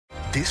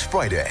This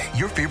Friday,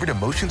 your favorite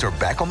emotions are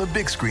back on the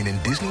big screen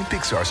in Disney and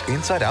Pixar's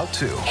Inside Out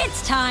 2.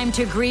 It's time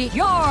to greet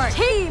your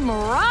Team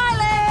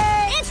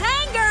Riley. It's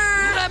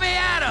anger. Let me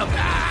at him.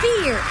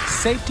 Fear.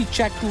 Safety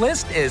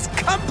checklist is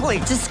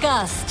complete.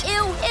 Disgust.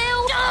 Ew.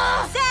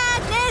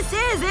 Sadness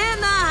is in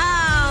the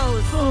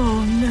house.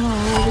 Oh, no.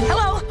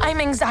 Hello, I'm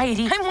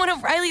anxiety. I'm one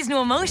of Riley's new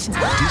emotions.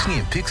 Disney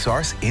and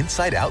Pixar's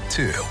Inside Out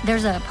 2.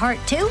 There's a part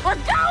 2? We're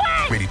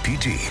going! Rated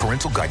PG.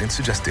 Parental guidance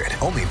suggested.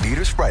 Only in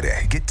theaters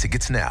Friday. Get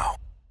tickets now.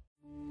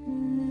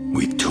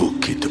 We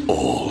took it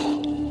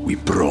all. We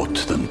brought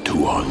them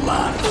to our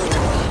land.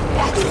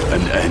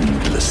 An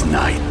endless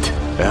night,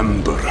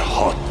 ember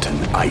hot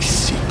and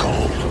icy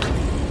cold.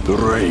 The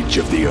rage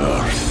of the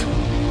earth.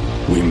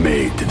 We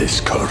made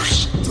this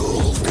curse.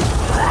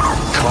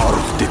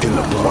 Carved it in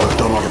the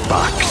blood on our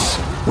backs.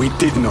 We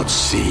did not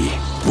see.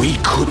 We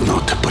could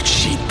not, but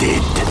she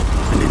did.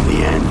 And in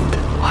the end...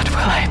 What will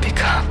I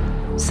become?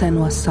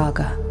 Senua's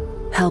Saga.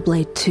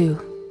 Hellblade 2.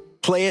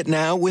 Play it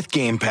now with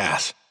Game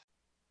Pass.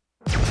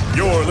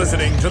 You're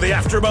listening to the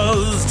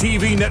AfterBuzz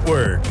TV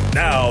Network,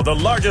 now the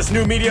largest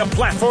new media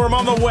platform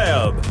on the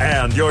web,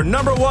 and your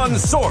number one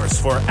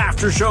source for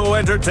after-show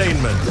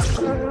entertainment.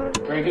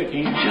 Very good,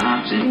 King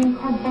Johnson.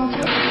 From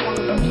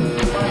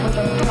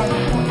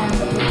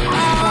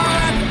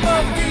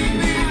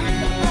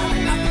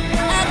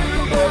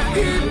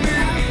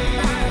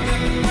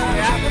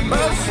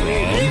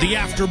the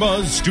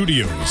AfterBuzz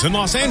Studios in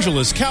Los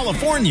Angeles,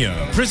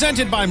 California,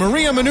 presented by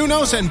Maria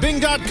Menounos and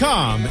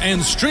Bing.com, and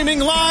streaming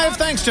live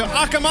thanks to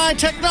Akamai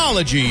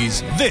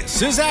Technologies,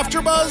 this is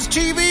AfterBuzz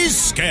TV's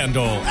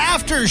Scandal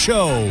After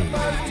Show.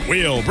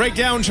 We'll break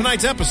down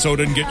tonight's episode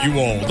and get you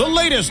all the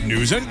latest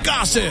news and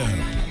gossip.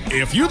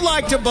 If you'd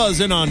like to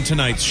buzz in on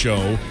tonight's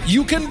show,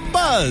 you can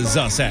buzz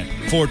us at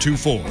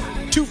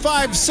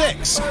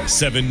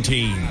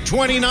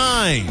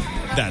 424-256-1729.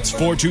 That's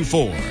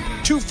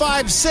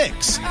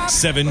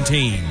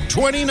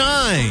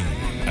 424-256-1729.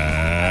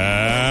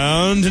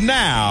 And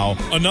now,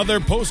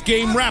 another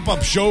post-game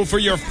wrap-up show for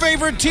your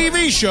favorite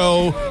TV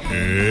show.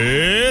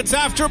 It's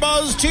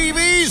AfterBuzz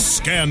TV's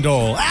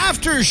Scandal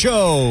After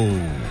Show.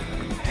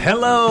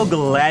 Hello,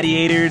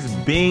 Gladiators.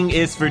 Bing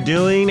is for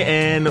doing,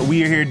 and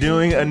we are here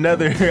doing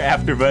another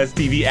AfterBuzz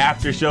TV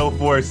after show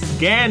for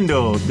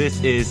Scandal. This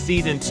is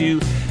season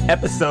 2,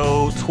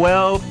 episode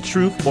 12,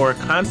 Truth or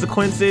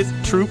Consequences.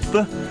 Truth.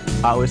 I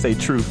always say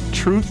truth.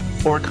 Truth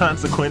or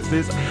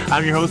Consequences.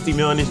 I'm your host,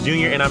 Emil Ennis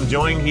Jr., and I'm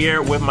joined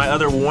here with my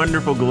other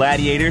wonderful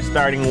gladiators,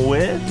 starting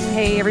with...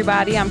 Hey,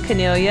 everybody. I'm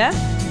Cornelia.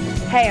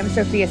 Hey, I'm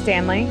Sophia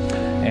Stanley.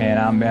 And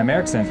I'm Bam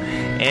Erickson.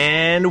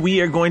 And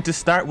we are going to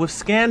start with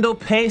Scandal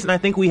Pace, and I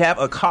think we have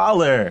a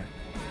caller.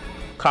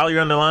 Caller,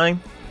 you're on the line?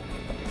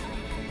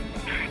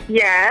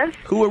 Yes.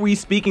 Who are we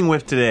speaking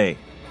with today?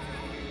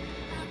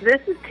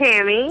 This is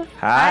Tammy.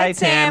 Hi,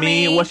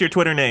 Tammy. What's your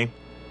Twitter name?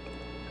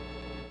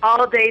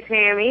 All Day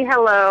Tammy.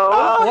 Hello.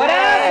 Oh, what up?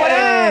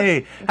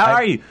 Hey. How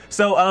are you?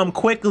 So,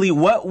 quickly,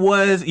 what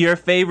was your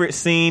favorite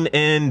scene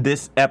in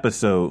this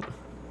episode?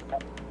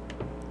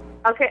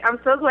 Okay, I'm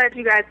so glad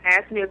you guys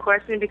asked me a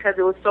question because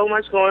there was so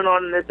much going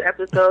on in this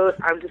episode.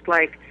 I'm just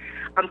like,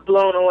 I'm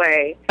blown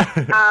away.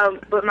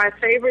 But my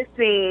favorite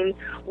scene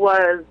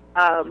was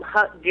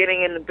Huck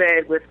getting in the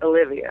bed with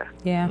Olivia.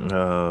 Yeah.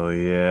 Oh,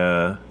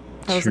 yeah.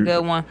 That was a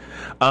good one.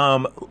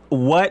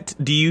 What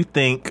do you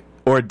think,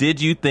 or did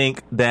you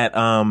think that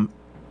when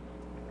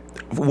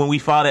we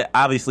thought that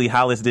obviously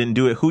Hollis didn't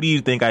do it, who do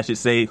you think I should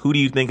say, who do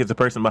you think is the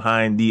person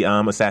behind the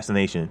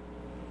assassination?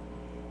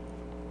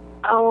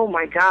 Oh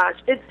my gosh.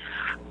 It's,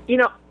 you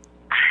know,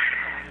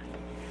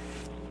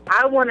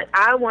 I want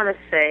to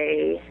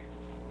say,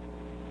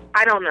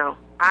 I don't know.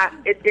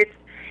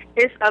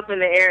 It's up in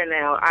the air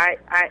now.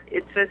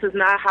 Since it's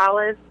not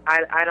Hollis,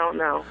 I don't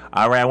know.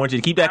 All right, I want you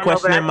to keep that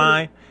question in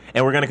mind,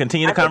 and we're going to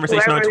continue the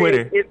conversation on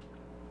Twitter.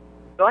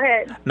 Go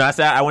ahead. No, I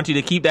said I want you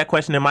to keep that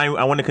question in mind.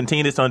 I want to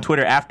continue this on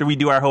Twitter. After we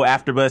do our whole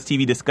AfterBuzz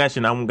TV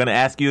discussion, I'm going to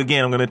ask you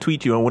again. I'm going to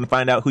tweet you. I want to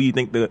find out who you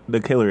think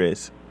the killer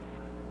is.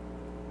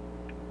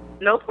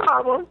 No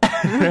problem.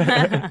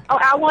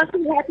 I want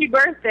to happy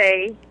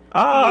birthday.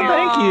 Oh,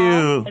 thank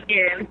you.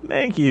 Again.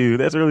 Thank you.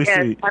 That's really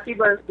sweet. Happy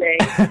birthday.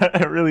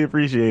 I really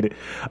appreciate it.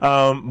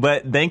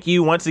 But thank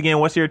you once again.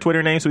 What's your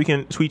Twitter name so we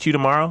can tweet you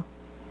tomorrow?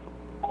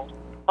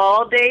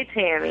 All Day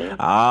Tammy.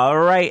 All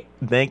right.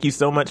 Thank you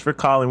so much for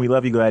calling. We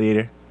love you,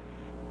 Gladiator.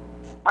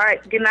 All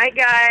right. Good night,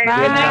 guys. Bye.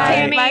 Good night.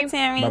 Tammy. Bye,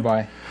 Tammy.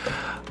 Bye-bye.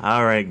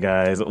 All right,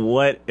 guys.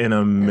 What an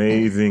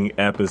amazing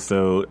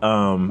episode.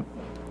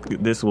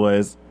 This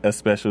was a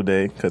special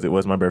day because it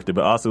was my birthday,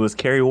 but also it was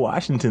Kerry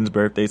Washington's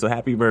birthday, so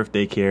happy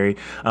birthday, Kerry.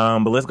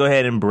 But let's go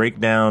ahead and break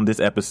down this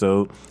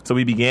episode. So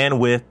we began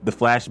with the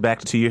flashback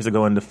to 2 years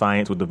ago in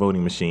Defiance with the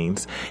voting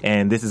machines,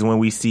 and this is when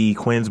we see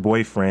Quinn's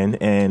boyfriend,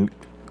 and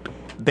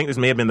I think this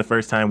may have been the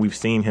first time we've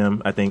seen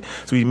him, I think.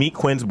 So we meet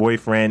Quinn's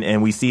boyfriend,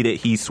 and we see that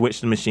he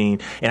switched the machine.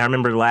 And I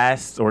remember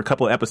a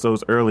couple of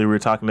episodes earlier, we were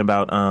talking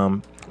about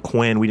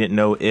Quinn. We didn't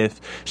know if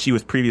she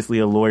was previously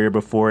a lawyer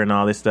before and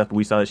all this stuff. But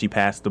we saw that she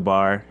passed the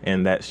bar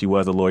and that she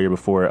was a lawyer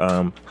before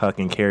Huck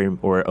and Carrie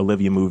or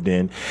Olivia moved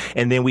in.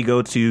 And then we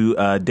go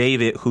to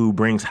David, who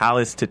brings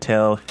Hollis to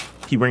tell.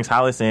 He brings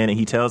Hollis in and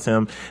he tells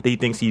him that he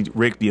thinks he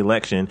rigged the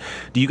election.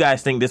 Do you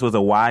guys think this was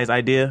a wise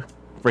idea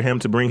for him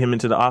to bring him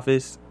into the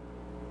office?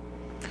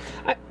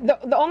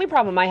 The only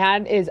problem I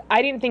had is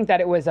I didn't think that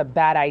it was a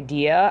bad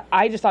idea.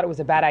 I just thought it was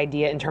a bad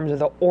idea in terms of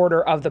the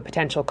order of the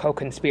potential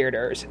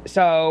co-conspirators.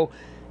 So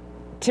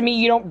to me,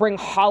 you don't bring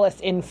Hollis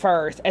in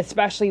first,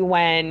 especially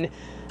when,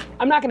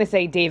 I'm not going to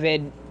say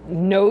David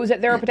knows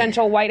that there are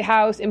potential White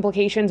House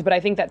implications, but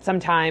I think that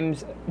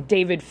sometimes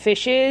David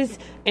fishes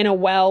in a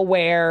well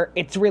where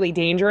it's really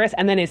dangerous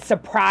and then is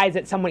surprised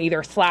that someone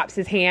either slaps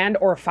his hand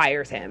or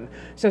fires him.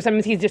 So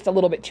sometimes he's just a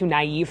little bit too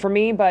naive for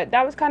me, but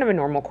that was kind of a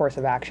normal course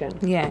of action.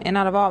 Yeah, and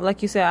out of all,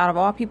 like you said, out of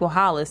all people,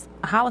 Hollis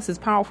is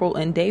powerful,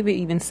 and David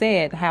even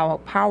said how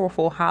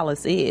powerful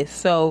Hollis is.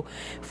 So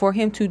for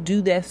him to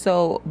do that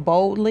so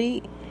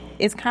boldly,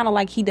 it's kind of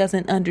like he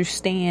doesn't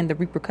understand the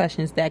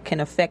repercussions that can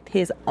affect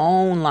his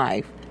own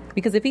life.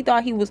 Because if he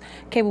thought he was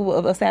capable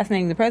of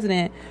assassinating the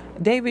president,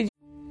 David...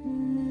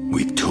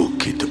 We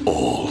took it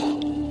all.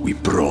 We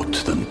brought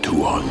them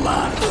to our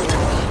land.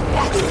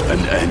 An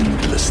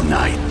endless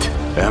night,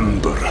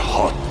 ember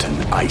hot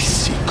and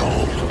icy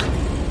cold.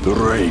 The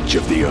rage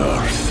of the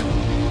earth.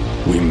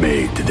 We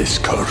made this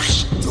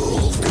curse.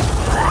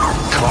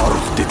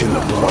 Carved it in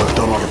the blood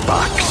on our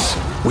backs.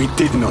 We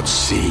did not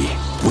see.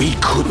 We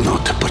could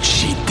not, but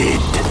she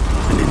did.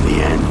 And in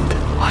the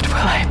end... What will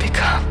I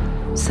become?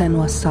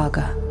 Senua's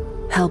Saga.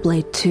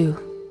 Hellblade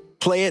 2.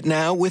 Play it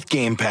now with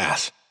Game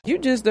Pass. You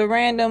just a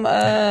random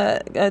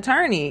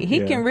attorney.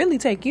 He can really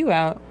take you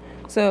out.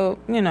 So,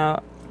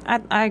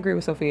 I agree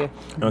with Sophia.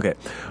 Okay.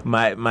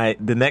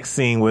 The next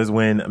scene was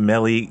when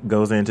Mellie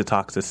goes in to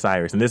talk to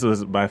Cyrus. And this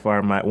was by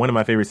far one of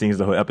my favorite scenes of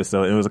the whole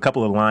episode. And there was a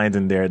couple of lines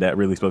in there that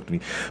really spoke to me.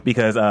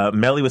 Because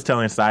Mellie was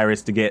telling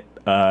Cyrus to get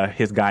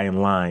his guy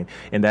in line.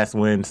 And that's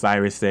when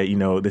Cyrus said,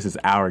 this is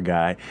our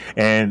guy.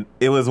 And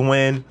it was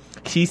when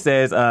she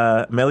says,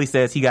 Mellie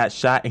says he got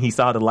shot and he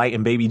saw the light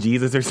in baby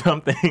Jesus or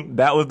something.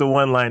 That was the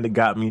one line that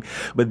got me.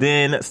 But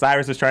then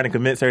Cyrus was trying to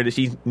convince her that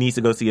she needs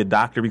to go see a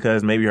doctor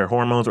because maybe her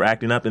hormones were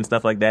acting up and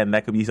stuff like that. And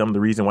that could be some of the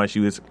reason why she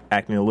was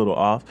acting a little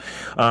off.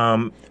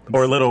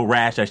 Or a little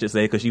rash, I should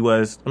say, because she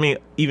was,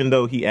 even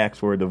though he asked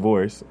for a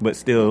divorce, but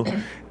still,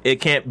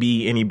 it can't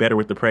be any better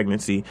with the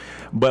pregnancy.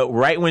 But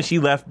right when she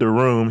left the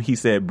room, he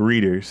said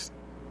breeders.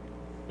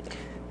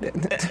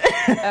 That's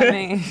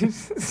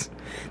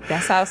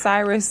how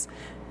Cyrus...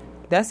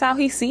 That's how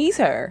he sees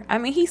her.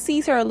 He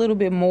sees her a little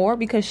bit more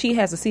because she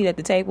has a seat at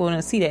the table and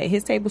a seat at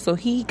his table. So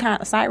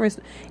Cyrus,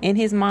 in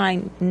his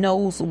mind,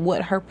 knows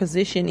what her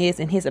position is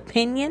in his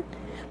opinion.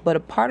 But a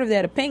part of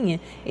that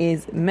opinion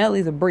is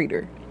Mellie's a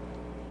breeder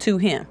to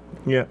him.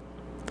 Yeah.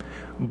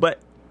 But,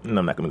 no,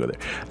 I'm not going to go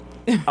there.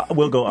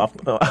 We'll go off.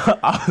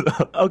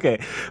 Okay.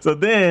 So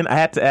then I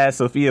had to ask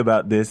Sophia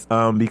about this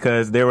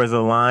because there was a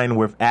line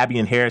with Abby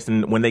and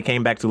Harrison when they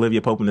came back to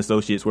Olivia Pope and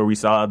Associates where we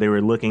saw they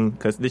were looking,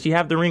 because did she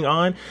have the ring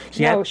on?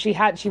 She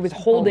was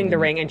holding the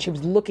ring and she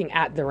was looking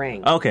at the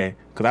ring. Okay.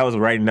 Because I was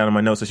writing down in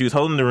my notes. So she was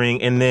holding the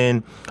ring, and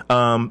then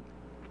one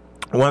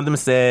of them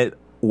said,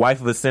 wife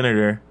of a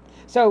senator.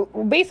 So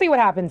basically what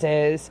happens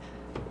is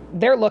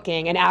they're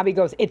looking and Abby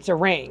goes, it's a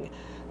ring.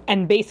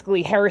 And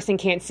basically Harrison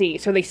can't see.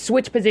 So they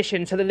switch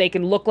positions so that they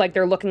can look like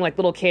they're looking like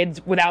little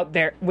kids without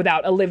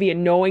Olivia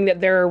knowing that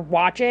they're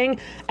watching.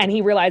 And he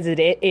realizes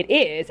it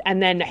is.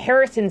 And then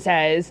Harrison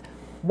says,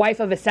 wife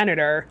of a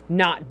senator,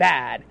 not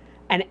bad.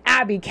 And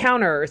Abby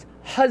counters,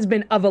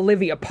 husband of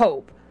Olivia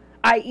Pope.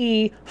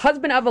 I.e.,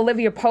 husband of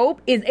Olivia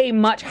Pope is a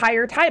much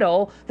higher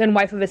title than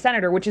wife of a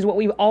senator, which is what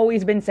we've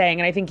always been saying.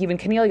 And I think even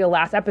Cornelia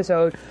last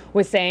episode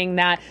was saying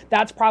that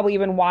that's probably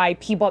even why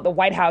people at the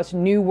White House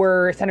knew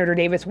where Senator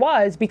Davis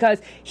was, because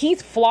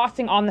he's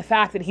flossing on the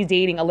fact that he's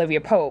dating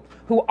Olivia Pope,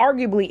 who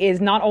arguably is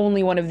not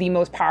only one of the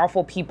most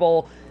powerful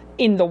people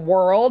in the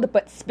world,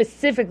 but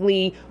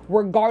specifically,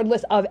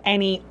 regardless of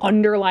any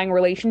underlying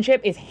relationship,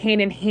 is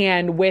hand in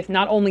hand with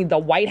not only the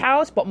White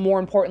House, but more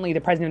importantly, the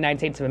President of the United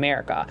States of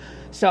America.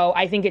 So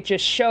I think it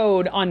just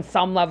showed on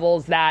some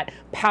levels that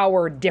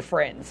power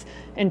difference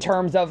in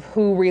terms of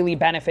who really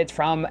benefits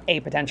from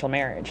a potential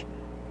marriage.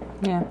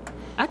 Yeah.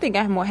 I think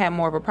I had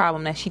more of a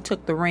problem that she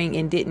took the ring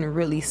and didn't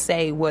really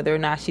say whether or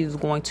not she was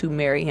going to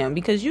marry him.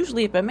 Because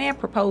usually if a man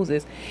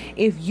proposes,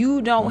 if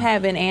you don't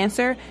have an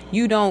answer,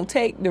 you don't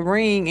take the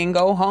ring and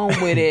go home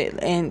with it.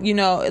 And,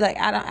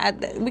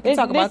 we can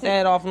talk about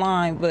that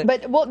offline.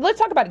 But let's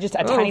talk about it just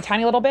a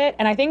tiny little bit.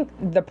 And I think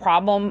the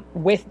problem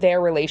with their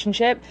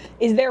relationship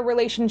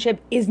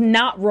is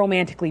not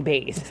romantically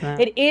based.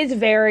 It is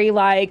very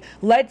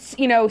let's,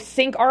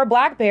 sync our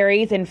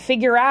Blackberries and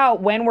figure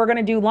out when we're going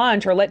to do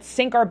lunch, or let's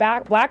sync our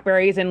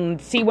Blackberries and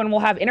see when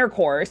we'll have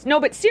intercourse. No,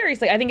 but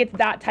seriously, I think it's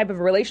that type of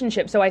a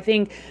relationship. So I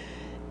think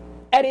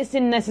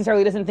Edison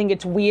necessarily doesn't think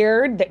it's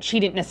weird that she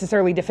didn't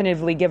necessarily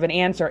definitively give an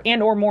answer,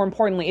 and or more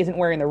importantly, isn't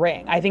wearing the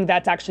ring. I think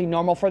that's actually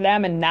normal for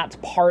them, and that's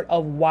part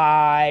of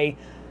why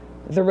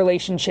the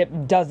relationship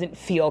doesn't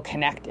feel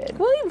connected.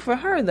 Well, even for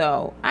her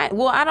though,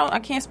 I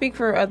can't speak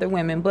for other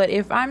women, but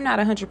if I'm not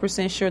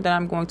 100% sure that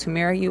I'm going to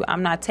marry you,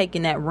 I'm not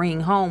taking that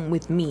ring home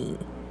with me.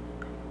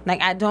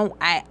 Like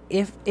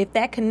if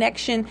that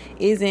connection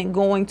isn't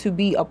going to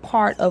be a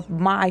part of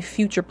my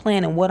future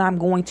plan and what I'm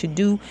going to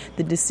do,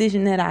 the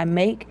decision that I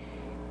make,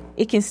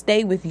 it can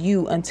stay with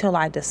you until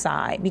I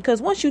decide.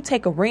 Because once you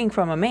take a ring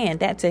from a man,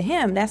 that to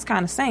him, that's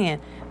kind of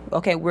saying,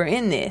 okay, we're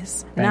in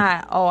this.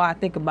 Not, I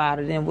think about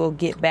it and we'll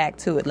get back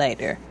to it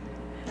later.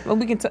 But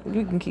we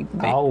can keep.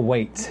 I'll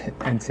wait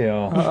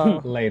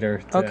until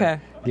later to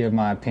give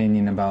my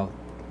opinion about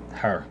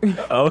her.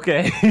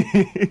 Okay.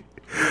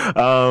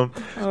 So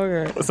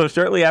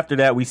shortly after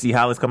that, we see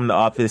Hollis come to the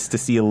office to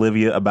see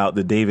Olivia about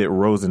the David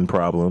Rosen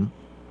problem.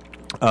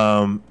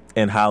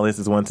 And Hollis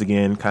is once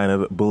again kind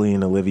of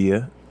bullying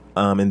Olivia.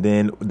 And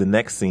then the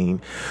next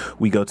scene,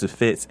 we go to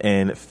Fitz,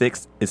 and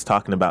Fitz is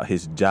talking about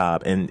his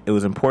job. And it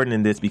was important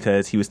in this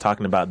because he was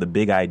talking about the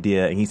big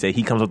idea, and he said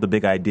he comes up with the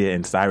big idea,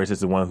 and Cyrus is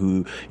the one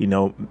who,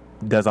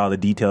 does all the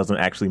details and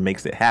actually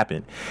makes it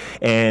happen.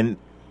 And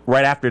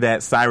right after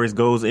that, Cyrus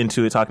goes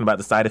into it talking about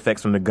the side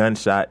effects from the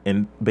gunshot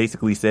and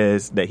basically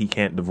says that he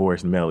can't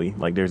divorce Mellie.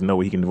 Like, there's no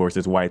way he can divorce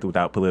his wife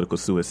without political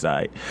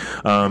suicide.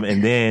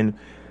 And then...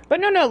 But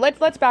no,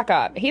 let's back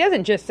up. He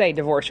doesn't just say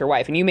divorce your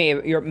wife, and you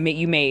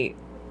may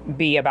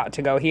be about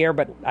to go here,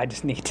 but I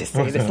just need to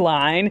say this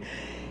line.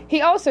 He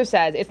also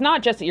says it's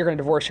not just that you're going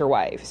to divorce your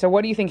wife. So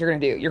what do you think you're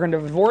going to do? You're going to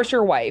divorce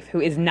your wife, who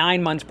is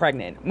 9 months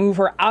pregnant, move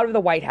her out of the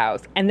White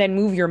House, and then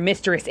move your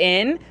mistress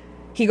in?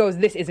 He goes,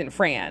 this isn't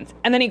France.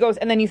 And then he goes,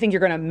 and then you think you're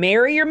going to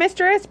marry your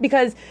mistress?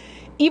 Because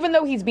even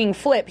though he's being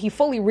flip, he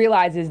fully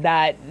realizes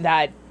that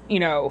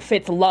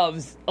Fitz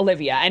loves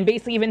Olivia, and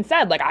basically even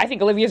said, like, I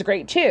think Olivia's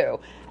great too.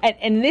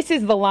 And this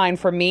is the line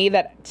for me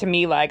that, to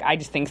me, like, I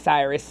just think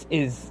Cyrus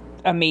is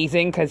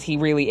amazing because he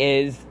really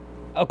is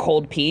a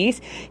cold piece.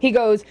 He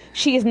goes,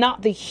 she is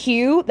not the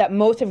hue that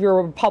most of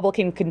your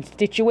Republican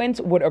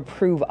constituents would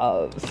approve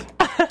of.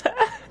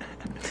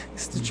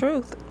 It's the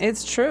truth.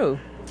 It's true.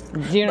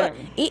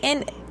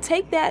 And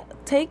take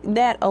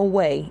that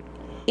away.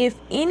 If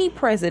any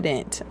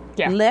president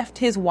left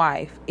his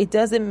wife, it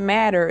doesn't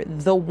matter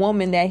the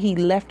woman that he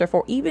left her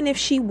for, even if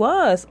she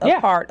was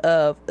a part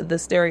of the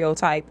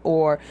stereotype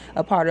or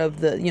a part of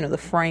the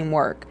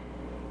framework.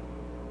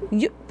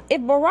 If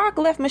Barack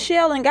left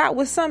Michelle and got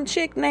with some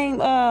chick named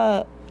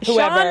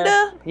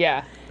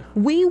Shonda,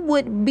 we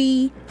would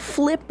be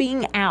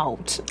flipping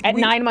out. At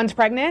 9 months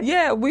pregnant?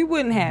 Yeah, we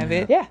wouldn't have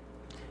it. Yeah.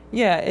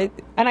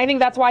 And I think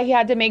that's why he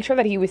had to make sure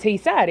that he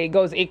said,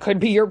 it could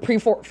be your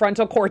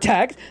prefrontal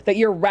cortex, that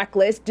you're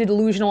reckless,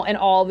 delusional, and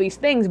all these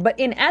things. But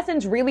in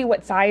essence, really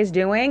what Cy is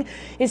doing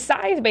is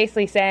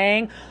basically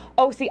saying,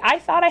 I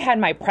thought I had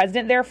my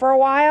president there for a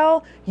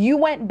while. You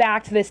went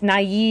back to this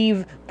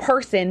naive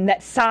person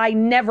that Cy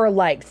never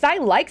liked. Cy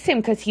likes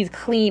him because he's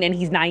clean and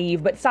he's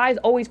naive, but Cy's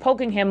always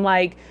poking him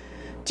like,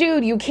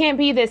 dude, you can't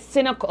be this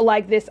cynical,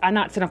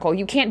 not cynical,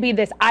 you can't be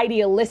this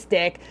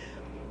idealistic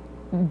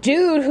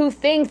dude who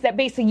thinks that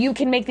basically you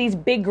can make these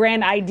big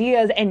grand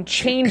ideas and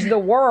change the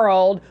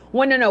world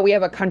when no, we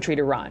have a country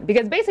to run.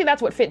 Because basically that's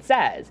what Fitz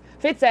says.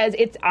 Fitz says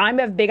I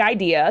have big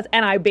ideas,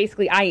 and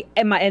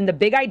and the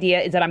big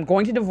idea is that I'm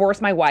going to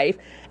divorce my wife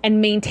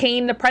and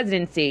maintain the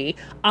presidency.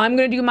 I'm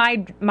going to do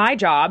my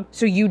job,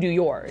 so you do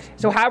yours.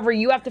 So however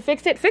you have to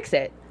fix it, fix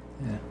it.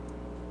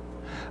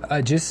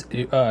 Yeah.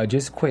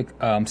 Just quick,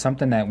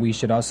 something that we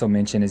should also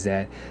mention is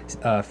that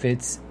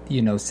Fitz,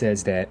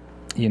 says that,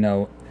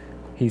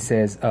 he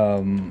says,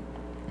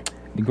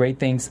 great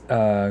things.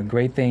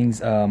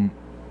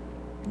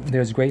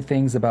 There's great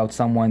things about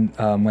someone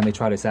when they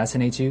try to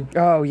assassinate you.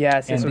 Oh,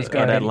 yes. This was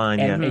good. That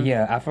line,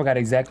 yeah, I forgot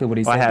exactly what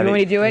he said. You want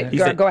me to do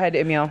it? Go ahead,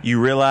 Emil. You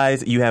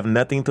realize you have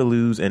nothing to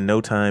lose and no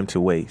time to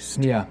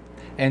waste. Yeah.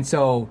 And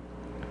so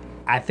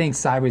I think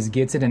Cyrus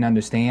gets it and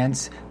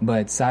understands,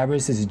 but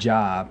Cyrus's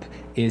job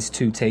is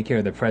to take care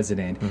of the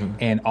president. Mm-hmm.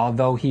 And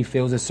although he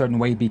feels a certain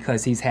way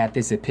because he's had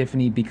this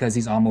epiphany, because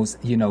he's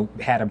almost,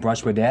 had a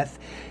brush with death,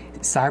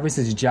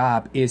 Cyrus's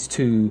job is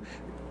to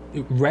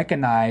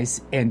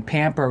recognize and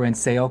pamper and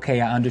say, okay,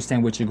 I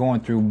understand what you're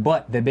going through,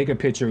 but the bigger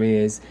picture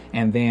is,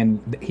 and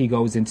then he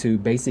goes into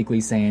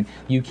basically saying,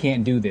 you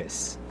can't do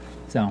this.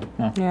 So,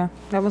 yeah,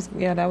 that was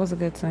a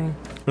good scene.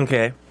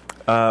 Okay.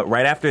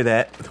 Right after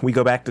that, we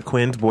go back to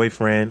Quinn's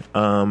boyfriend.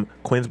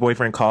 Quinn's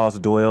boyfriend calls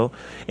Doyle,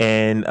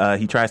 and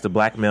he tries to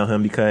blackmail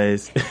him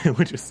because,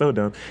 which is so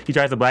dumb, he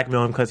tries to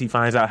blackmail him because he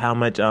finds out how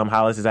much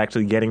Hollis is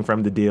actually getting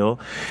from the deal.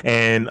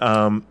 And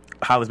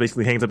Hollis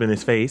basically hangs up in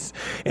his face.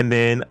 And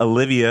then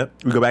Olivia,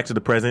 we go back to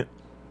the present.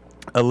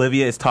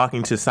 Olivia is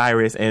talking to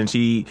Cyrus, and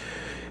she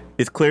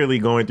is clearly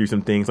going through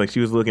some things. Like, she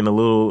was looking a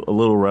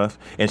little rough,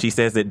 and she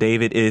says that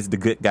David is the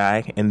good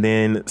guy. And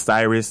then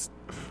Cyrus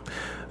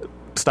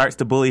starts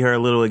to bully her a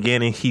little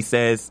again, and he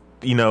says,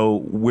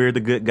 we're the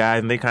good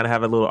guys, and they kind of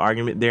have a little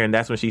argument there. And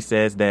that's when she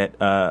says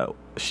that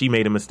she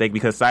made a mistake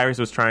because Cyrus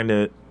was trying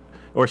to,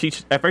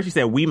 at first she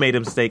said we made a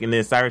mistake, and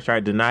then Cyrus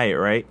tried to deny it,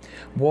 right?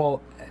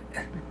 Well,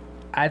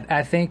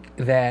 I think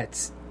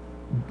that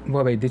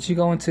Wait, did you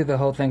go into the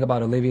whole thing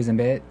about Olivia's in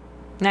bed?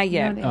 Not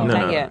yet. Oh,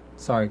 Not yet.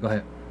 Sorry, go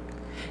ahead.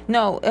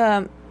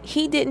 No,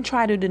 he didn't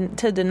try to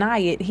deny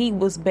it. He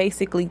was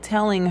basically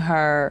telling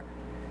her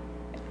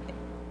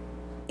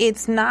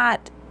it's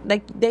not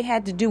like they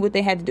had to do what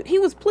they had to do. He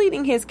was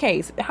pleading his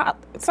case.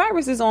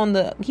 Cyrus is on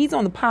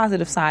the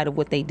positive side of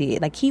what they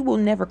did. Like, he will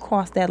never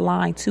cross that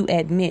line to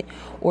admit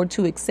or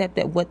to accept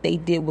that what they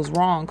did was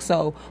wrong.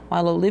 So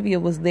while Olivia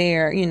was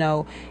there,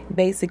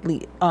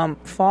 basically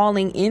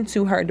falling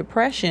into her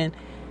depression,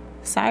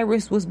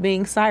 Cyrus was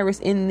being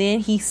Cyrus, and then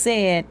he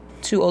said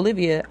to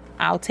Olivia,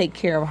 "I'll take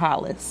care of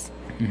Hollis."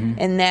 Mm-hmm.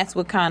 And that's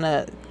what kind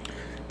of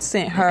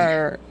sent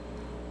her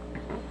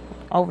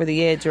over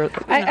the edge.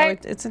 I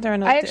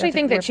actually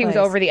think that she was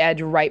over the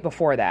edge right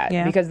before that,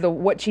 because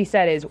what she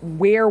said is,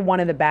 "We're one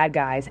of the bad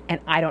guys,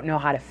 and I don't know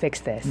how to fix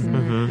this."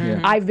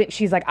 Mm-hmm. Yeah.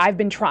 She's like, I've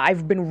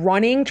been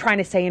running, trying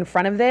to stay in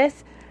front of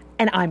this,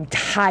 and I'm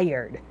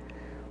tired.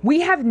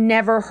 We have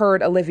never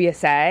heard Olivia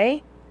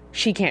say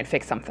she can't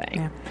fix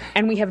something.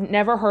 And we have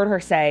never heard her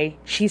say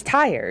she's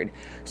tired.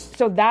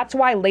 So that's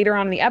why later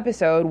on in the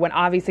episode, when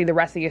obviously the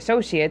rest of the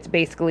associates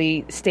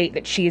basically state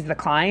that she's the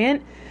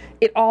client,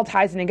 it all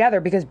ties in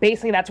together, because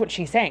basically that's what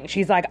she's saying.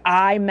 She's like,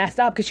 I messed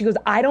up, because she goes,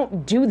 I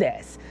don't do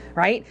this,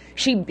 right?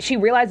 She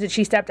realized that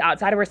she stepped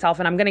outside of herself,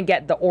 and I'm going to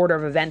get the order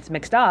of events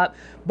mixed up,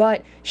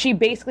 but she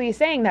basically is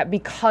saying that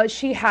because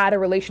she had a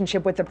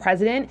relationship with the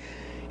president,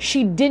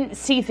 she didn't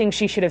see things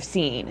she should have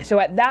seen. So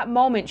at that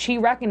moment, she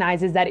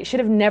recognizes that it should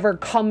have never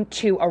come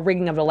to a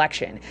rigging of the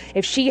election.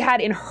 If she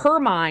had, in her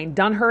mind,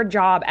 done her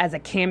job as a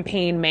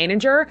campaign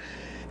manager,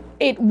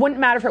 it wouldn't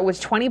matter if it was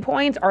 20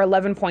 points or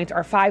 11 points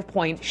or 5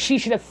 points. She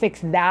should have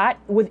fixed that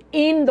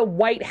within the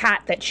white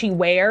hat that she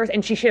wears,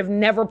 and she should have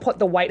never put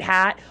the white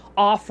hat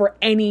off for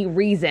any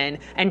reason.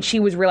 And she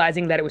was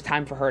realizing that it was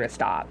time for her to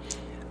stop.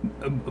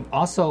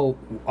 Also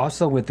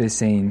with this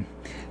scene,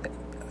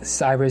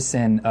 Cyrus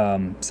and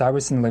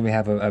Olivia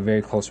have a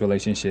very close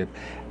relationship.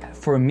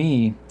 For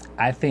me,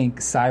 I think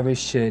Cyrus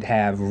should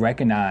have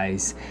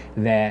recognized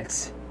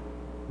that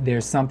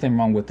there's something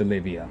wrong with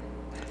Olivia,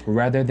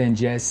 rather than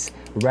just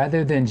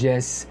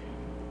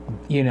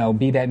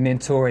be that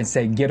mentor and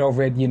say, get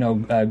over it,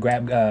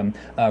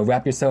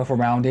 wrap yourself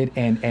around it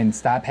and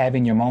stop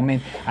having your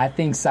moment. I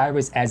think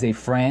Cyrus, as a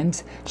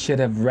friend, should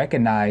have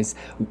recognized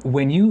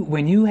when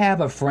you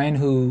have a friend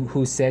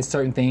who says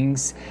certain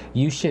things,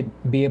 you should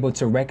be able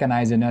to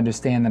recognize and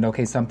understand that,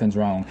 okay, something's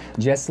wrong.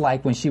 Just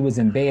like when she was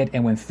in bed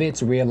and when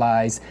Fitz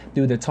realized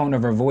through the tone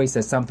of her voice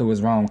that something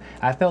was wrong.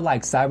 I felt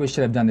like Cyrus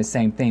should have done the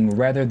same thing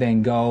rather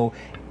than go.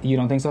 You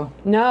don't think so?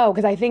 No,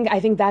 because I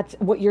think that's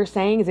what you're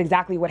saying is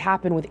exactly what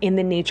happened within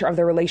the nature of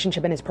the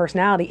relationship and his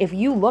personality. If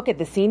you look at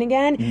the scene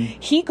again,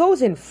 he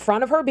goes in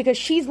front of her because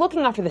she's looking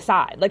off to the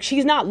side. Like,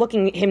 she's not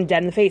looking him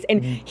dead in the face.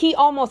 And he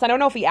almost, I don't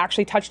know if he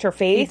actually touched her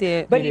face,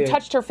 but he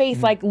touched her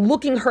face, like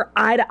looking her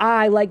eye to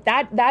eye. Like,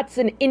 that's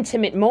an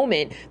intimate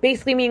moment.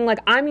 Basically meaning, like,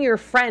 I'm your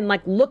friend.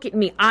 Like, look at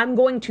me. I'm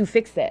going to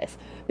fix this.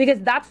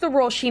 Because that's the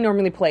role she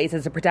normally plays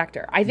as a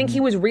protector. I think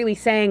he was really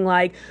saying,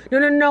 like,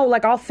 no,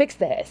 like, I'll fix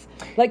this.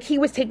 Like, he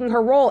was taking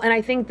her role. And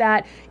I think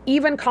that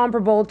even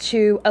comparable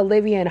to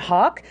Olivia and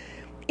Huck,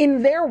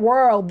 in their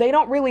world, they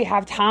don't really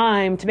have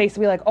time to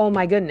basically be like, oh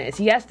my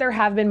goodness. Yes, there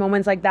have been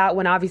moments like that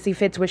when obviously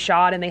Fitz was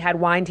shot and they had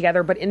wine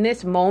together. But in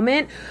this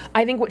moment,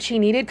 I think what she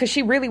needed, because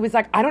she really was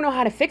like, I don't know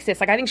how to fix this.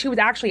 Like, I think she was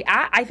actually,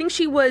 I think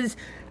she was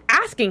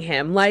asking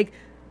him, like,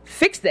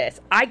 fix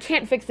this. I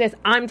can't fix this.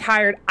 I'm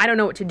tired. I don't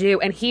know what to do.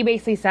 And he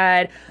basically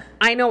said,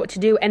 I know what to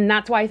do. And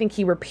that's why I think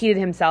he repeated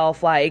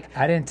himself, like...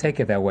 I didn't take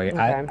it that way.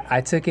 Okay.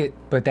 I took it,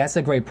 but that's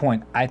a great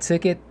point. I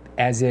took it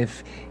as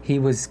if he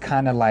was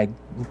kind of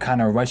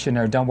rushing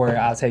her. Don't worry,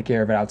 I'll take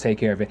care of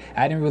it.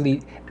 I didn't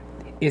really...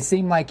 It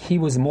seemed like he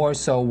was more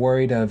so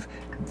worried of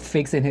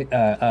fixing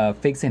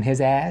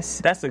his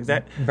ass. That's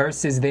exact.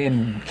 Versus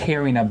then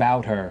caring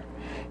about her.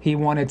 He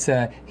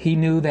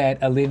knew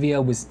that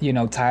Olivia was,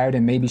 tired,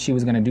 and maybe she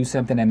was going to do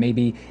something that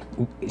maybe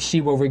she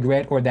will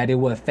regret, or that it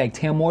will affect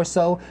him more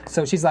so.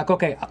 So he's like,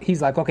 okay,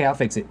 I'll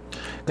fix it.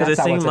 Because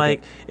it seemed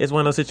like it's one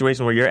of those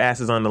situations where your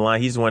ass is on the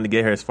line. He just wanted to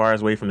get her as far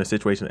away from the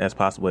situation as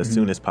possible, as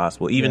soon as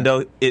possible. Even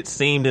though it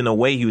seemed in a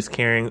way he was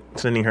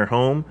sending her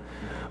home,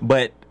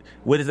 but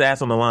with his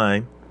ass on the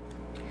line.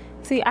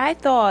 See, I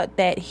thought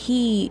that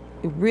he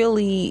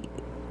really...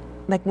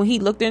 Like, when he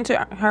looked into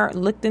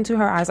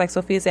her eyes, like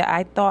Sophia said,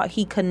 I thought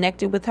he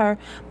connected with her.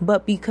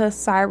 But because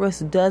Cyrus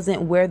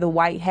doesn't wear the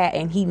white hat,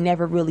 and he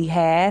never really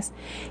has,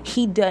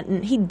 he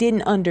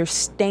didn't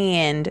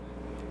understand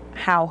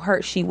how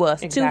hurt she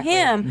was. Exactly. To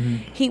him,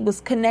 he was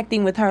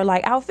connecting with her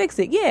like, I'll fix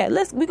it. Yeah,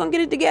 we're going to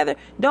get it together.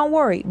 Don't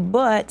worry.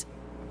 But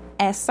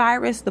as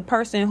Cyrus, the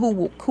person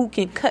who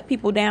can cut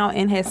people down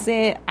and has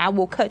said, I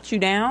will cut you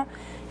down,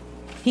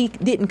 he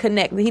didn't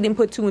connect. He didn't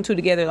put two and two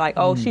together like,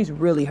 oh, she's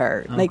really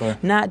hurt. Okay.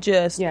 Like, not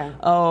just,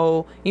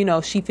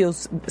 she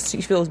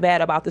feels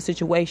bad about the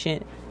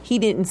situation. He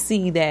didn't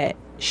see that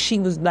she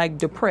was like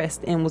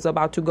depressed and was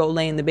about to go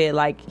lay in the bed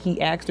like he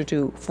asked her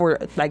to for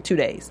like 2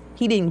 days.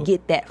 He didn't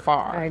get that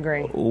far. I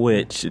agree.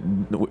 Which,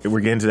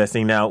 we're getting to that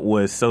scene now,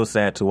 was so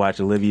sad to watch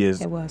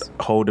Olivia's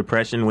whole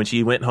depression. When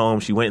she went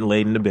home, she went and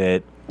laid in the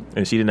bed,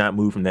 and she did not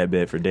move from that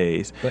bed for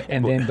days.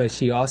 But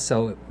she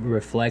also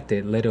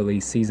reflected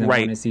literally season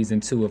 1 and season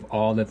 2 of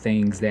all the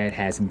things that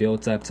has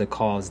built up to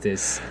cause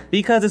this.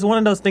 Because it's one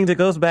of those things that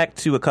goes back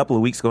to a couple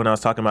of weeks ago when I was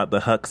talking about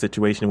the Huck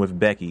situation with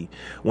Becky.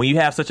 When you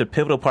have such a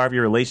pivotal part of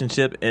your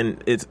relationship,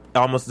 and it's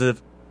almost as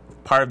if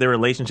part of their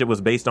relationship was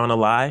based on a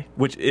lie,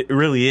 which it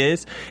really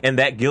is, and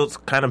that guilt's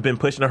kind of been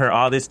pushing on her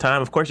all this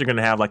time, of course you're going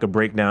to have like a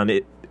breakdown.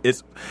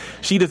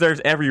 She deserves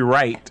every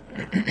right.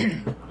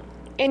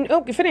 And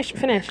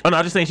finish. Oh no,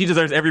 I'm just saying she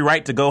deserves every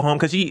right to go home,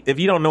 because if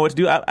you don't know what to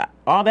do,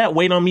 all that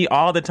weight on me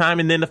all the time,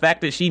 and then the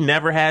fact that she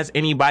never has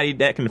anybody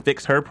that can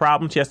fix her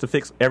problem, she has to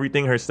fix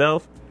everything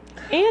herself.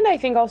 And I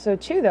think also,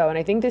 too, though, and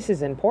I think this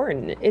is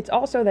important, it's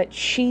also that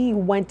she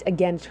went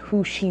against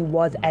who she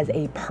was as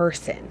a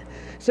person.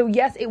 So,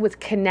 yes, it was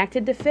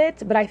connected to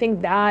Fitz, but I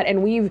think that,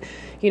 and we've,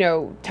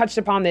 touched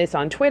upon this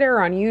on Twitter,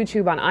 on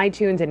YouTube, on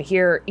iTunes, and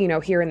here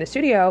in the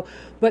studio,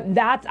 but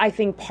that's, I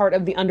think, part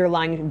of the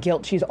underlying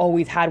guilt she's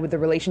always had with the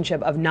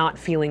relationship of not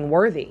feeling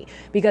worthy.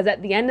 Because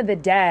at the end of the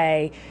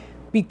day,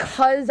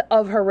 because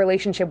of her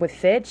relationship with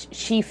Fitz,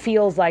 she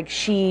feels like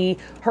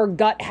her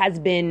gut has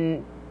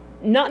been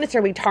not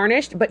necessarily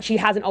tarnished, but she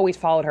hasn't always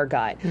followed her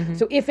gut. Mm-hmm.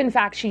 So if in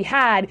fact she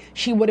had,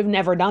 she would have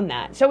never done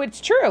that. So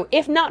it's true.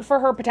 If not for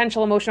her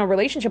potential emotional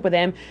relationship with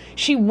him,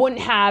 she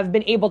wouldn't have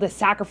been able to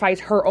sacrifice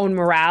her own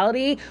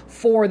morality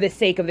for the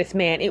sake of this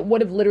man. It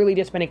would have literally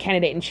just been a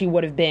candidate, and she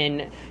would have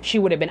been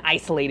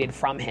isolated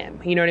from him.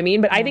 You know what I mean?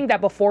 But I think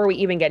that before we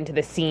even get into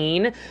the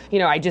scene,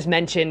 I just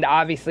mentioned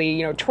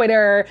obviously,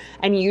 Twitter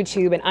and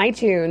YouTube and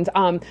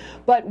iTunes.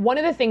 But one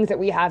of the things that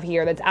we have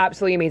here that's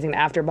absolutely amazing to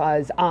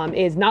AfterBuzz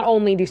is not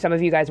only do some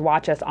of you guys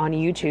watch us on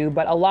YouTube,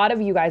 but a lot of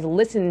you guys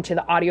listen to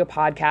the audio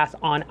podcast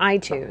on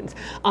iTunes.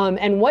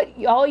 And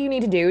all you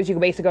need to do is you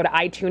can basically go to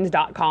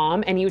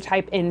iTunes.com and you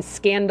type in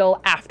Scandal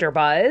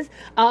AfterBuzz,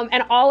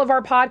 and all of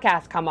our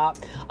podcasts come up.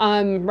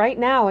 Right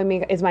now,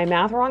 is my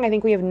math wrong? I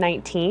think we have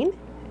 19.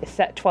 Is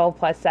set 12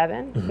 plus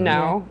 7? Mm-hmm.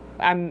 No.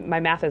 My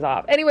math is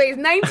off. Anyways,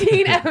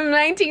 19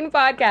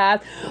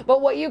 podcasts.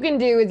 But what you can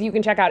do is you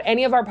can check out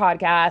any of our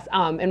podcasts,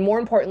 and more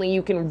importantly,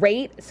 you can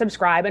rate,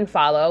 subscribe, and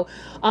follow.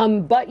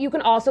 But you can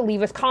also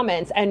leave us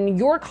comments, and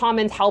your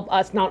comments help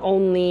us not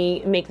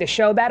only make the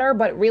show better,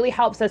 but it really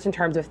helps us in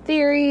terms of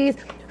theories,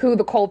 who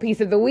the cold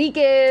piece of the week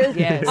is,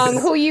 yes.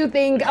 Who you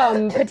think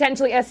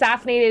potentially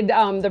assassinated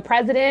the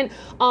president,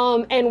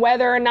 and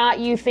whether or not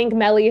you think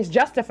Mellie is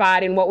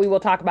justified, in what we will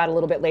talk about a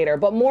little bit later.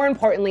 But more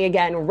importantly,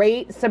 again,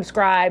 rate,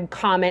 subscribe,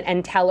 comment,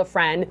 and tell a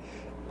friend.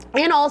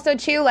 And also,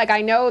 too,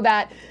 I know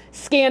that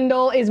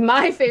Scandal is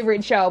my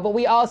favorite show, but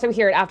we also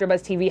here at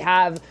AfterBuzz TV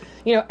have,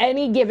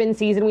 any given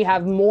season, we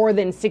have more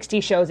than 60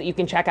 shows that you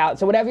can check out.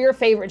 So whatever your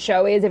favorite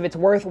show is, if it's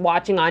worth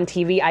watching on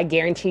TV, I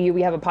guarantee you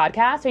we have a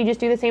podcast. So you just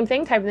do the same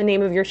thing, type in the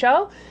name of your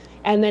show,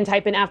 and then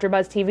type in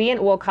AfterBuzz TV, and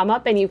it will come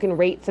up, and you can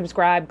rate,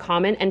 subscribe,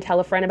 comment, and tell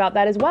a friend about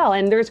that as well.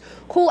 And there's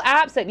cool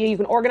apps that you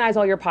can organize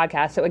all your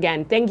podcasts. So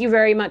again, thank you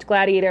very much,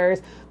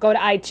 Gladiators. Go to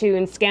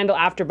iTunes, Scandal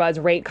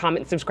AfterBuzz, rate,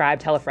 comment, subscribe,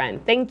 tell a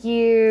friend. Thank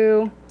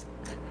you.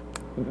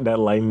 That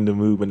lightened the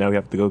mood, but now we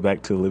have to go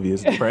back to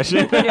Olivia's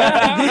depression.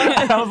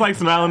 I was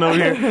smiling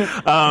over here.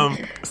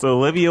 So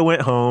Olivia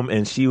went home,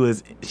 and she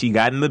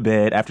got in the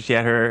bed after she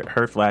had her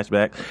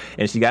flashback,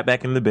 and she got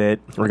back in the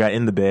bed, or got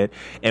in the bed.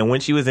 And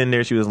when she was in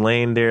there, she was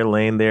laying there,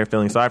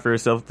 feeling sorry for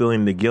herself,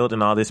 feeling the guilt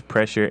and all this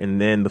pressure.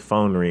 And then the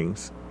phone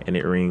rings, and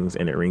it rings,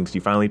 and it rings. She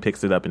finally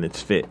picks it up, and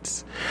it's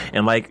Fitz.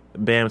 And like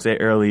Bam said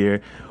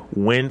earlier,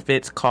 when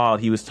Fitz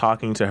called, he was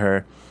talking to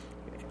her,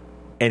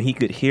 and he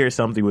could hear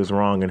something was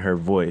wrong in her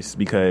voice,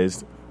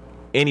 because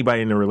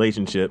anybody in a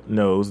relationship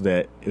knows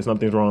that if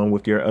something's wrong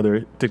with your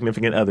other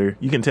significant other,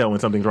 you can tell when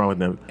something's wrong with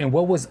them. And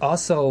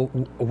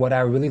what I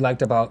really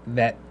liked about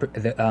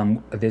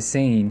this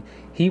scene,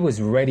 he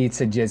was ready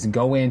to just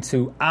go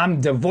into,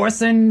 I'm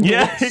divorcing.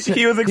 Yeah,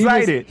 he was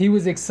excited. He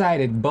was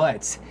excited,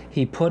 but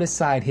he put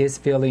aside his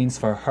feelings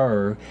for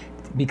her,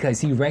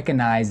 because he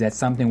recognized that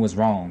something was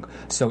wrong.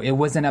 So it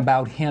wasn't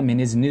about him and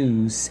his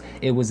news.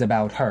 It was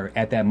about her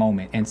at that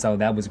moment. And so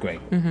that was great.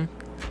 Mm-hmm.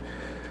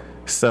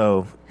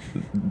 So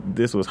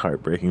this was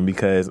heartbreaking,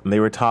 because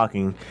they were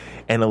talking,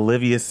 and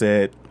Olivia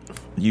said,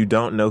 "You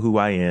don't know who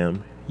I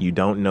am. You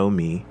don't know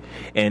me."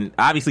 And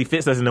obviously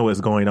Fitz doesn't know what's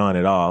going on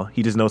at all.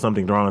 He just knows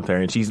something's wrong with her,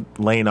 and she's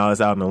laying all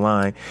this out on the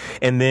line.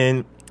 And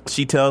then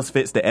she tells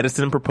Fitz that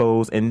Edison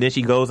proposed, and then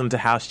she goes into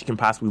how she can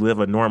possibly live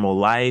a normal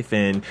life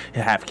and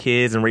have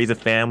kids and raise a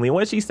family.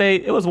 What did she say?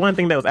 It was one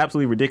thing that was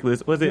absolutely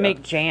ridiculous. Was it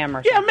make jam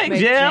or something? Yeah, make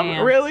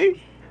jam.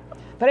 Really?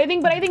 But I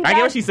think I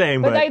get what she's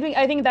saying. But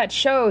I think that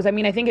shows.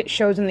 I think it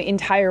shows in the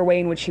entire way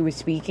in which she was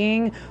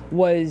speaking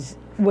was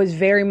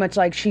very much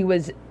like she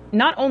was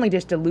not only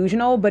just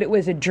delusional, but it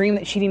was a dream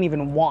that she didn't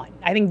even want.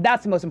 I think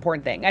that's the most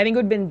important thing. I think it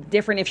would have been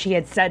different if she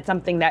had said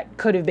something that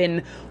could have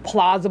been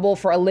plausible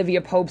for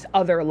Olivia Pope's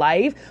other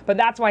life. But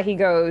that's why he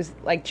goes,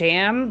 like,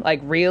 Jam? Like,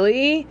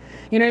 really?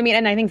 You know what I mean?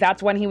 And I think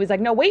that's when he was like,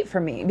 no, wait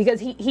for me. Because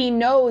he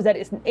knows that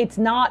it's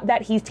not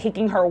that he's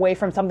taking her away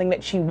from something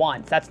that she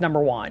wants. That's number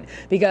one.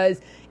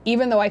 Because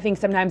even though I think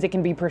sometimes it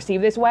can be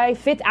perceived this way,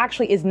 Fitz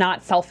actually is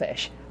not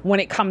selfish when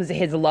it comes to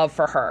his love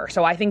for her.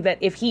 So I think that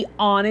if he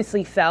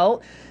honestly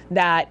felt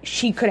that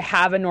she could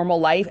have a normal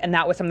life and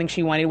that was something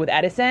she wanted with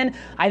Edison,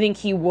 I think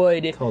he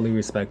would totally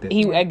respect it.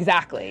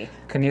 Exactly.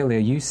 Cornelia,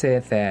 you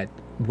said that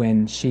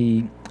when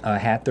she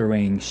had the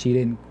ring, she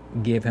didn't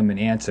give him an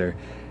answer.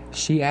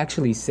 She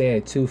actually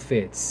said to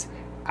Fitz,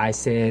 I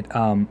said,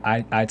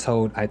 I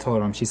told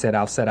him. She said,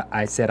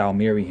 I said I'll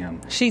marry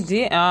him. She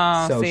did.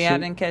 I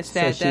didn't catch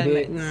that.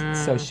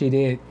 So she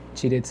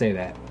did say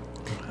that.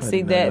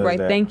 See that right?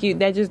 Thank you.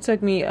 That just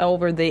took me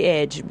over the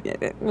edge.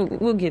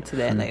 We'll get to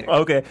that later.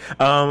 Okay.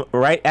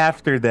 Right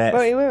after that.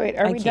 Wait.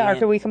 Are we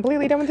done? Are we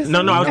completely done with this?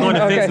 No. I was going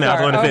to Fitz now.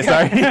 I was going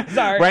to Fitz.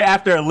 Sorry. Right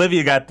after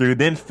Olivia got through,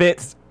 then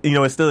Fitz,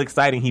 it's still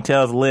exciting. He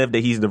tells Liv that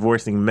he's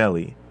divorcing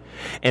Mellie,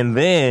 and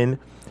then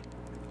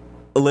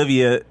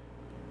Olivia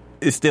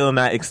is still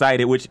not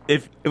excited, which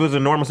if it was a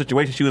normal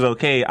situation, she was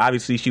okay.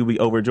 Obviously, she would be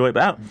overjoyed,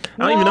 but I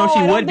don't even know if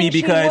she would be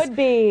because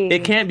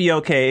it can't be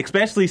okay,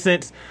 especially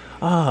since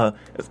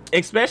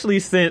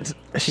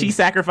she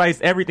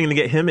sacrificed everything to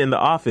get him in the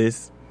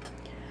office.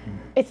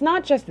 It's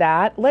not just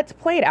that. Let's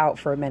play it out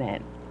for a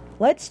minute.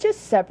 Let's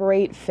just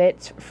separate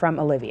Fitz from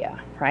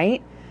Olivia,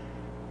 right?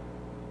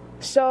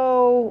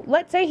 So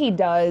let's say he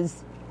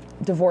does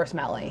divorce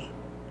Mellie.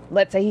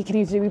 Let's say he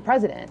continues to be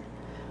president.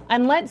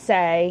 And let's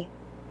say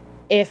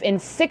if in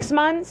 6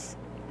 months,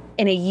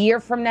 in a year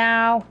from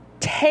now,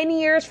 10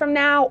 years from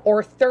now,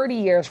 or 30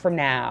 years from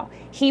now,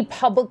 he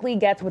publicly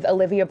gets with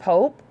Olivia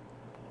Pope,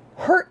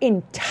 her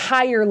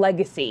entire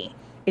legacy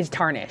is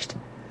tarnished.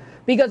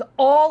 Because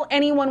all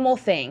anyone will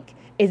think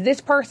is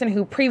this person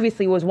who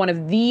previously was one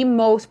of the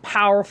most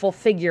powerful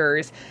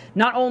figures,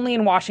 not only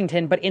in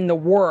Washington, but in the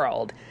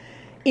world,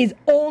 is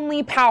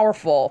only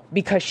powerful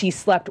because she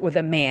slept with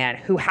a man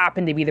who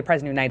happened to be the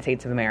President of the United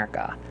States of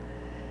America.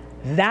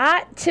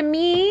 That, to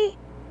me,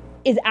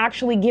 is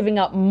actually giving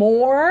up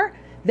more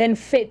than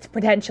Fitz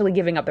potentially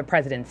giving up the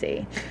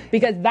presidency.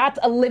 Because that's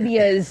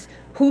Olivia's,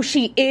 who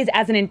she is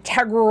as an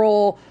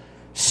integral,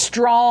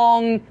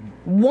 strong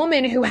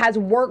woman who has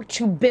worked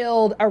to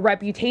build a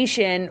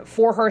reputation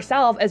for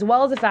herself, as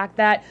well as the fact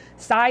that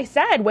Cy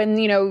said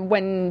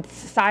when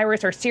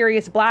Cyrus or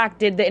Sirius Black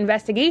did the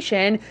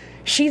investigation,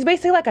 she's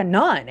basically like a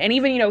nun. And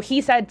even,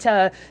 he said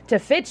to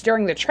Fitz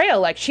during the trail,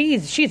 like,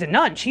 she's a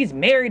nun. She's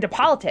married to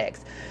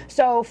politics.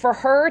 So for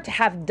her to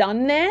have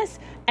done this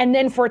and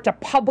then for it to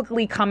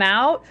publicly come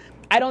out,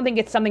 I don't think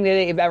it's something that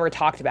they've ever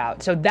talked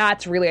about. So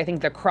that's really, I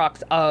think, the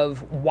crux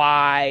of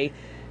why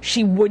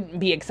she wouldn't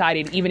be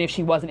excited even if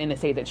she wasn't in the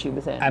state that she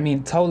was in. I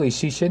mean, totally,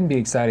 she shouldn't be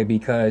excited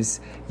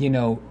because,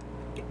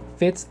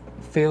 Fitz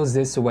feels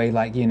this way,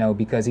 like,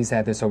 because he's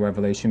had this whole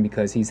revelation,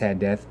 because he's had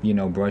death,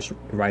 brushed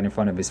right in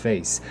front of his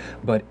face.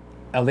 But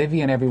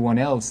Olivia and everyone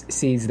else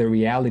sees the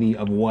reality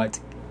of what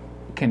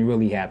can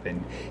really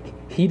happen.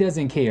 He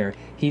doesn't care.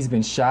 He's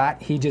been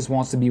shot. He just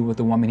wants to be with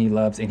the woman he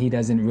loves, and he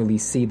doesn't really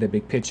see the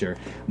big picture.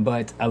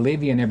 But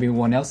Olivia and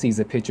everyone else sees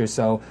the picture,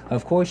 so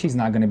of course she's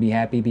not going to be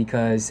happy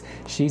because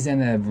she's in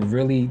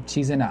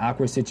an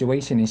awkward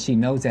situation, and she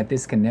knows that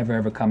this can never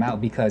ever come out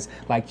because,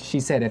 like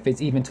she said, if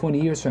it's even 20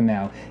 years from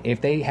now,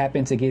 if they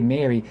happen to get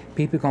married,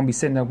 people are going to be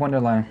sitting there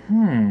wondering, like,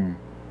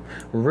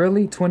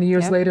 really? 20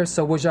 years later?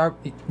 So was y'all,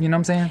 you know what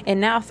I'm saying? And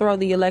now throw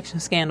the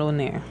election scandal in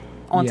there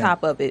on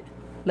top of it.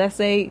 Let's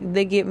say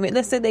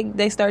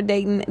they start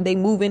dating, they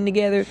move in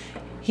together.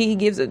 He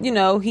gives,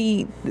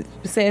 he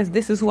says,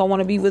 this is who I want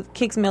to be with,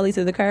 kicks Mellie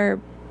to the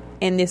curb,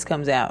 and this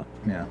comes out.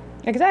 Yeah.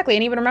 Exactly,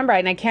 and even remember,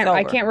 and I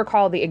can't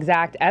recall the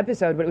exact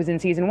episode, but it was in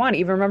season 1.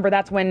 Even remember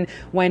that's when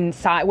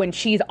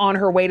she's on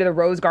her way to the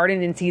Rose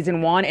Garden in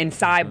season 1, and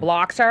Cy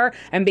blocks her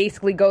and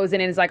basically goes in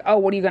and is like, "Oh,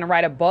 what are you going to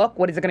write a book?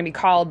 What is it going to be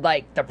called?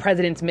 Like The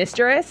President's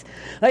Mistress?"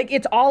 Like,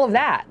 it's all of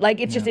that. Like,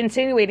 it's just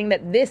insinuating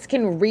that this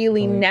can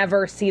really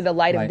never see the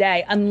light of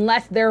day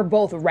unless they're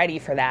both ready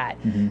for that.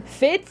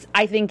 Fitz,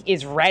 I think,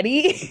 is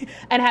ready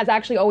and has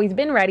actually always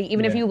been ready.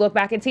 Even if you look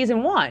back at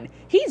season 1,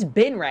 he's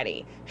been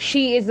ready.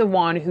 She is the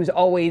one who's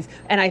always.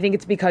 And I think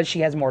it's because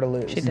she has more to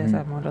lose. She does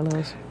have more to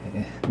lose.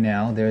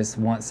 Now, there's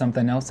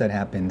something else that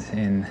happened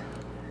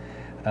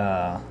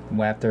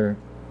after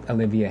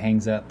Olivia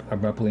hangs up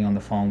abruptly on the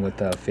phone with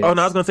Fitz. Oh,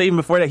 no, I was going to say, even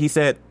before that, he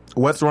said,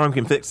 "What's wrong?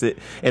 Can fix it."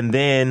 And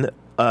then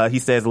he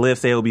says, "Liv,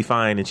 say it'll be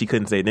fine," and she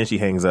couldn't say it. Then she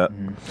hangs up.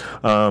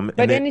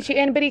 But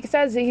he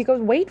says, he goes,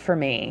 "Wait for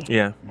me."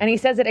 Yeah. And he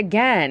says it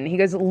again. He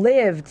goes,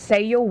 "Liv,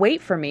 say you'll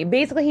wait for me."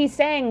 Basically, he's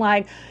saying,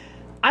 like,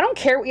 I don't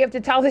care what you have to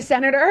tell the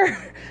senator.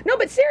 No,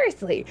 but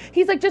seriously.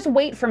 He's like, just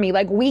wait for me.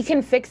 Like, we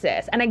can fix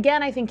this. And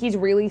again, I think he's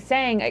really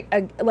saying,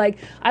 like,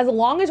 as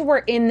long as we're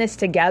in this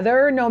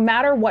together, no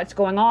matter what's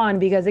going on,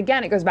 because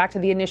again, it goes back to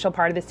the initial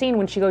part of the scene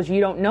when she goes, "You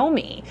don't know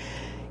me."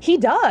 He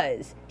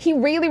does. He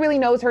really, really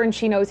knows her, and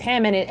she knows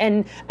him.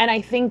 And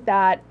I think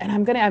that,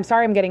 and I'm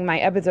sorry, I'm getting my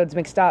episodes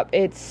mixed up.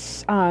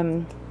 It's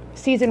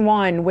season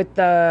 1 with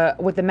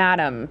the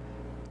madam,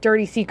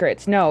 Dirty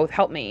Secrets. No,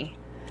 help me.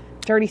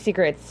 Dirty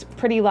Secrets,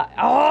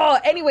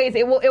 anyways,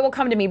 it will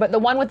come to me. But the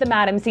one with the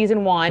madam,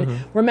 season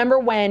 1. Remember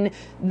when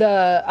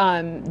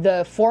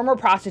the former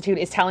prostitute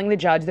is telling the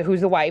judge,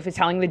 who's the wife, is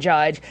telling the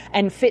judge,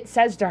 and Fitz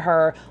says to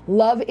her,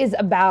 love is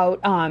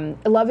about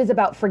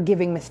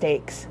forgiving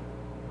mistakes.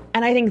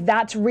 And I think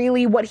that's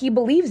really what he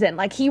believes in.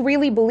 Like, he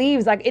really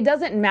believes, like, it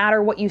doesn't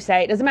matter what you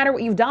say. It doesn't matter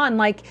what you've done.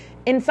 Like,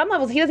 in some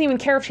levels, he doesn't even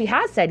care if she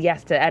has said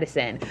yes to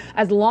Edison.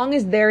 As long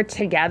as they're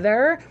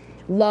together,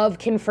 love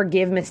can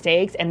forgive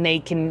mistakes and they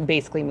can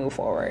basically move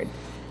forward.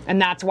 And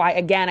that's why,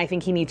 again, I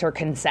think he needs her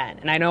consent.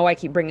 And I know I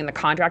keep bringing the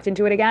contract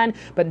into it again,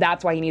 but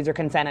that's why he needs her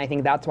consent. I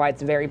think that's why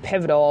it's very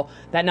pivotal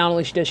that not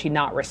only does she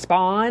not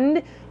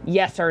respond,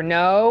 yes or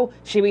no,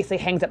 she basically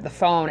hangs up the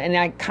phone. And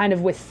I kind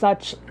of, with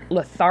such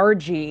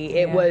lethargy,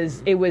 it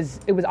was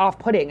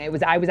off-putting.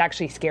 I was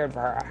actually scared for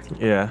her.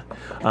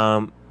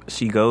 Yeah.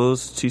 She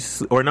goes to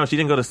sleep, or no, she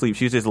didn't go to sleep.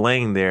 She was just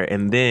laying there,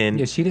 and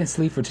then she didn't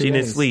sleep for 2 days. She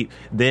didn't sleep.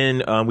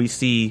 Then we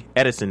see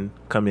Edison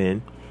come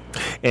in,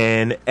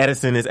 and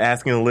Edison is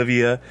asking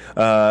Olivia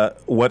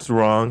what's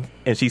wrong,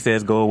 and she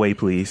says, "Go away,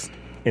 please,"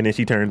 and then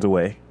she turns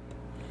away.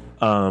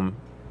 Sorry.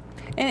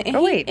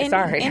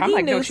 I'm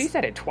like, no, she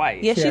said it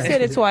twice. Yeah, she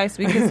said it twice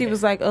because he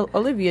was like,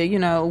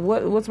 Olivia,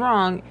 what's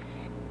wrong?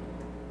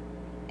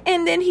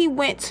 And then he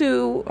went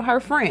to her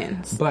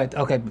friends. But,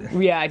 okay.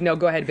 Yeah, no,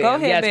 go ahead, Bam. Go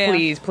ahead,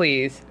 yes, Bam.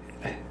 please.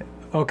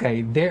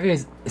 Okay, there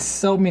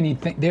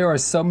are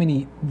so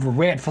many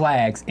red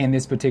flags in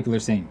this particular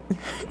scene.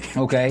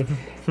 Okay?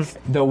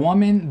 The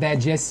woman that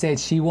just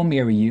said she will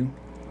marry you,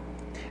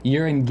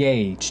 you're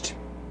engaged.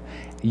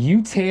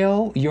 You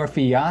tell your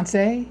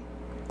fiance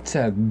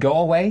to go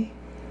away?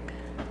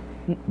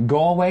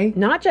 Go away?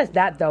 Not just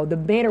that, though. The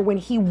manner when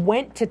he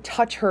went to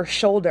touch her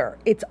shoulder,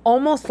 it's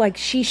almost like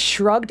she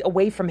shrugged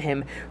away from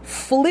him,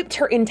 flipped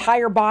her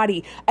entire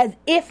body as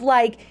if,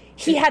 like,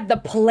 he had the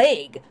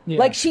plague. Yeah.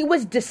 Like, she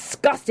was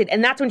disgusted.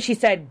 And that's when she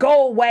said,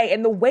 go away.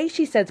 And the way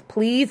she says,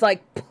 please,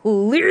 like,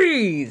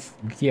 please.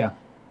 Yeah.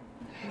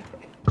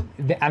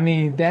 I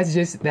mean,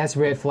 that's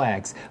red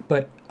flags.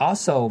 But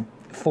also,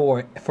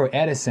 for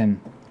Edison,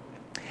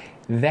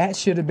 that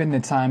should have been the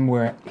time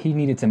where he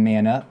needed to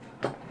man up.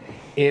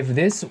 If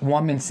this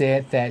woman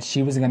said that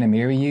she was going to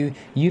marry you,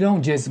 you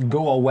don't just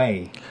go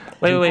away.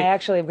 Wait. I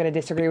actually am going to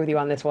disagree with you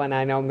on this one.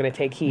 I know I'm going to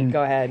take heat.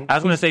 Go ahead. I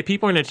was going to say,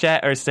 people in the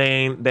chat are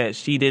saying that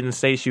she didn't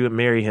say she would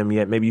marry him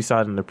yet. Maybe you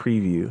saw it in the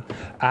preview.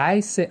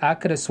 I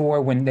could have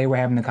swore when they were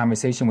having the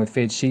conversation with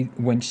Fitz, she was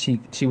on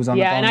the phone.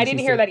 Yeah, and I didn't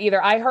hear that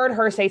either. I heard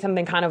her say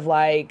something kind of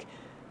like,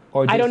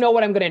 I don't know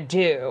what I'm going to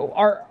do.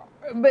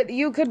 But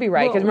you could be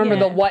right, because remember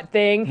the what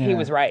thing? Yeah. He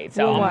was right.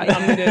 So I'm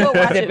going to We'll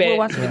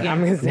watch it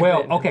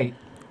again. Okay.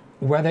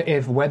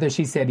 Whether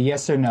she said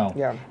yes or no,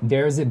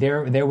 there was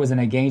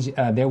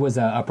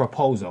a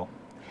proposal,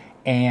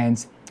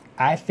 and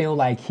I feel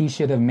like he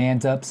should have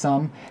manned up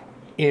some.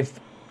 If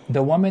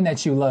the woman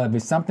that you love,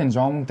 if something's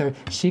wrong with her,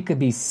 she could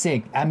be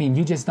sick. I mean,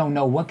 you just don't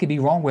know what could be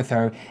wrong with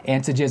her,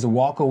 and to just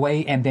walk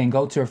away and then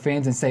go to her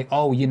friends and say,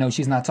 "Oh,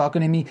 she's not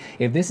talking to me."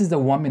 If this is the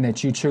woman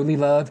that you truly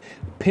love,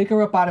 pick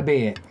her up out of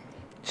bed.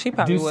 She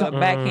probably would have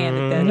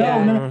backhanded that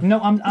guy.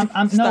 No.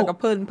 I'm stuck a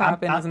pudding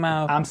pop in his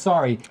mouth. I'm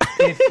sorry.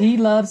 If he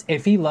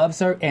loves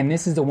her, and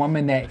this is the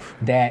woman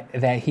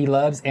that he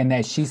loves, and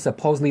that she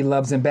supposedly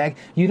loves him back,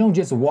 you don't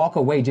just walk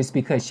away just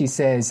because she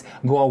says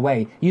go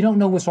away. You don't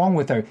know what's wrong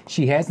with her.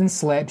 She hasn't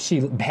slept.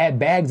 She had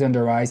bags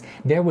under her eyes.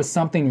 There was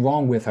something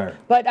wrong with her.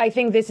 But I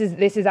think this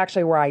is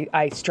actually where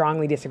I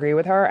strongly disagree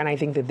with her, and I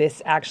think that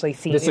this actually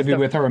seems disagree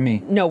with her or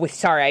me. No,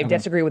 I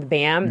disagree with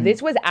Bam. Mm-hmm.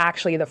 This was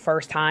actually the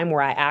first time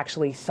where I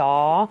actually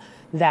saw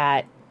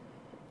that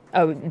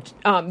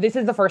this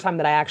is the first time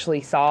that I actually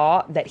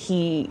saw that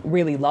he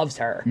really loves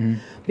her. Mm-hmm.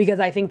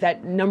 Because I think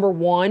that, number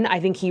one, I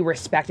think he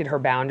respected her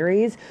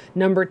boundaries.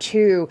 Number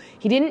two,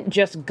 he didn't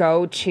just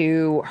go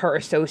to her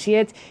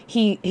associates.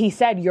 He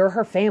said, you're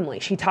her family.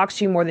 She talks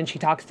to you more than she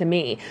talks to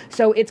me.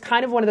 So it's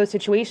kind of one of those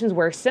situations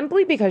where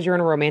simply because you're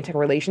in a romantic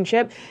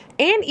relationship,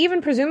 and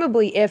even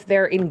presumably if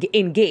they're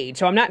engaged,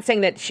 so I'm not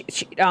saying that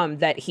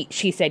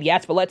she said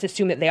yes, but let's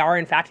assume that they are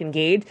in fact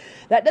engaged,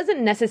 that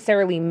doesn't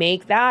necessarily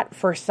make that,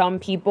 for some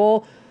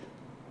people,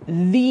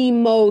 the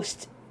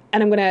most,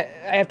 and I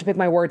have to pick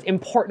my words,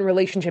 important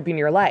relationship in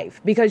your life,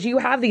 because you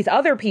have these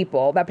other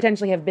people that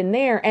potentially have been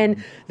there,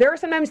 and there are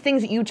sometimes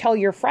things that you tell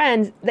your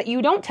friends that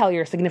you don't tell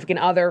your significant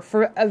other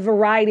for a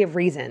variety of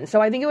reasons.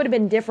 So I think it would have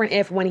been different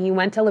if, when he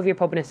went to Olivia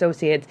Pope and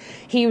Associates,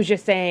 he was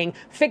just saying,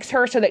 fix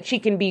her so that she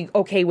can be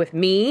okay with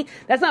me.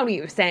 That's not what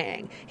he was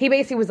saying. He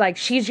basically was like,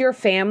 she's your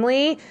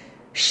family,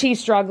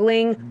 she's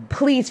struggling,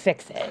 please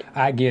fix it.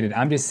 I get it.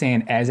 I'm just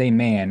saying, as a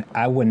man,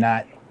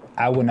 I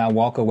I would not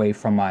walk away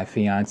from my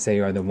fiance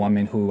or the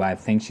woman who I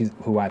think is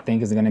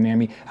going to marry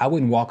me. I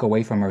wouldn't walk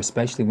away from her,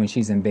 especially when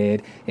she's in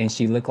bed and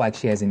she looked like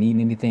she hasn't eaten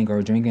anything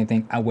or drinking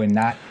anything. I would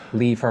not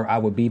leave her. I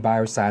would be by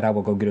her side. I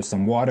would go get her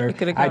some water. You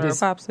could have got her a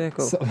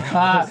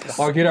popsicle.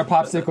 Or get her a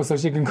popsicle so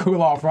she can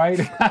cool off, right?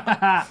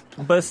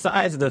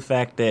 Besides the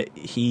fact that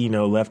he,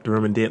 left the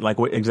room and did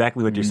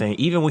exactly what you're saying,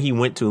 even when he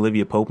went to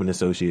Olivia Pope and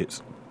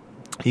Associates,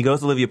 he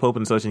goes to Olivia Pope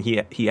and Associates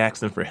and he asks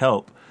them for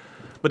help.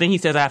 But then he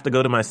says, I have to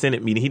go to my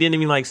Senate meeting. He didn't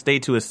even stay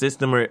to assist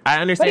them. Or I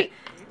understand.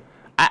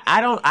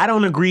 I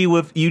don't agree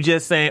with you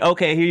just saying,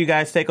 okay, here you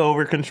guys take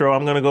over control.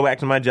 I'm going to go back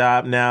to my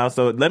job now.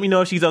 So let me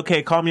know if she's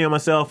okay. Call me on my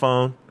cell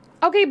phone.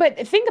 Okay,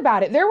 but think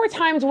about it. There were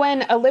times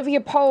when Olivia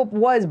Pope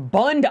was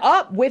bunned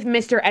up with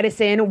Mr.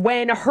 Edison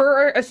when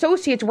her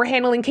associates were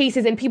handling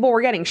cases and people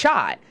were getting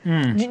shot.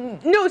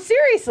 No,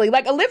 seriously.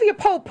 Olivia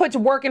Pope puts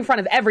work in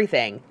front of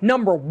everything.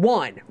 Number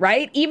one,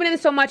 right? Even in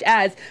so much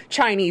as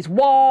Chinese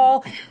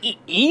Wall,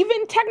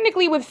 even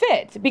technically with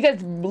Fitz.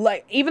 Because,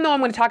 even though I'm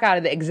going to talk out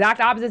of the exact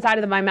opposite side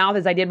of my mouth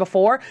as I did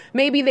before,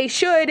 maybe they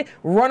should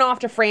run off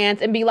to France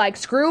and be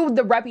screw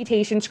the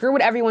reputation, screw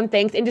what everyone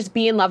thinks, and just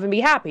be in love and be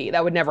happy.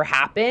 That would never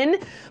happen.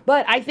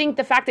 But I think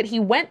the fact that he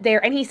went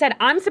there and he said,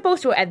 I'm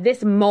supposed to, at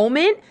this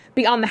moment,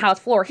 be on the House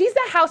floor. He's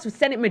the House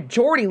Senate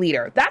Majority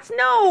Leader. That's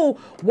no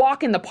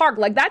walk in the park.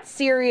 That's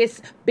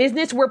serious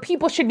business where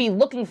people should be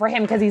looking for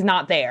him because he's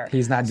not there.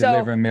 He's not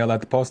delivering mail at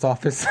the post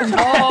office.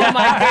 Oh,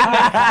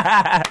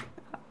 my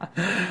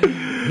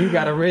goodness. He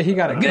got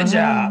a good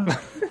job.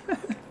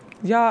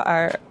 Y'all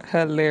are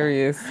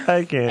hilarious.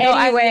 I can't.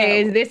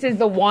 Anyways, this is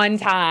the one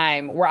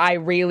time where I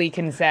really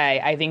can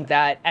say I think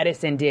that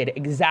Edison did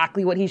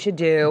exactly what he should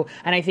do.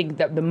 And I think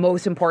that the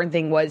most important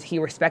thing was he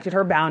respected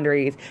her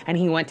boundaries and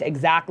he went to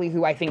exactly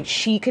who I think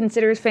she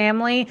considers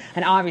family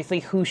and obviously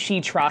who she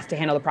trusts to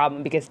handle the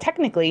problem. Because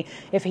technically,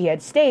 if he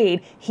had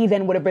stayed, he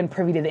then would have been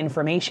privy to the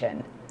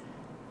information.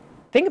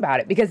 Think about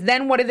it, because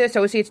then what do the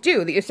associates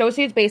do? The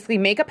associates basically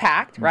make a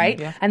pact, right?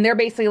 Yeah. And they're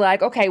basically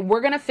okay,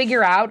 we're going to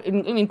figure out,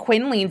 and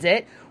Quinn leans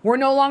it, we're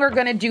no longer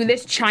going to do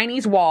this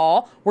Chinese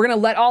Wall. We're going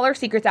to let all our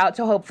secrets out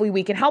so hopefully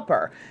we can help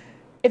her.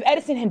 If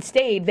Edison had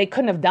stayed, they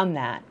couldn't have done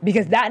that,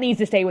 because that needs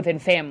to stay within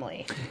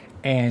family.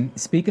 And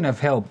speaking of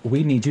help,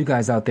 we need you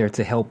guys out there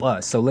to help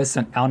us. So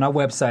listen, on our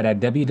website at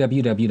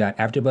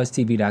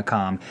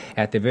www.afterbuzztv.com,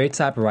 at the very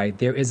top right,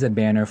 there is a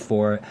banner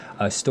for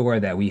a store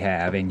that we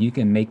have, and you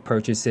can make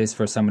purchases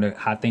for some of the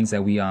hot things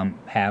that we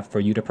have for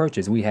you to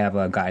purchase. We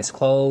have guys'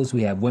 clothes,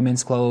 we have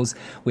women's clothes,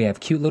 we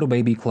have cute little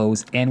baby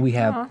clothes, and we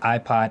have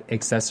iPod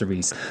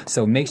accessories.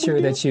 So make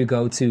sure that you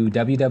go to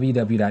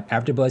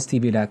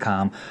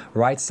www.afterbuzztv.com.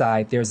 Right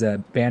side, there's a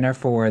banner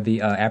for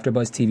the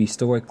AfterBuzz TV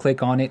store.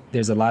 Click on it.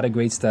 There's a lot of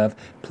great stuff.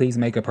 Please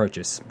make a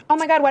purchase. Oh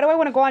my God, why do I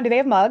want to go on? Do they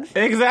have mugs?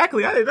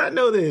 Exactly. I did not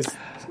know this.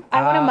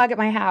 I want a mug at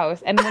my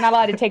house, and we're not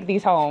allowed to take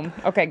these home.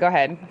 Okay, go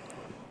ahead.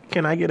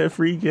 Can I get a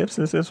free gift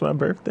since it's my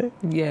birthday?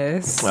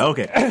 Yes.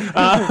 Okay.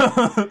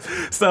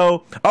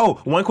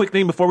 One quick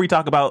thing before we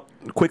talk about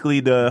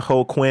quickly the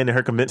whole Quinn and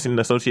her convincing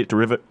the associate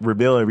to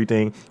reveal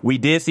everything. We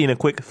did see in a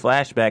quick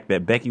flashback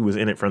that Becky was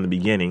in it from the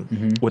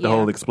beginning with the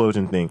whole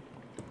explosion thing.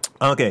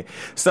 Okay,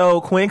 so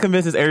Quinn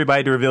convinces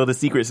everybody to reveal the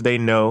secrets they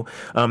know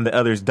that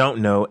others don't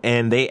know,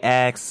 and they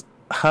ask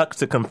Huck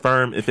to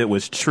confirm if it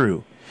was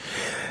true.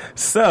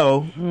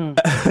 So,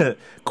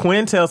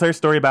 Quinn tells her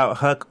story about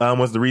Huck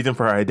was the reason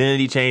for her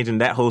identity change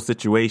and that whole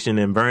situation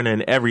and Verna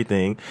and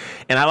everything.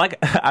 And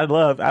I've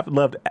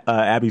loved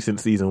Abby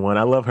since season 1.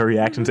 I love her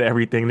reaction to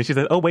everything. And she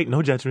says, "Oh wait,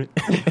 no judgment."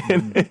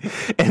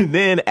 and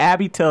then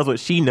Abby tells what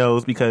she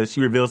knows because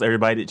she reveals to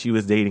everybody that she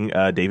was dating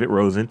David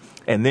Rosen.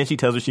 And then she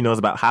tells what she knows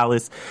about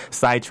Hollis,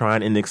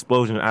 Citron, and the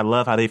explosion. I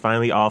love how they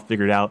finally all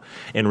figured out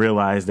and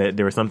realized that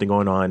there was something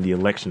going on in the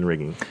election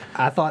rigging.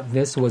 I thought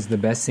this was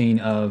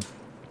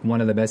one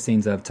of the best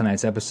scenes of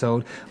tonight's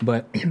episode.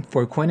 But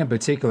for Quinn in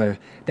particular,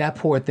 that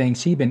poor thing,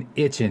 she's been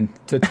itching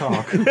to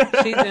talk.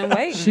 She's been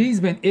waiting. She's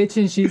been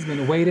itching. She's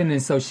been waiting.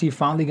 And so she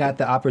finally got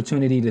the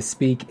opportunity to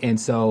speak. And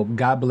so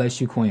God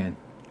bless you, Quinn.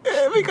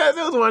 Because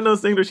it was one of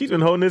those things where she's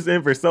been holding this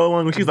in for so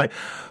long. And she's like,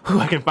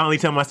 I can finally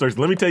tell my stories.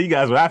 Let me tell you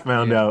guys what I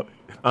found out.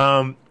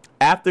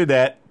 After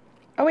that.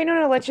 Oh, wait,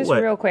 no. Let's just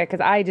real quick,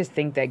 because I just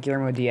think that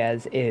Guillermo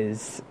Diaz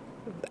is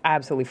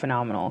absolutely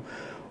phenomenal.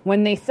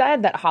 When they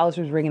said that Hollis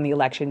was rigging the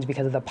elections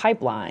because of the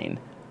pipeline,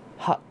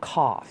 Huck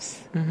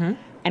coughs.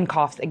 And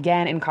coughs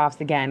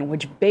again,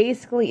 which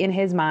basically in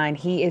his mind,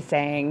 he is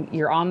saying,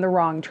 you're on the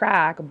wrong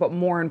track, but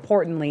more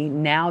importantly,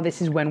 now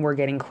this is when we're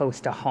getting close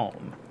to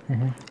home.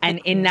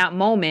 And in that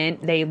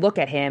moment, they look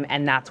at him,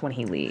 and that's when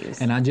he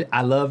leaves. And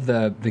I love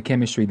the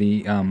chemistry,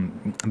 the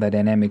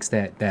dynamics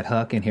that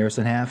Huck and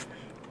Harrison have.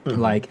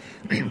 Like,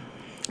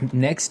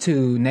 next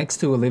to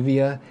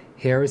Olivia,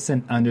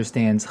 Harrison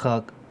understands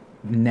Huck.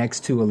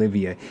 Next to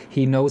Olivia,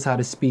 he knows how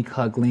to speak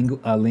Huck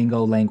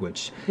lingo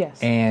language.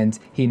 Yes, and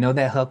he know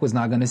that Huck was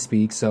not going to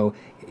speak, so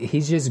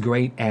he's just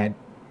great at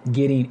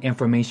getting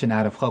information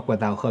out of Huck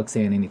without Huck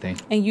saying anything.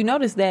 And you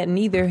notice that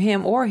neither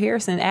him or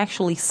Harrison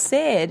actually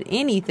said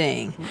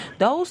anything.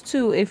 Those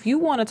two, if you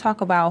want to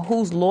talk about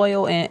who's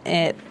loyal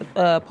at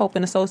Pope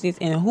and Associates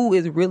and who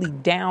is really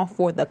down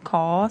for the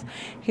cause,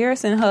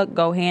 Harrison and Huck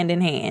go hand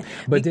in hand.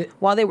 But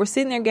while they were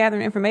sitting there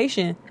gathering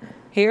information,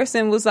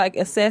 Harrison was like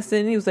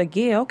assessing. He was like,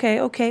 yeah,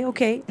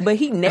 okay. But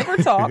he never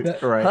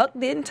talked. Right. Huck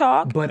didn't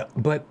talk.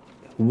 But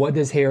what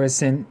does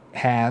Harrison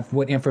have?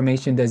 What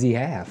information does he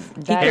have?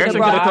 Harrison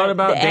could have talked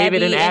about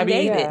David and Abby.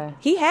 Yeah.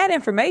 He had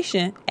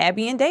information,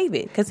 Abby and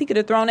David, because he could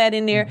have thrown that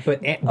in there.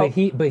 But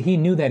he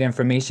knew that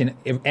information.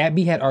 If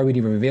Abby had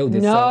already revealed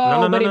it.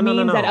 No, but it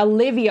means that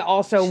Olivia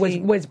also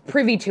was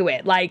privy to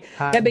it. Like,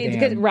 right?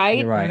 You're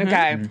right.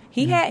 Okay.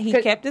 Mm-hmm.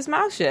 He kept his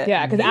mouth shut.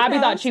 Yeah, because Abby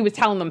thought she was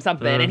telling them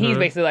something, and he's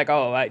basically like,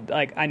 "Oh,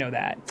 I know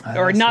that,"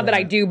 or not that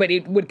I do, but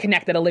it would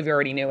connect that Olivia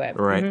already knew it.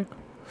 Right. Mm-hmm.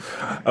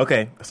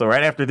 Okay, so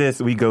right after this,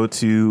 we go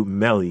to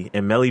Mellie,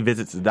 and Mellie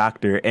visits the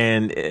doctor.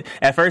 And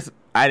at first,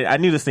 I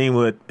knew the scene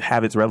would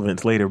have its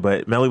relevance later,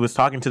 but Mellie was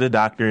talking to the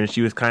doctor, and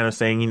she was kind of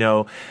saying,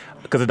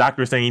 because the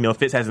doctor was saying,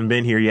 Fitz hasn't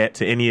been here yet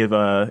to any of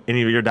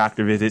your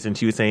doctor visits, and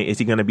she was saying, is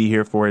he going to be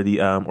here for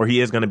the, or he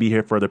is going to be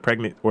here for the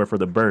pregnant or for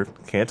the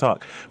birth? Can't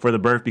talk for the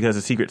birth because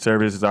the Secret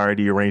Service is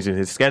already arranging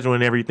his schedule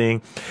and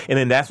everything. And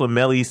then that's when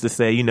Mellie used to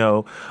say,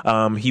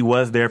 he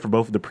was there for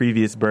both of the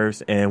previous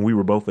births, and we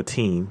were both a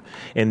team.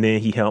 And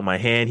then he held my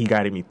hand, he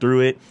guided me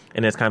through it,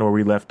 and that's kind of where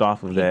we left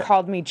off of that. He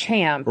called me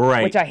champ,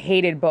 right, which I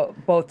hated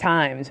both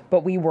times,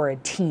 but we were a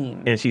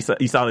team. And you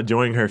saw the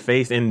joy in her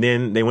face, and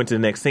then they went to the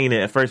next scene,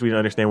 and at first we didn't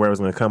understand where it was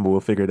going to come, but we'll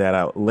figure that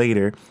out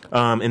later.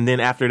 And then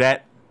after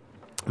that,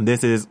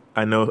 this is,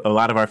 I know, a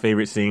lot of our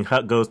favorite scene.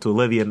 Huck goes to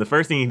Olivia, and the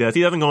first thing he does,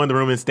 he doesn't go in the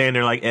room and stand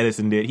there like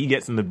Edison did. He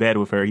gets in the bed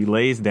with her. He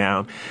lays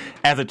down.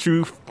 As a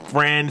true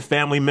friend,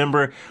 family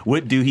member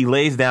would do, he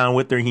lays down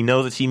with her. He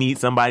knows that she needs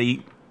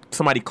somebody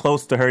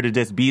close to her to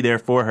just be there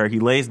for her. He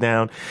lays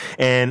down,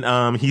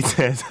 and he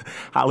says,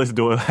 Hollis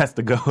Doyle has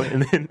to go.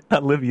 And then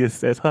Olivia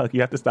says, Huck,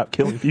 you have to stop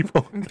killing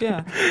people.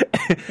 Yeah.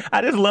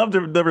 I just love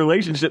the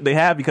relationship they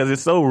have because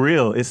it's so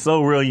real. It's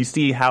so real. You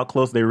see how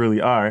close they really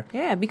are.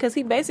 Yeah, because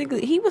he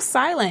was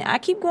silent. I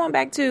keep going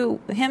back to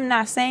him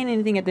not saying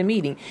anything at the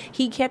meeting.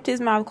 He kept his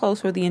mouth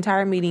closed for the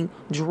entire meeting,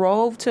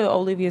 drove to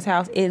Olivia's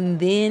house, and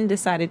then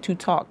decided to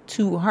talk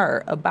to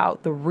her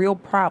about the real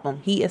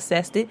problem. He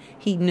assessed it.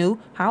 He knew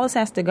Hollis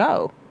has to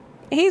go.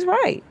 He's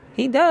right.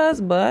 He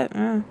does, but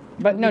no.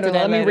 Let me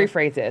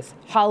rephrase this.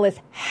 Hollis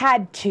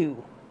had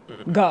to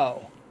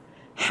go.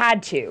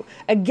 Had to.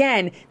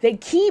 Again, they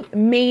keep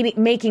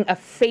making a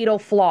fatal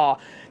flaw.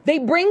 They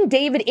bring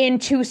David in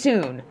too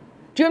soon.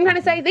 Do you know what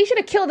I'm trying to say? They should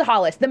have killed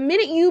Hollis. The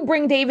minute you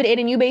bring David in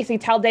and you basically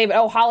tell David,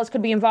 oh, Hollis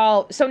could be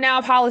involved. So now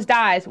if Hollis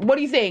dies, what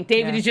do you think?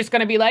 David is just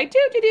going to be like,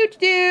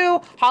 do.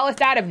 Hollis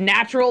died of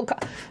natural...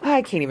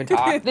 I can't even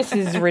talk. This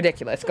is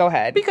ridiculous. Go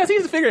ahead. Because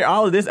he's figured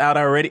all of this out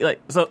already. But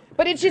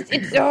it's just,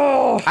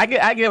 I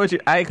get what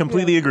I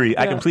completely agree.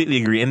 I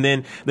completely agree. And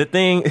then the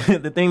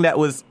thing that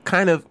was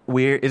kind of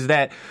weird is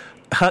that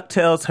Huck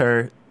tells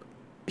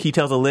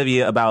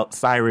Olivia about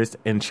Cyrus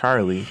and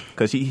Charlie,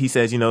 because he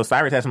says,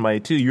 Cyrus has somebody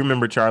too. You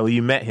remember Charlie,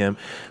 you met him.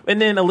 And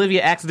then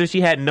Olivia asks her,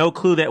 she had no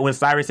clue that when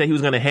Cyrus said he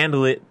was going to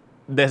handle it,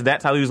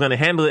 that's how he was going to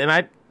handle it.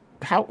 And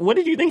what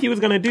did you think he was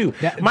going to do?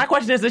 My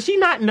question is, does she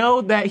not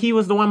know that he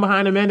was the one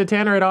behind Amanda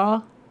Tanner at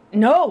all?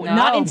 No,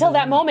 not until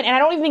that moment. And I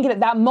don't even think at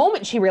that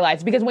moment she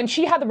realized, because when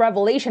she had the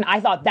revelation, I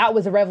thought that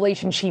was a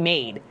revelation she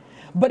made.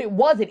 But it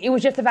wasn't. It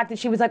was just the fact that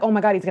she was like, oh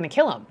my God, he's going to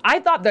kill him. I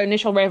thought the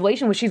initial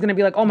revelation was she's going to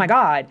be like, oh my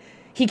God,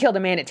 he killed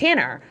Amanda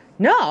Tanner.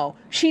 No,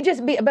 this is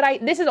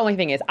the only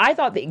thing is, I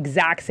thought the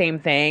exact same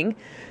thing.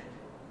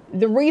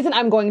 The reason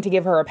I'm going to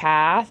give her a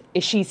pass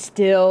is she's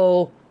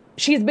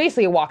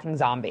basically a walking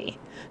zombie.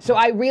 So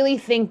I really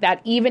think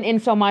that even in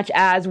so much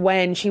as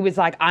when she was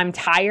like, I'm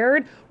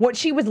tired, what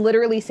she was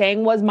literally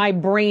saying was, my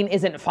brain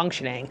isn't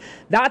functioning.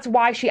 That's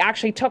why she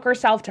actually took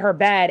herself to her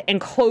bed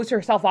and closed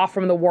herself off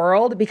from the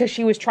world, because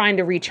she was trying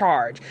to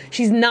recharge.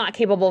 She's not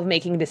capable of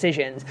making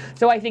decisions.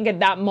 So I think at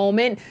that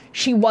moment,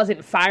 she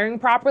wasn't firing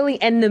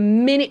properly. And the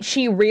minute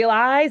she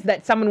realized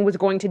that someone was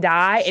going to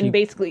die, and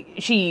basically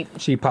she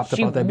popped up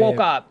out that woke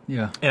bed. up.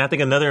 Yeah. And I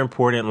think another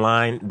important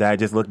line that I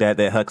just looked at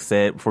that Huck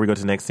said before we go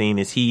to the next scene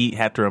is he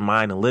had to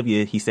remind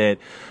Olivia, he said,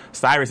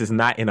 Cyrus is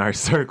not in our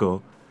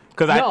circle.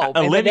 But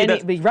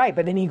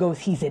then he goes,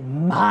 he's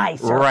in my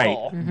circle.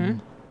 Right.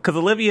 Because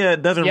Olivia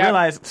doesn't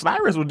realize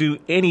Cyrus will do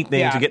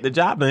anything to get the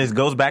job. And it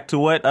goes back to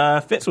what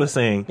Fitz was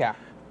saying. Yeah.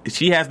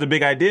 She has the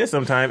big idea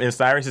sometimes, and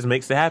Cyrus just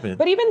makes it happen.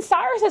 But even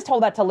Cyrus has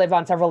told that to Liv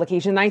on several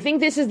occasions. And I think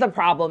this is the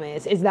problem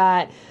is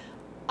that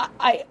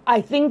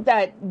I think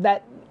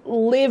that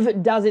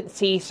Liv doesn't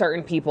see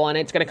certain people, and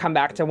it's going to come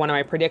back to one of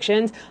my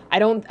predictions.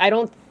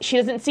 She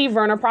doesn't see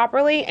Verna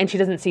properly, and she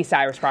doesn't see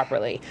Cyrus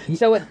properly.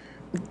 So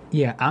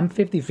I'm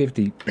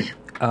 50-50.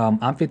 I'm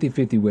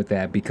 50-50 with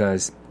that,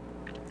 because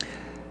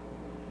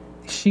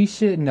she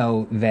should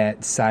know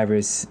that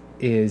Cyrus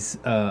is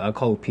a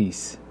cold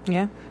piece.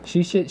 Yeah.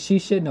 She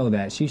should know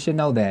that. She should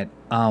know that.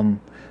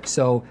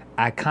 So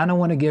I kind of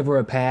want to give her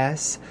a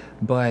pass,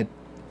 but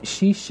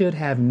she should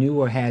have knew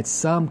or had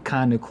some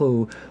kind of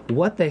clue.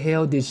 What the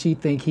hell did she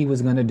think he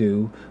was going to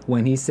do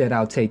when he said,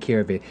 "I'll take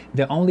care of it"?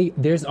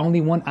 There's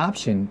only one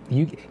option.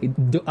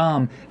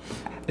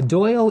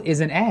 Doyle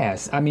is an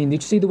ass. I mean,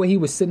 did you see the way he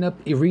was sitting up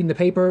reading the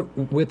paper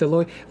with the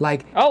lawyer?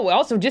 Like, oh,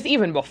 also just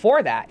even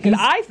before that, because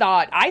I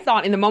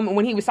thought in the moment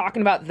when he was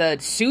talking about the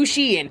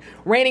sushi and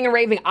ranting and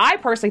raving, I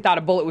personally thought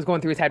a bullet was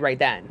going through his head right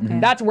then. Mm-hmm.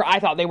 That's where I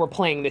thought they were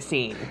playing the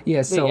scene.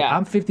 Yeah, so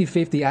I'm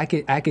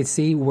 50-50. I could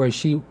see where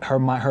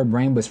her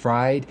brain was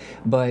fried,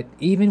 but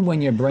even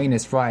when your brain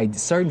is fried,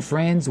 certain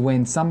friends,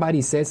 when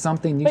somebody says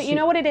something, you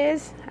know what it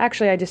is?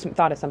 Actually, I just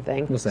thought of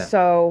something. What's that?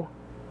 So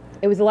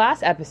it was the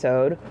last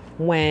episode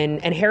when,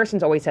 and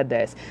Harrison's always said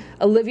this,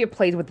 Olivia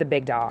plays with the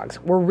big dogs,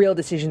 where real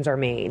decisions are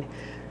made.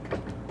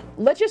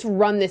 Let's just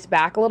run this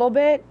back a little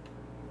bit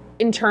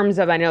in terms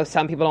of, I know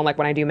some people don't like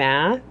when I do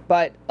math,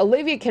 but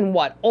Olivia can,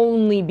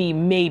 only be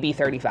maybe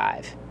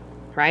 35,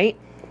 right?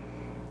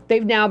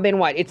 They've now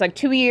been, it's like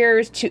 2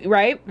 years,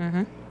 right?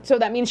 Mm-hmm. So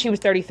that means she was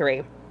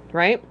 33,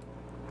 right?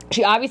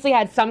 She obviously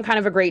had some kind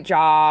of a great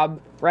job,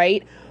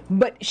 right?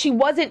 But she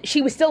was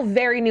still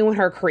very new in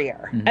her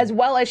career, as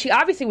well as she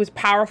obviously was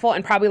powerful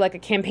and probably like a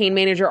campaign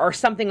manager or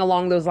something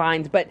along those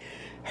lines. But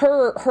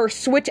her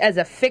switch as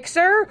a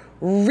fixer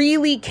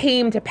really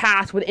came to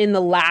pass within the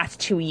last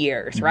 2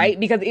 years, right?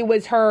 Because it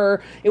was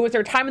her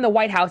time in the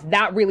White House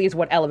that really is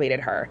what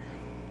elevated her.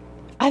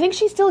 I think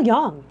she's still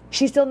young.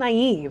 She's still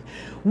naive.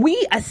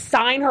 We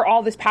assign her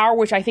all this power,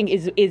 which I think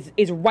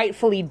is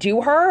rightfully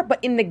due her,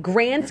 but in the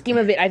grand scheme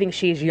of it, I think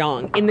she's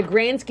young. In the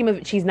grand scheme of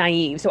it, she's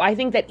naive. So I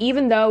think that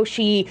even though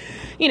she,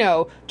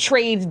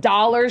 trades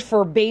dollars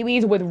for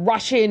babies with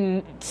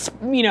Russian,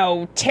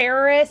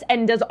 terrorists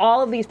and does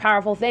all of these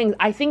powerful things,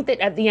 I think that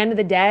at the end of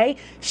the day,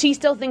 she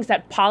still thinks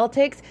that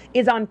politics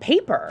is on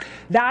paper.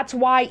 That's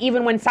why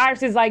even when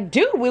Cyrus is like,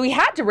 dude, we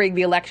had to rig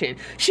the election,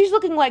 she's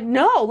looking like,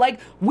 no, like,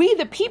 we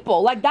the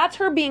people, like, that's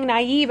her being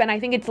naive. And I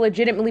think it's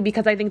legitimately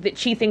because I think that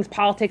she thinks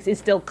politics is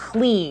still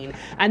clean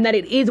and that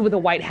it is with a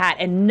white hat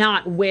and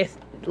not with,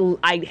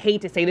 I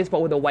hate to say this,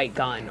 but with a white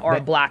gun or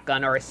a black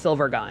gun or a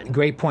silver gun.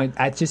 Great point.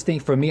 I just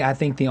think, for me, I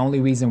think the only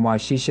reason why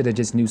she should have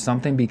just knew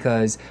something,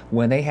 because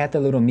when they had the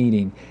little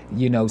meeting,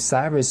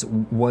 Cyrus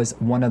was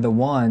one of the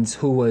ones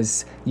who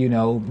was,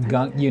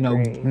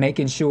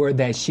 making sure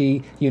that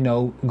she,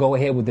 go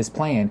ahead with this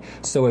plan.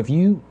 So if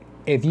you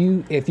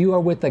are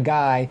with a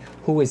guy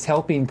who is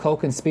helping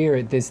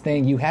co-conspire this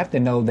thing, you have to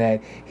know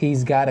that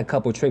he's got a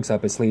couple tricks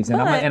up his sleeves. And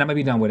I'm gonna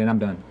be done with it. I'm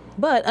done.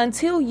 But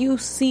until you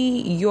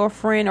see your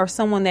friend or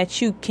someone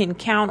that you can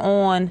count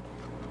on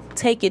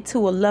take it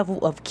to a level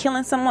of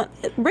killing someone,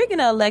 rigging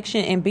an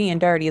election and being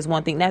dirty is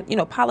one thing. That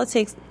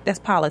politics, that's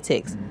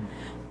politics. Mm-hmm.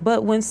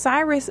 But when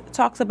Cyrus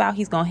talks about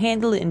he's going to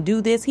handle it and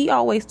do this, he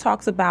always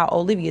talks about,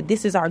 Olivia,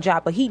 this is our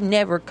job. But he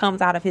never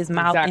comes out of his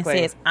mouth and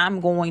says, I'm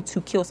going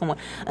to kill someone.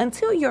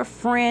 Until your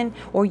friend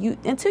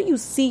until you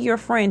see your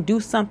friend do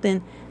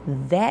something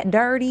that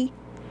dirty,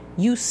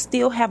 you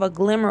still have a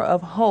glimmer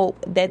of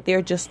hope that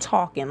they're just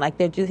talking. Like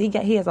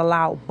he has a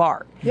loud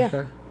bark. Yeah.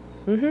 Okay.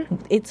 Mm-hmm.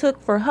 It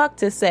took for Huck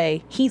to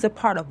say, he's a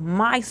part of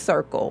my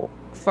circle,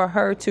 for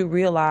her to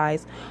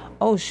realize,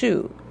 oh,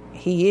 shoot,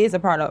 he is a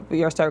part of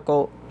your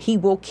circle. He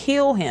will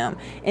kill him.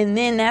 And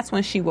then that's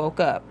when she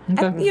woke up.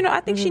 Okay. I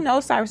think she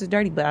knows Cyrus is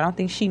dirty, but I don't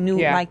think she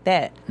knew like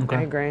that. Okay.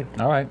 I agree.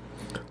 All right.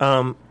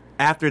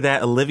 After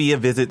that, Olivia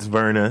visits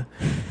Verna.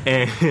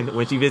 And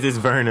when she visits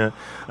Verna,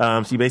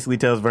 she basically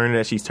tells Verna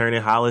that she's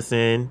turning Hollis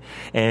in.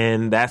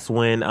 And that's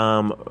when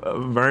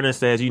Verna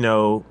says,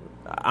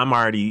 I'm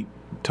already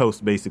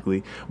toast,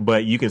 basically,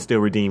 but you can still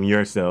redeem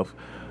yourself.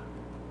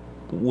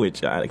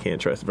 Which I can't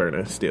trust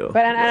Verna still.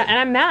 But and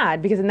I'm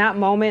mad because in that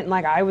moment,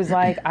 I was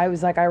like, I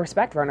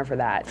respect Verna for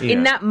that. Yeah.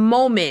 In that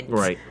moment.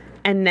 Right.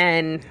 And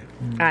then,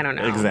 I don't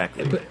know.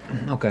 Exactly. But,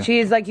 okay.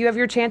 She's like, you have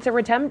your chance at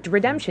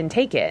redemption.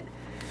 Take it.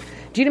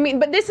 Do you know what I mean?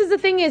 But this is the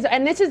thing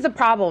and this is the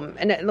problem.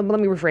 And let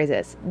me rephrase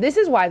this. This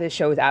is why this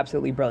show is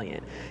absolutely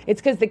brilliant.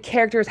 It's because the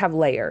characters have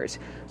layers.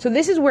 So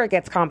this is where it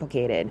gets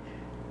complicated.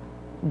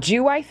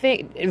 Do I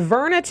think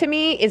Verna, to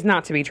me, is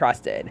not to be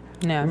trusted?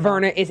 No.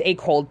 Verna is a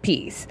cold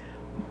piece.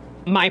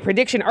 My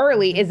prediction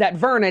early is that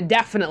Verna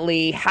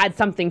definitely had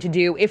something to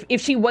do,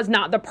 if she was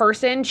not the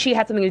person, she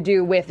had something to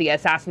do with the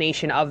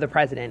assassination of the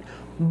president.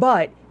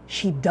 But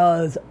she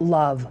does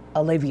love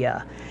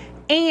Olivia.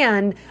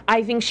 And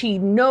I think she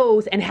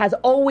knows and has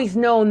always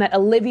known that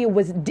Olivia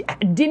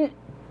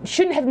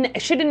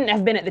shouldn't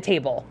have been at the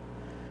table.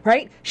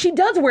 Right? She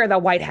does wear the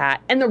white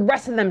hat and the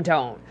rest of them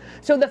don't.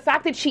 So the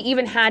fact that she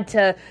even had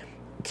to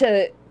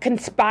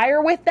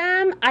conspire with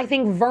them, I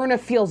think Verna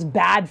feels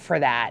bad for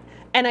that.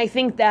 And I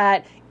think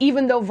that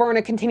even though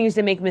Verna continues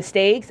to make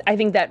mistakes, I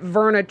think that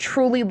Verna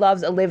truly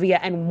loves Olivia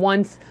and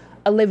wants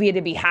Olivia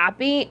to be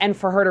happy and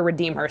for her to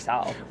redeem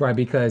herself. Right,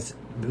 because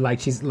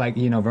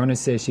Verna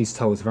says she's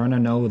toast. Verna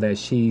knows that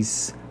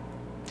she's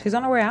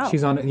on her way out.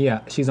 She's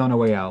on her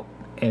way out.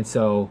 And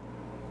so,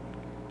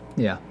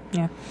 yeah.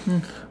 Yeah.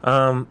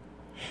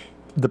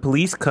 the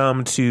police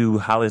come to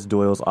Hollis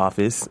Doyle's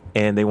office,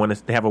 and they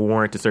have a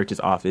warrant to search his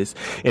office.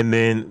 And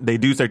then they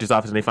do search his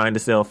office, and they find a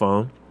cell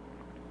phone.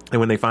 And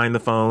when they find the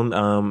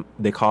phone,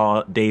 they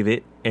call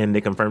David, and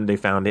they confirm they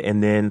found it.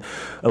 And then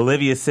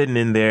Olivia's sitting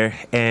in there,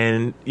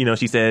 and,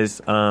 she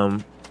says,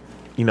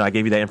 I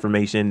gave you that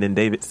information. Then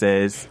David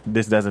says,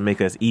 this doesn't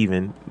make us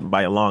even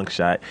by a long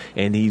shot.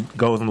 And he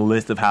goes on the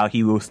list of how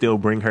he will still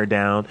bring her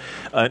down.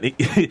 Right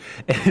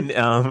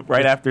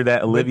after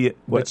that, Olivia...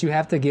 But you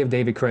have to give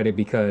David credit,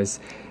 because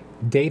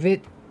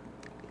David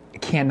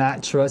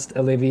cannot trust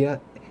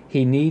Olivia.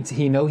 He needs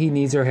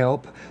her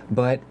help,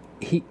 but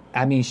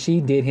she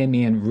did him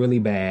in really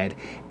bad,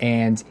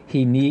 and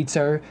he needs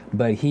her,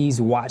 but he's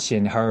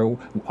watching her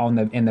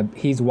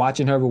he's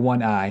watching her with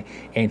one eye,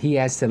 and he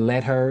has to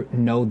let her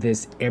know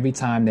this every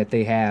time that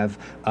they have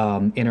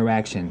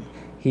interaction.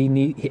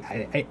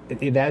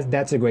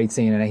 That's a great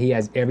scene, and he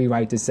has every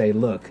right to say,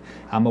 "Look,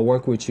 I'm gonna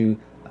work with you.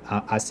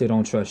 I still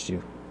don't trust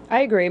you."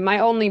 I agree. My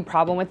only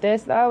problem with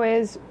this, though,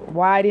 is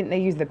why didn't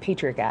they use the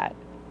Patriot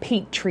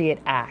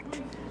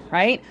Act,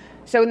 right?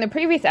 So in the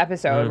previous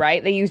episode,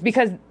 right, they used,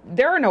 because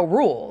there are no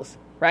rules,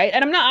 right?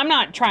 And I'm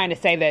not trying to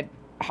say that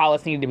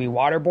Hollis needed to be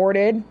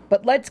waterboarded,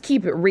 but let's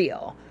keep it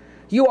real.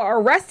 You are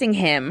arresting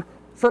him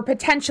for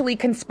potentially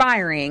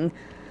conspiring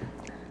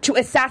to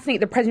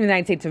assassinate the President of the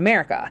United States of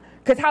America.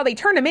 Because how they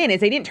turned him in is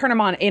they didn't turn him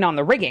in on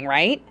the rigging,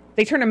 right?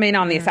 They turned him in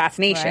on the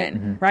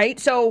assassination, right?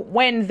 So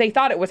when they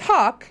thought it was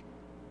Huck,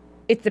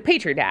 it's the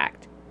Patriot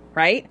Act,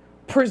 right?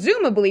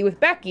 Presumably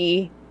with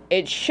Becky,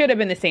 it should have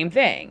been the same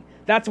thing.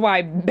 That's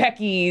why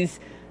Becky's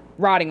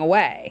rotting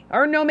away.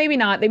 Or no, maybe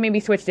not. They maybe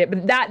switched it.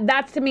 But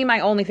that's to me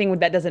my only thing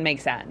that doesn't make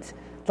sense.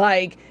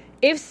 Like,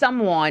 if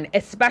someone,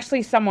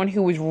 especially someone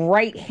who was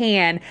right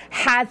hand,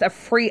 has a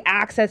free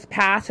access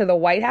pass to the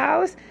White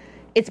House,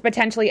 it's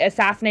potentially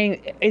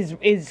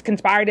is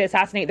conspired to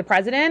assassinate the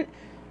president,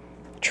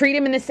 treat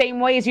him in the same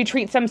way as you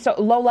treat some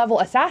low-level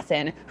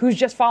assassin who's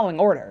just following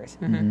orders.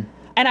 Mm-hmm.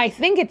 And I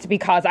think it's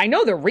because, I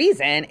know the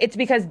reason, it's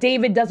because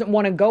David doesn't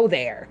want to go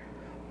there.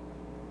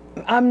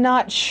 I'm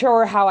not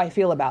sure how I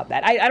feel about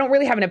that. I don't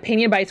really have an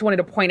opinion, but I just wanted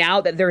to point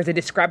out that there's a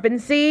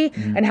discrepancy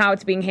in how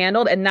it's being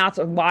handled, and that's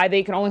why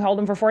they can only hold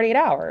him for 48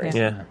 hours.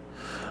 Yeah.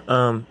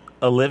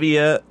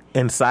 Olivia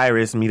and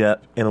Cyrus meet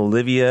up, and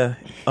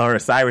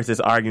Cyrus is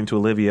arguing to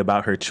Olivia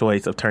about her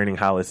choice of turning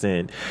Hollis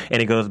in.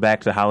 And it goes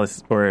back to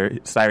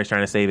Cyrus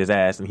trying to save his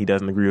ass, and he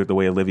doesn't agree with the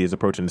way Olivia is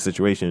approaching the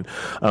situation.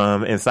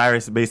 And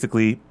Cyrus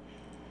basically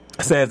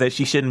says that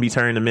she shouldn't be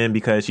turning him in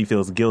because she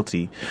feels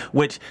guilty,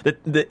 which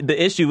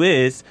the issue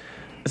is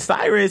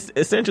Cyrus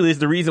essentially is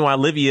the reason why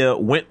Olivia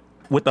went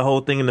with the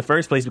whole thing in the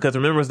first place, because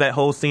remember, was that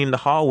whole scene in the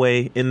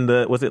hallway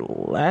was it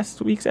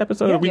last week's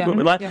episode?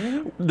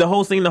 The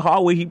whole scene in the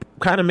hallway, he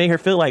kind of made her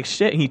feel like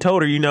shit, and he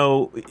told her,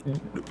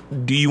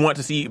 do you want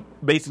to see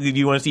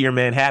your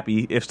man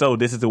happy? If so,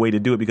 this is the way to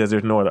do it, because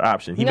there's no other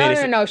option.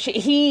 No.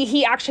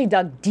 He actually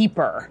dug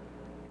deeper,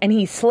 and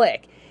he's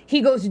slick. He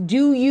goes,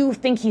 do you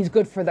think he's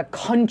good for the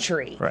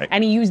country? Right.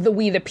 And he used the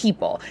we the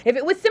people. If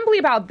it was simply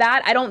about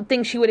that, I don't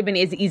think she would have been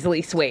as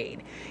easily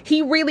swayed.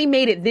 He really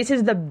made it, this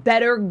is the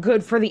better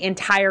good for the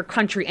entire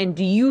country. And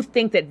do you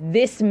think that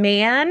this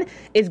man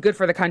is good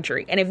for the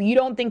country? And if you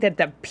don't think that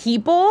the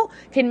people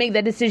can make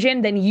that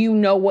decision, then you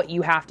know what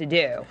you have to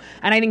do.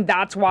 And I think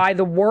that's why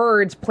the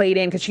words played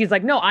in, because she's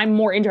like, no, I'm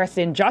more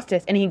interested in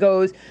justice. And he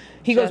goes,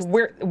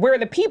 we're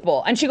the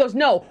people. And she goes,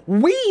 no,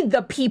 we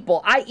the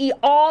people, i.e.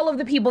 all of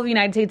the people of the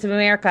United States of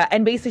America.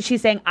 And basically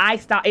she's saying,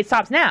 it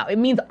stops now. It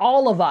means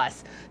all of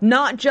us,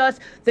 not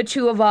just the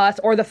two of us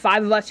or the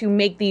five of us who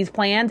make these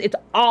plans. It's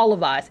all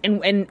of us.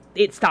 And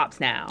it stops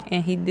now.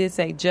 And he did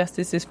say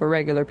justice is for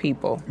regular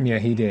people. Yeah,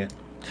 he did.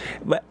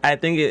 But I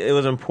think it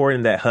was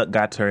important that Huck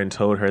got to her and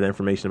told her the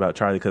information about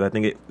Charlie, because I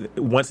think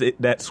once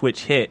that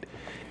switch hit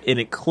and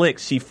it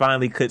clicked, she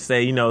finally could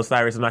say,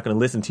 Cyrus, I'm not going to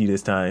listen to you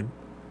this time.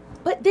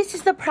 But this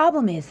is the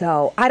problem is,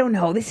 though, I don't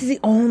know. This is the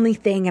only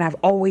thing, and I've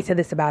always said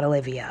this about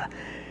Olivia.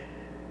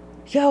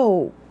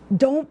 Yo,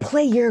 don't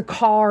play your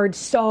card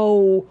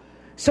so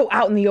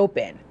out in the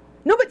open.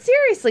 No, but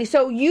seriously,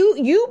 so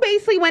you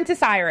basically went to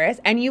Cyrus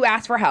and you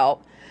asked for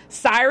help.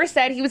 Cyrus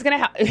said he's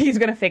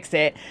gonna fix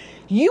it.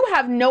 You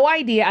have no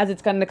idea as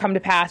it's going to come to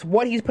pass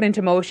what he's put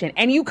into motion,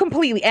 and you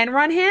completely end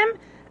run him.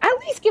 At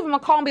least give him a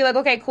call and be like,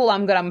 okay, cool,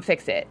 I'm good, I'm gonna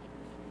fix it.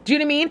 Do you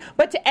know what I mean?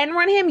 But to end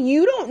run him,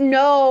 you don't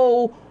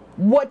know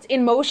what's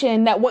in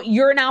motion, that what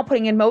you're now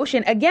putting in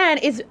motion, again,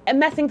 is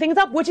messing things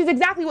up, which is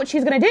exactly what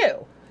she's going to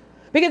do.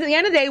 Because at the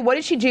end of the day, what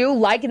did she do?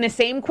 Like in the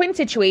same Quinn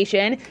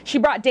situation, she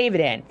brought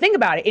David in. Think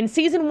about it. In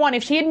season 1,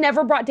 if she had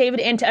never brought David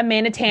into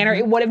Amanda Tanner,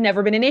 it would have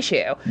never been an issue.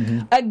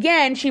 Mm-hmm.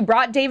 Again, she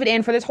brought David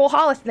in for this whole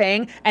Hollis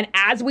thing, and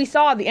as we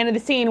saw at the end of the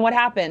scene, what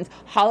happens?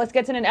 Hollis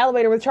gets in an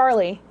elevator with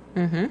Charlie.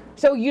 Mm-hmm.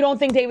 So you don't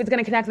think David's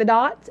going to connect the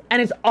dots?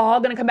 And it's all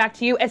going to come back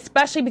to you,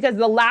 especially because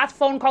the last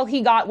phone call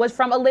he got was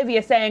from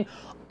Olivia saying,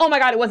 oh my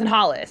God, it wasn't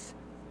Hollis.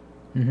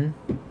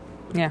 Mm-hmm.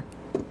 Yeah.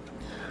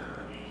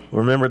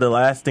 Remember, the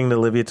last thing that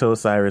Olivia told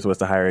Cyrus was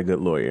to hire a good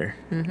lawyer.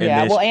 Mm-hmm.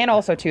 Yeah, well, and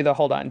also, too,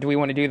 hold on. Do we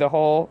want to do the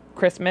whole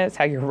Christmas,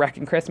 how you're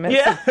wrecking Christmas?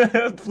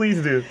 Yeah,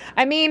 please do.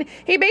 I mean,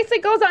 he basically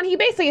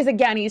is,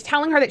 again, he's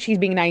telling her that she's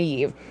being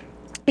naive.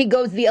 He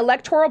goes, the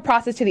electoral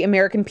process to the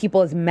American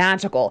people is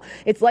magical.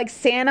 It's like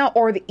Santa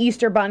or the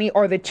Easter Bunny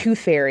or the Tooth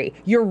Fairy.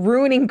 You're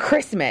ruining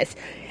Christmas.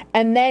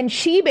 And then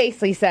she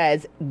basically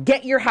says,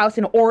 get your house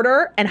in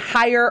order and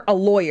hire a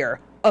lawyer.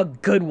 A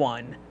good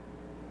one.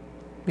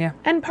 Yeah.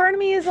 And part of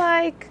me is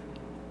like,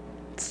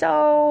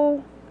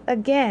 so,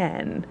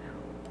 again,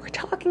 we're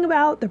talking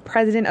about the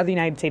President of the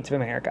United States of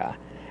America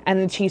and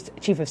the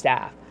Chief of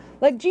Staff.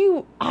 Like,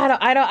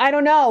 I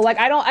don't know. Like,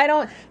 I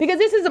don't, because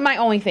this is my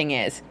only thing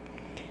is,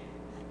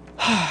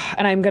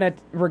 and I'm going to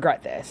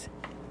regret this.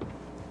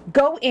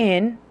 Go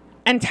in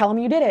and tell them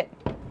you did it.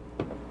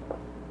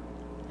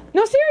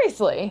 No,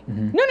 seriously.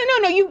 Mm-hmm. No.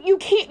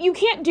 You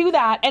can't do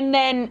that and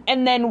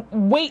then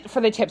wait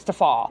for the chips to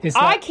fall.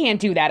 I can't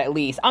do that at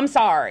least. I'm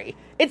sorry.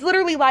 It's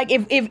literally like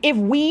if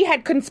we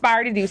had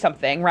conspired to do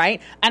something,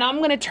 right? And I'm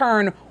going to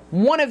turn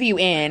one of you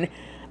in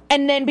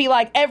and then be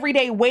like every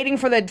day waiting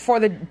for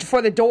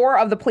the door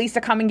of the police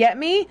to come and get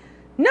me.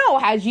 No,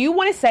 as you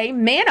want to say,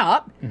 man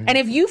up. Mm-hmm. And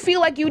if you feel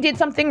like you did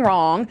something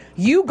wrong,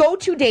 you go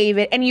to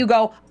David and you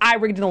go, I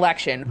rigged an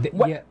election.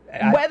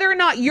 Whether or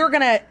not you're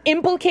going to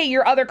implicate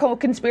your other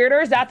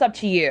co-conspirators, that's up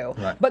to you.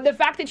 Right. But the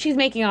fact that she's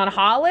making on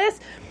Hollis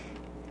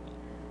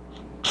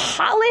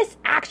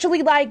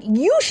actually, like,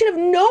 you should have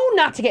known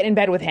not to get in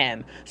bed with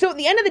him. So at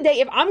the end of the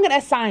day, if I'm going to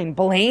assign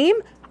blame,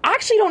 I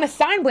actually don't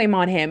assign blame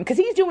on him because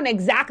he's doing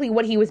exactly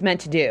what he was meant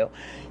to do.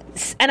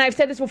 And I've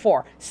said this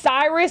before,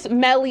 Cyrus,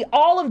 Melly,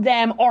 all of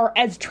them are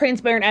as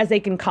transparent as they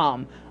can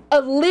come.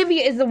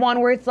 Olivia is the one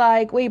where it's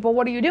like, wait, but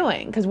what are you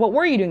doing? Because what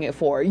were you doing it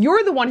for?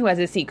 You're the one who has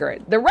a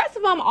secret. The rest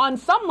of them, on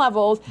some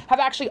levels, have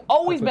actually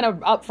always been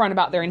upfront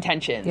about their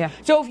intentions. Yeah.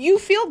 So if you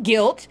feel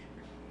guilt,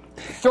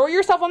 throw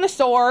yourself on the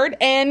sword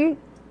and...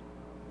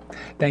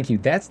 Thank you.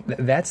 That's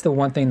the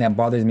one thing that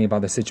bothers me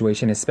about the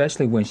situation,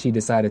 especially when she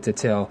decided to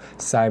tell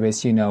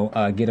Cyrus,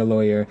 get a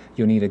lawyer,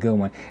 you'll need a good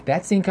one.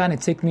 That scene kind of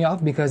ticked me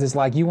off because it's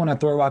like you want to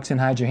throw rocks and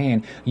hide your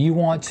hand. You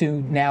want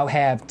to now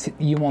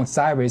you want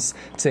Cyrus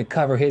to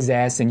cover his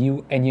ass and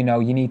you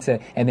need to,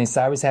 and then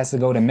Cyrus has to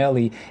go to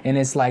Melly, and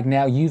it's like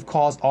now you've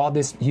caused all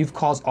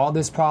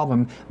this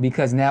problem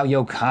because now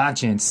your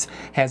conscience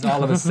has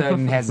all of a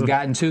sudden has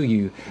gotten to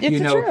you.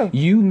 True.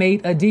 You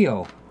made a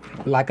deal.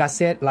 Like I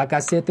said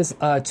this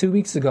 2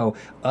 weeks ago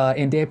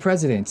in Dead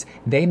Presidents,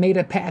 they made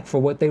a pact for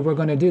what they were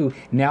going to do.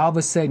 Now all of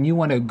a sudden you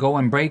want to go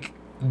and break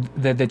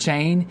the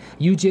chain.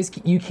 You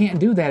can't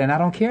do that, and I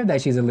don't care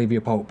that she's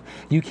Olivia Pope.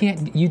 You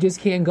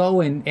just can't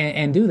go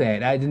and do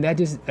that. That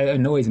just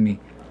annoys me.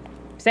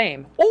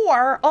 Same.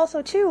 Or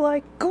also too,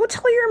 like, go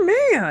tell your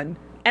man,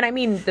 and I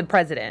mean the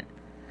president.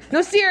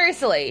 No,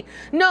 seriously.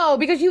 No,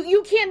 because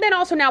you can't then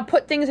also now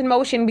put things in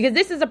motion, because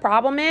this is the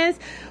problem is,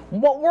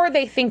 what were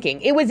they thinking?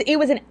 It was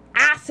an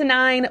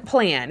asinine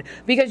plan,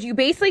 because you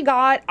basically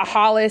got a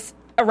Hollis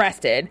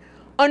arrested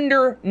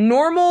under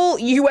normal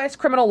U.S.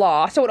 criminal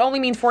law, so it only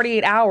means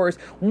 48 hours.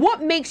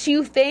 What makes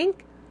you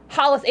think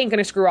Hollis ain't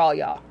gonna screw all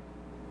y'all?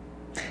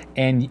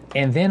 And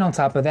then on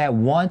top of that,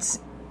 once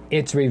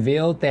it's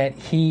revealed that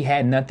he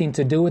had nothing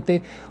to do with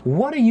it,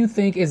 what do you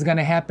think is going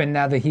to happen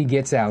now that he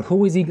gets out?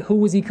 Who is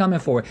he coming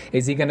for?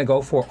 Is he going to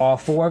go for all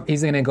four?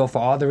 He's going to go for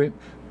all the...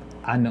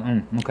 I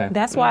know. Okay.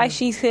 That's why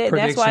she said.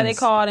 That's why they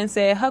called and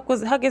said Huck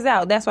is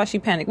out. That's why she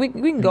panicked. We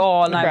can go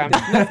all night.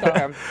 Let's go.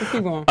 Let's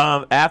keep going.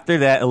 After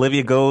that,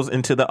 Olivia goes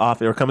into the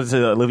office, or comes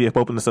into Olivia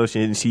Pope and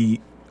Associates, and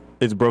she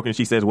is broken.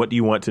 She says, "What do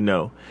you want to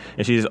know?"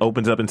 And she just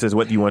opens up and says,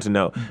 "What do you want to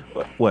know?"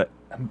 What?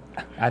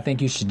 I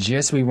think you should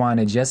just rewind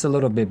it just a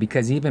little bit,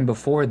 because even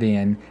before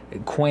then,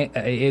 Quinn,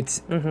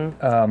 it's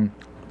where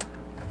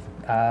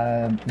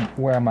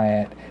am I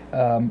at?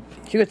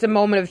 It's a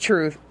moment of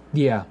truth.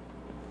 Yeah.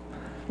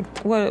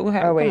 What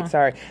happened? Oh wait,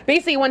 sorry.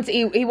 Basically,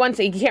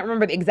 he can't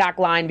remember the exact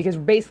line, because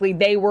basically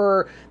they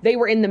were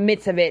in the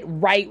midst of it,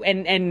 right?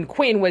 And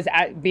Quinn was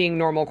being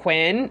normal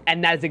Quinn,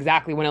 and that is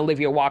exactly when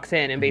Olivia walks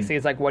in and basically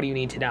is like, "What do you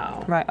need to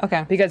know?" Right.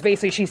 Okay. Because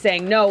basically she's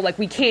saying, "No, like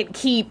we can't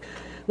keep."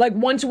 Like,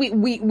 once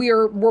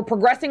we're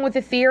progressing with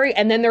the theory,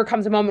 and then there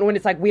comes a moment when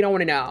it's like, we don't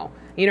want to know.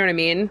 You know what I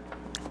mean?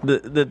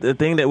 The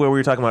thing that we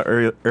were talking about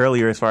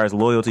earlier as far as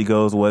loyalty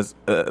goes was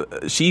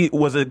she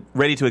was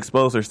ready to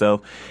expose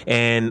herself,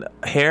 and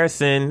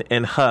Harrison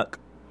and Huck,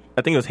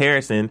 I think it was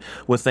Harrison,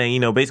 was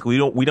saying,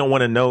 basically we don't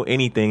want to know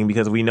anything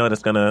because we know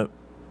that's going to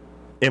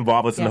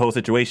involve us in the whole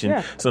situation.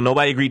 Yeah. So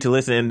nobody agreed to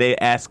listen, and they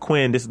asked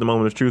Quinn, this is the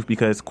moment of truth,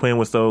 because Quinn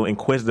was so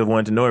inquisitive,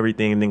 wanted to know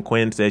everything, and then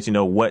Quinn says,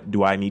 what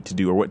do I need to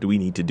do, or what do we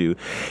need to do?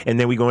 And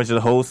then we go into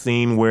the whole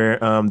scene where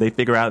they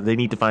figure out they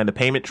need to find a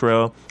payment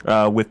trail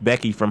with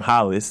Becky from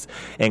Hollis,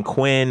 and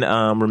Quinn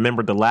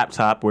remembered the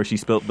laptop where she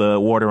spilt the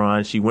water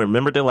on. She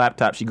remembered the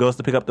laptop. She goes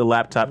to pick up the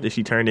laptop that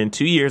she turned in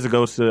 2 years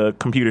ago to the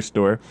computer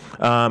store,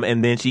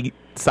 and then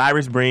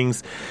Cyrus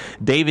brings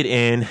David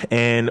in,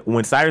 and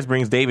when Cyrus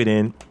brings David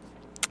in,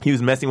 he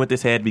was messing with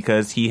his head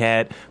because he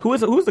had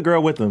who's the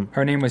girl with him?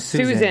 Her name was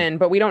Susan,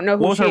 but we don't know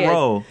who what was she her is.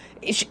 role?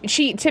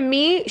 She to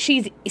me,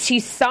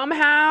 she's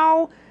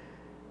somehow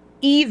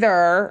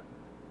either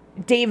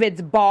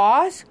David's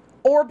boss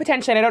or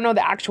potentially, and I don't know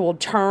the actual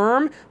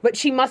term, but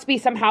she must be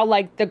somehow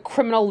like the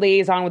criminal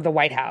liaison with the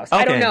White House.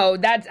 Okay. I don't know.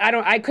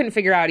 I couldn't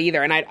figure out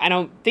either, and I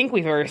don't think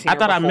we've ever seen her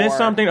before. I missed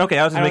something. Okay,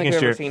 I was just making sure.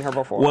 sure. Ever seen her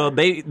before. Well,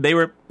 they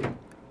were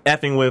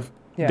effing with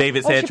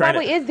David's head. She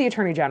probably is the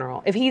Attorney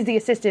General. If he's the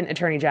Assistant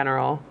Attorney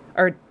General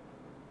or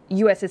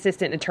U.S.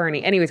 Assistant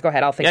Attorney. Anyways, go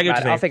ahead. I'll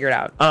figure it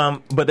out.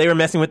 But they were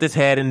messing with his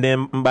head, and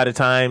then by the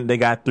time they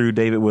got through,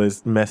 David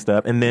was messed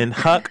up. And then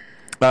Huck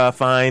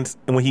finds,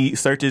 when he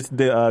searches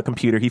the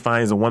computer, he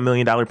finds a $1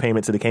 million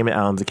payment to the Cayman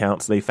Islands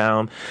account. So they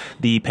found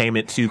the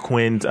payment to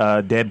Quinn's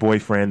dead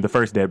boyfriend, the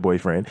first dead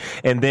boyfriend.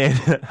 And then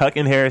Huck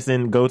and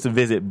Harrison go to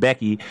visit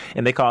Becky,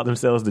 and they call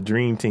themselves the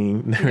Dream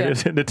Team,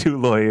 the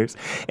two lawyers.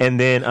 And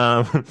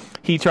then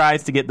he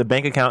tries to get the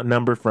bank account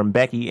number from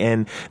Becky,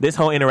 and this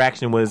whole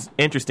interaction was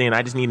interesting.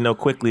 I just need to know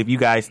quickly if you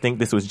guys think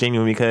this was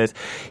genuine, because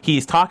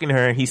he's talking to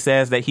her, and he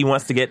says that he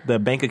wants to get the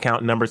bank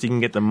account number so he can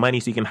get the money,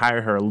 so he can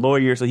hire her a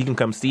lawyer, so he can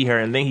come see her.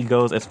 And then he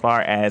goes as far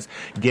as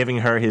giving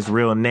her his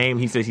real name.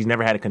 He says he's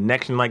never had a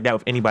connection like that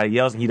with anybody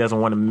else, and he doesn't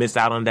want to miss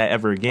out on that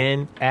ever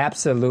again.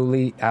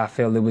 Absolutely, I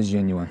feel it was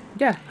genuine.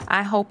 Yeah.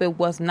 I hope it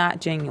was not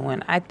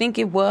genuine. I think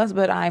it was,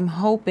 but I'm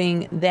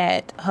hoping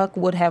that Huck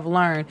would have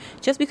learned.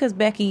 Just because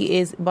Becky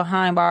is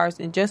behind bars,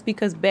 and just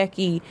because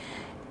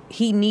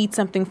he needs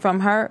something from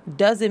her,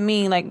 doesn't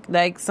mean,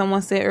 like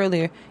someone said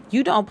earlier,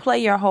 you don't play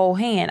your whole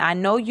hand. I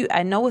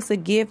know it's a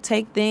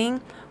give-take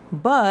thing,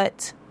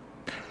 but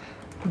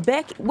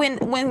Becky,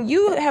 when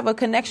you have a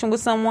connection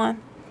with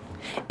someone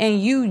and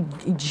you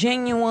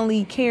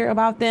genuinely care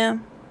about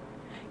them,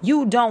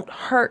 you don't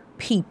hurt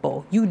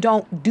people. You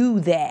don't do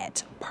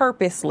that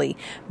purposely.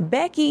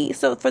 Becky,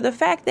 so for the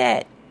fact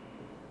that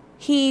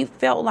he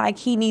felt like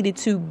he needed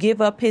to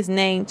give up his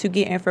name to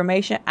get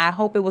information, I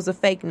hope it was a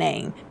fake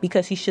name,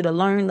 because he should have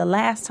learned the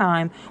last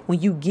time, when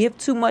you give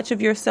too much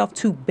of yourself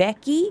to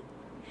Becky,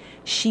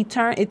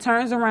 it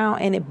turns around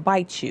and it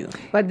bites you.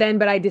 But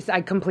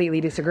I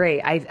completely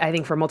disagree. I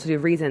think for a multitude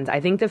of reasons. I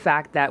think the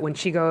fact that when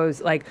she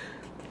goes like,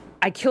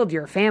 I killed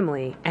your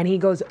family, and he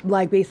goes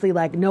basically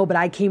no, but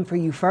I came for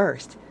you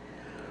first.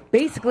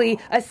 Basically,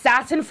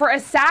 assassin for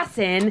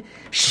assassin,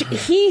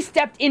 he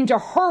stepped into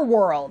her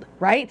world,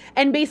 right?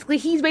 And basically,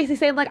 he's basically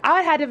saying,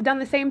 I had to have done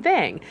the same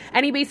thing.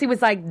 And he basically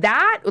was like,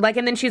 that?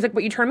 And then she's like,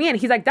 but you turned me in.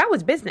 He's like, that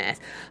was business.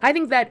 I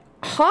think that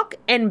Huck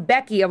and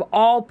Becky, of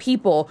all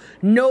people,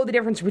 know the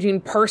difference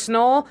between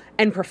personal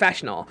and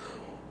professional.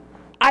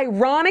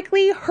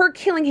 Ironically, her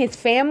killing his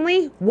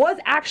family was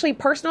actually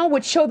personal,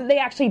 which showed that they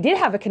actually did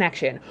have a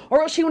connection,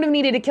 or else she wouldn't have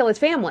needed to kill his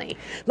family.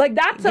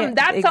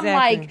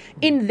 Exactly.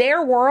 In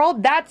their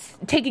world, that's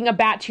taking a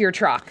bat to your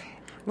truck.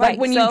 Right.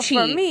 When you cheat.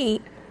 For me,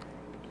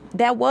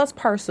 that was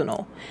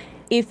personal.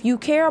 If you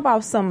care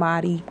about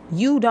somebody,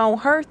 you don't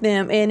hurt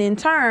them, and in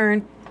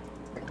turn,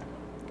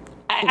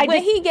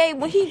 when he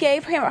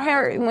gave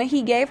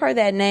her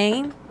that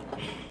name,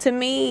 to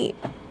me,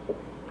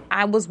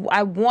 I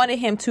wanted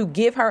him to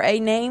give her a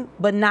name,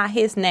 but not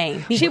his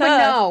name. She would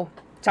know.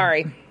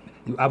 Sorry.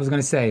 I was going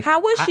to say. How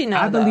would she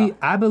know?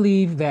 I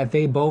believe that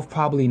they both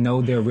probably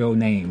know their real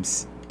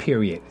names.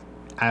 Period.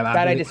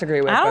 I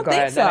disagree with. I don't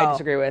think so. That I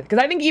disagree with, because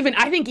I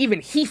think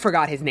even he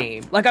forgot his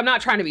name. I'm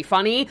not trying to be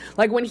funny.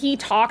 When he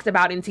talks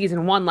about in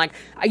season 1,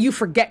 you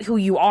forget who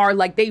you are.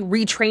 They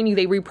retrain you,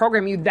 they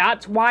reprogram you.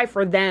 That's why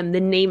for them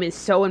the name is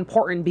so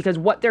important, because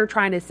what they're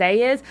trying to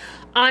say is,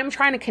 I'm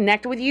trying to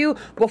connect with you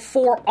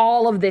before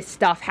all of this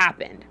stuff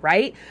happened,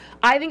 right?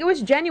 I think it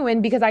was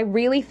genuine, because I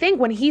really think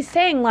when he's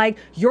saying,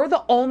 you're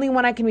the only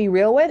one I can be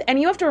real with, and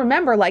you have to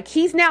remember,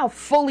 he's now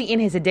fully in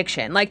his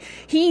addiction.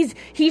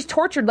 He's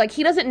tortured.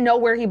 He doesn't know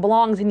where he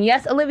belongs. And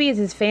yes, Olivia is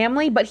his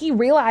family, but he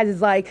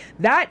realizes,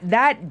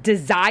 that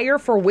desire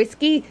for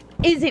whiskey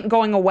isn't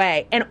going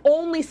away, and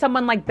only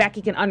someone like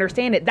Becky can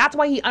understand it. That's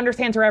why he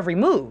understands her every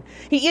move.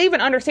 He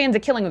even understands the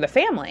killing of the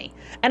family.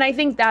 And I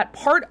think that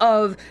part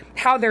of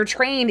how they're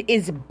trained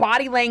is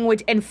body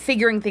language and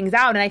figuring things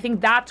out. And I think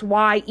that's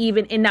why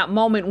even in that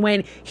moment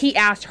when he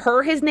asked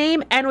her his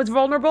name and was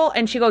vulnerable,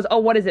 and she goes, oh,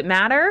 what does it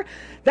matter?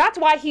 That's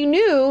why he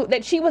knew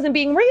that she wasn't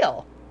being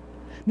real.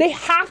 They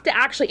have to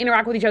actually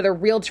interact with each other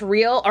real to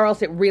real, or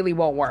else it really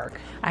won't work.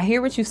 I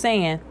hear what you're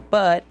saying,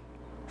 but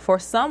for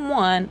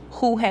someone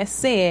who has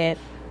said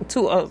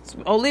to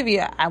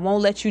Olivia, I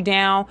won't let you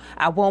down,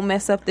 I won't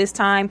mess up this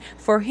time,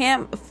 for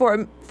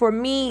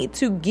me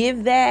to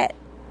give that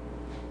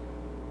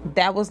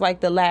was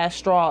the last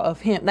straw of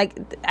him. I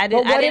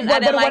didn't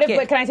like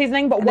it. Can I say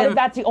something? But what if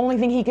that's the only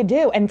thing he could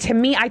do? And to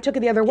me, I took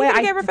it the other way.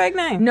 I gave her a fake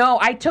name. No,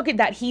 I took it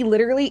that he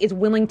literally is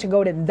willing to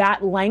go to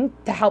that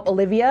length to help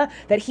Olivia,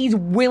 that he's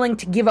willing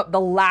to give up the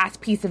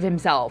last piece of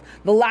himself.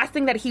 The last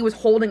thing that he was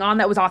holding on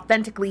that was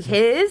authentically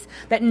his,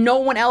 that no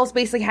one else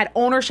basically had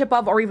ownership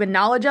of or even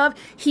knowledge of.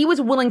 He was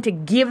willing to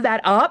give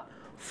that up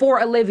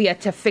for Olivia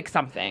to fix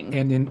something.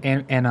 And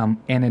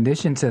in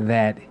addition to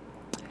that,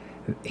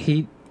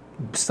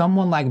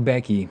 someone like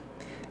Becky,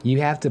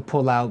 you have to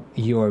pull out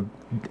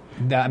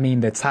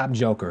the top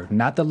joker,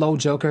 not the low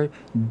joker,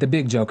 the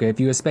big joker. If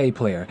you're a spade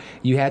player,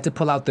 you had to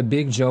pull out the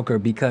big joker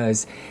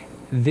because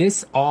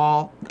this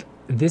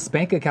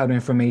bank account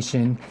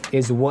information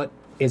is what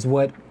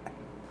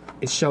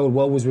it showed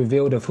what was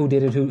revealed of who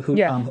did it,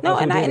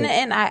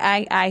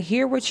 I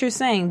hear what you're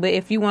saying, but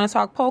if you want to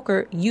talk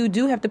poker, you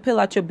do have to pull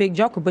out your big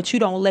joker, but you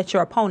don't let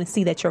your opponent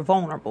see that you're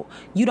vulnerable.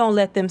 You don't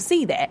let them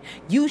see that.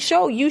 You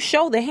show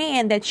the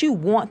hand that you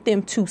want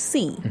them to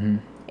see. Mm-hmm.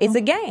 It's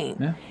a game.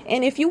 Yeah.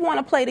 And if you want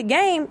to play the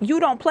game, you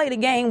don't play the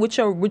game with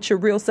your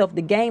real self.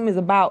 The game is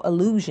about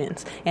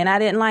illusions. And I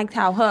didn't like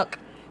how Huck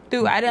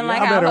I didn't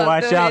like how better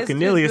watch out.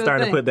 Cornelia's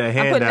starting to put that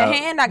hand out. I put the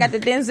hand. I got the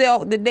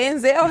Denzel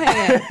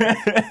hand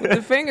with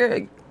the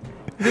finger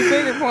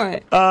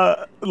point.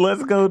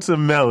 Let's go to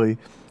Melly.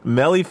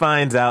 Melly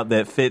finds out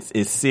that Fitz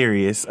is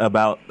serious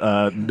about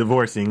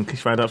divorcing. She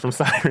finds out from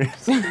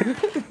Cyrus.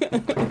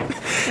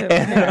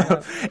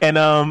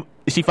 and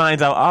she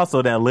finds out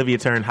also that Olivia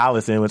turned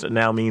Hollis in, which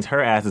now means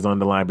her ass is on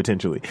the line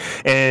potentially.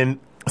 And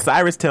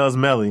Cyrus tells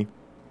Melly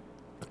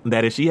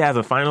that if she has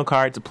a final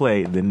card to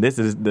play, then this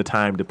is the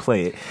time to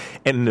play it.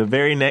 And in the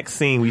very next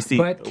scene, we see...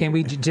 But can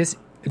we just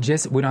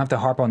we don't have to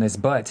harp on this,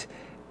 but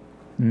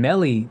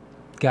Melly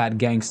got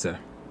gangster.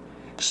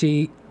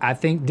 I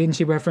think, didn't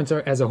she reference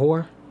her as a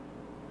whore?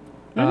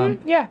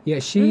 Mm-hmm. Yeah. Yeah,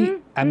 she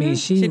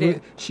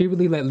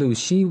really let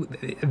loose.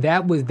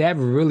 That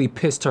really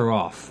pissed her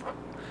off.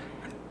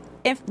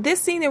 If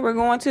this scene that we're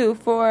going to,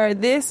 for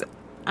this...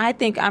 I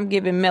think I'm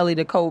giving Melly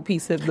the cold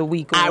piece of the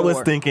week award. I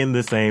was thinking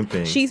the same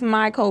thing. She's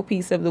my cold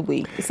piece of the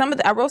week.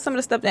 I wrote some of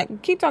the stuff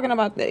that keep talking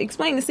about.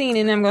 Explain the scene,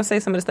 and then I'm going to say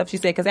some of the stuff she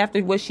said. Because after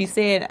what she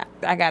said,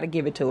 I got to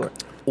give it to her.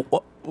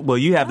 Well,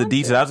 you have the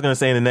details. I was going to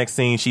say in the next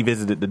scene, she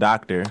visited the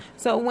doctor.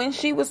 So when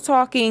she was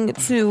talking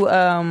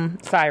to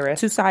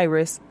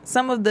Cyrus,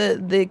 some of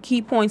the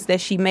key points that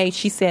she made,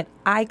 she said,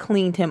 "I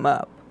cleaned him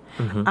up.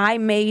 Mm-hmm. I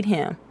made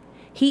him.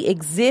 He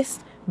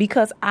exists."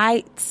 Because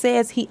I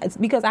say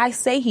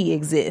he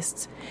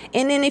exists.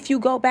 And then if you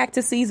go back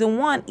to season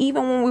 1,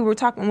 even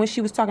when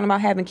she was talking about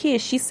having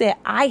kids, she said,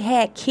 I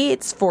had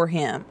kids for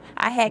him.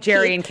 I had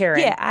Jerry and Karen.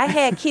 Yeah, I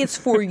had kids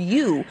for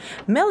you.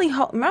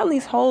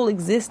 Melly's whole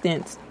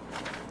existence,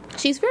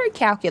 she's very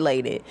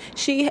calculated.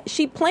 She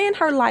planned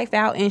her life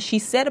out and she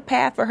set a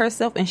path for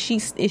herself, and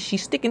she's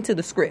sticking to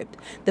the script.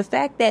 The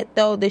fact that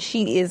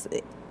she is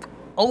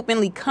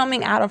openly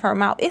coming out of her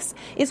mouth, it's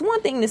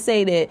one thing to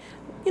say that,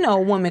 a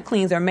woman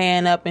cleans her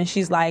man up and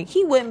she's like,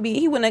 he wouldn't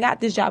have got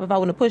this job if I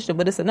wouldn't have pushed him.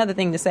 But it's another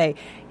thing to say,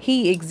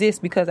 he exists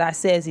because I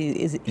says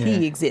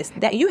he exists.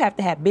 That you have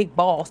to have big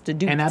balls to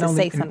say something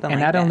like that. And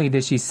not only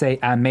did she say,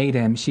 I made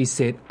him, she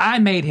said, I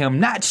made him,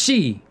 not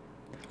she.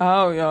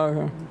 Oh,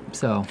 yeah.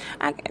 So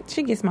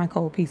she gets my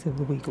cold piece of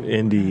the week.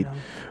 Indeed.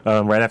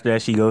 Right after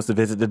that, she goes to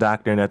visit the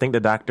doctor, and I think the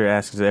doctor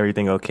asks, is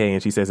everything okay?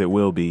 And she says it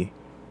will be,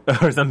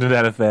 or something to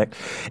that effect.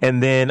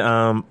 And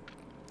then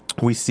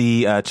we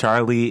see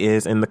Charlie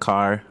is in the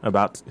car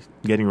about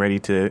getting ready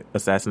to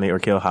assassinate or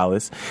kill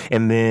Hollis.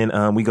 And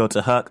then we go to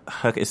Huck.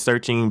 Huck is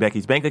searching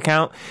Becky's bank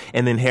account.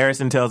 And then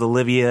Harrison tells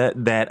Olivia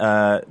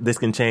that this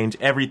can change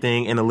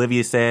everything. And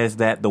Olivia says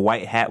that the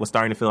white hat was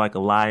starting to feel like a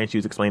lie. And she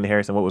was explaining to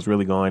Harrison what was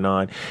really going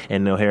on.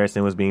 And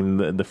Harrison was being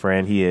the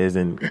friend he is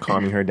and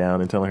calming her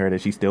down and telling her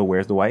that she still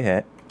wears the white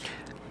hat.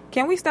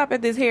 Can we stop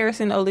at this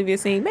Harrison-Olivia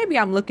scene? Maybe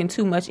I'm looking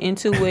too much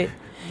into it.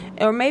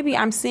 Or maybe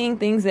I'm seeing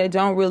things that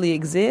don't really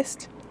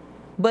exist.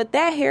 But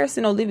that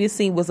Harrison-Olivia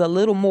scene was a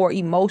little more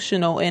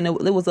emotional, and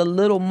it was a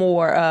little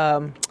more,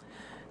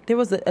 there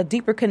was a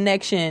deeper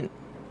connection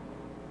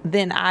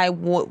than I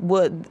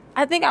would.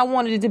 I think I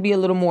wanted it to be a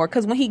little more,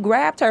 because when he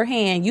grabbed her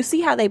hand, you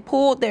see how they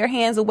pulled their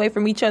hands away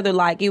from each other,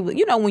 like it was,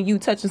 when you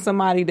touching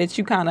somebody that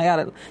you kind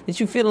of that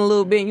you feeling a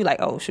little bit, and you're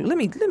like, oh shoot, let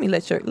me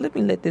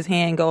let this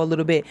hand go a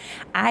little bit.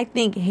 I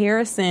think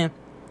Harrison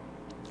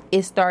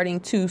is starting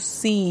to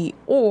see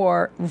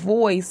or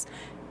voice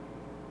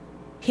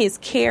his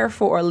care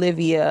for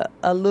Olivia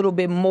a little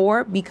bit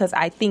more, because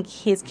I think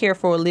his care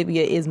for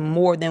Olivia is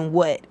more than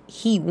what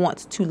he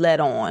wants to let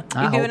on.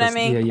 You get what I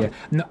mean? Yeah.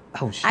 No,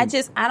 oh,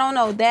 shoot. I don't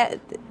know that.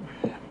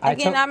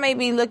 Again, I may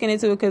be looking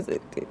into it because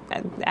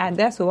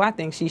that's who I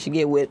think she should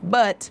get with.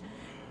 But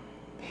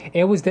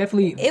it was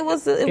definitely it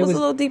was a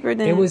little deeper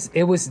than it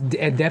was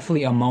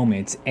definitely a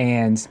moment.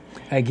 And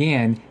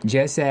again,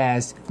 just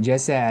as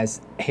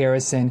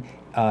Harrison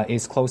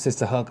is closest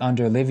to Huck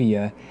under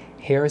Olivia,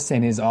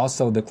 Harrison is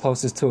also the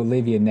closest to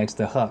Olivia next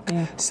to Huck.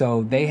 Yeah.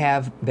 So they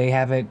have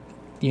it,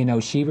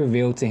 she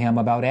revealed to him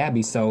about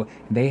Abby, so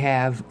they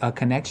have a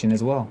connection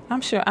as well.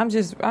 I'm sure. I'm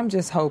just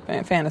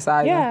hoping,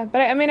 fantasizing. Yeah,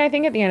 but I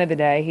think at the end of the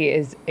day, he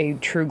is a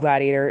true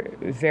gladiator,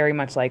 very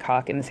much like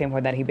Huck, in the same way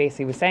that he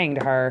basically was saying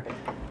to her,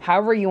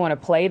 however you want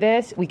to play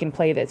this, we can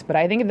play this. But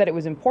I think that it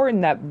was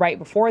important that right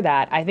before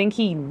that, I think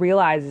he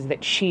realizes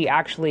that she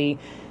actually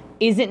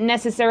isn't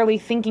necessarily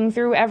thinking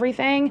through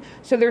everything.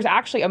 So there's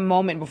actually a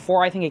moment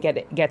before I think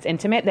it gets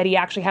intimate that he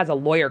actually has a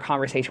lawyer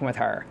conversation with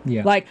her.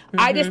 Yeah. Like,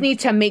 I just need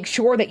to make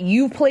sure that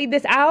you've played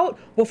this out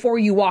before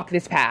you walk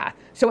this path.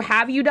 So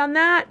have you done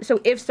that? So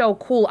if so,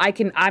 cool,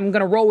 I'm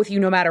going to roll with you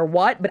no matter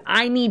what, but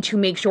I need to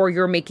make sure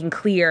you're making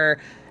clear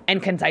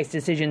and concise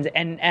decisions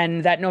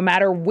and that no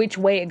matter which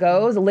way it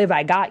goes, Liv,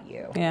 I got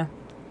you. Yeah.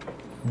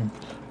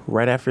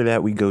 Right after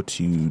that, we go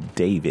to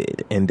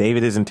David. And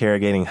David is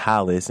interrogating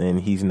Hollis, and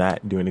he's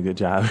not doing a good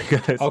job.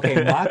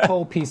 Okay, my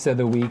cold piece of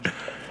the week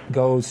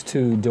goes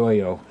to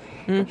Doyle.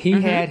 He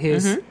had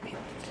his...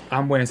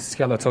 I'm wearing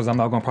skeletons. I'm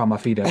not going to prop my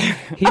feet up.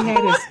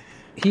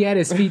 He had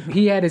his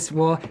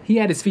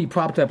feet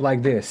propped up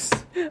like this.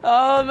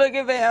 Oh, look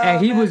at that.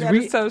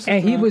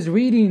 And he was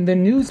reading the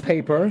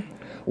newspaper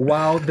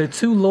while the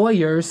two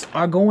lawyers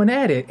are going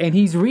at it, and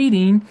he's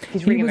reading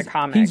the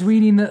comics. He's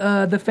reading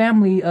the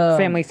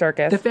family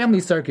circus. The family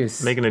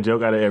circus. Making a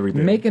joke out of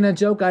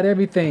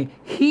everything.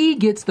 He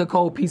gets the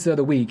cold piece of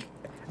the week.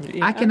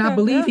 Yeah, I cannot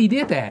believe he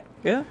did that.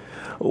 Yeah.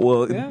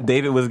 Well,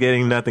 David was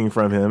getting nothing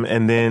from him,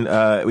 and then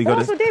we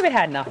go so David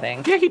had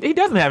nothing. Yeah, he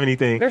doesn't have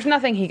anything. There's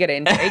nothing he could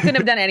he couldn't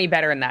have done any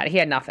better than that. He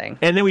had nothing.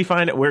 And then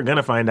we're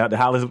gonna find out that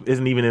Hollis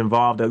isn't even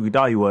involved that we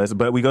thought he was.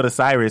 But we go to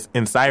Cyrus,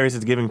 and Cyrus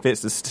is giving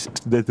Fitz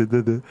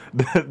the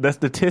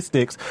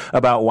statistics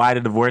about why the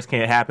divorce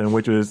can't happen,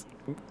 which was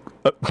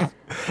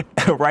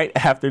right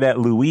after that.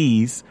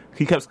 Louise,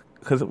 he kept.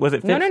 Because was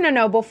it Fitz?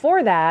 No.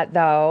 Before that,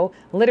 though,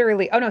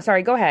 literally. Oh no,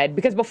 sorry. Go ahead.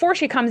 Because before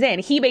she comes in,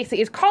 he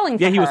basically is calling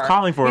for her. Yeah, he was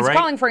calling for her. He's right?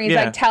 calling for her. He's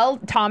like, "Tell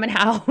Tom and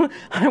Hal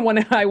I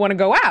want to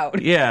go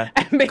out." Yeah,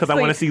 because I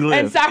want to see Liv.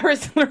 And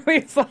Cyrus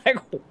literally is like,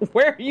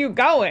 "Where are you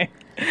going?"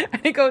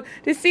 And he goes,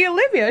 "To see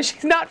Olivia.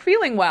 She's not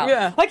feeling well."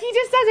 Yeah. Like he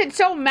just says it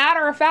so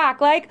matter of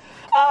fact, like,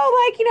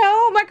 "Oh,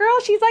 like my girl,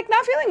 she's like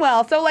not feeling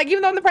well. So like,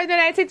 even though I'm the president of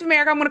the United States of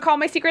America, I'm going to call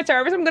my Secret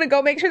Service. I'm going to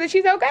go make sure that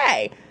she's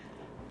okay."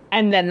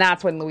 And then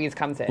that's when Louise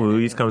comes in.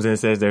 Louise comes in and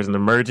says there's an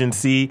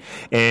emergency,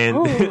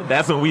 and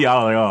that's when we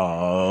all like,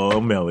 oh,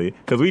 Melly,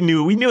 because we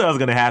knew that was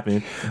going to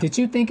happen. Did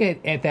you think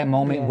at that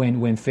moment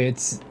when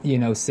Fitz,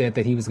 said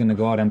that he was going to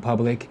go out in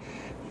public,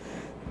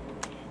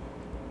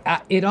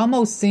 it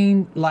almost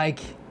seemed like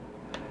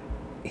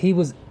he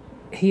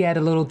had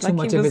a little too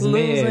much of his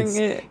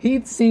meds.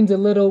 He seemed a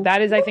little.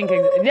 That is, I think,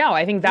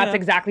 I think that's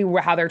exactly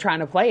how they're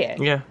trying to play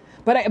it. Yeah.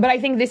 But I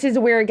think this is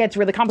where it gets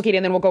really complicated,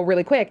 and then we'll go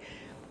really quick.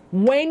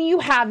 When you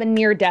have a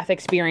near-death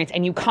experience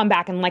and you come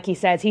back and like he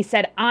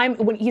said, I'm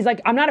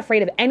not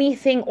afraid of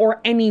anything or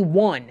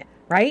anyone,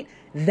 right?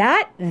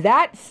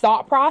 That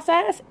thought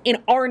process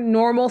in our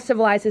normal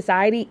civilized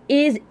society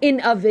is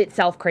in of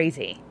itself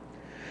crazy.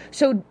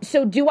 So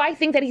do I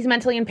think that he's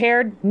mentally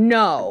impaired?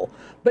 No.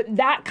 But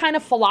that kind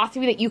of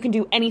philosophy that you can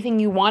do anything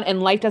you want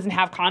and life doesn't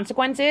have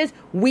consequences,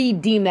 we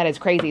deem that as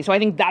crazy. So I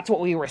think that's what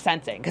we were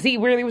sensing. Because he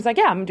really was like,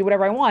 yeah, I'm going to do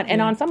whatever I want. And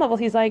on some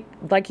levels, he's like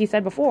he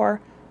said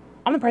before,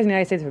 I'm the president of the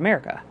United States of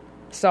America,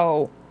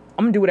 so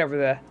I'm going to do whatever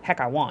the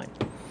heck I want.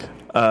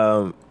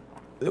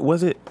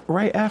 Was it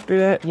right after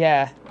that?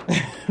 Yeah.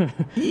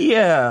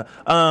 Yeah.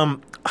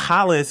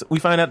 Hollis, we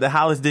find out that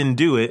Hollis didn't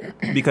do it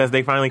because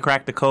they finally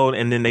cracked the code,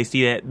 and then they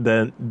see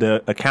that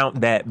the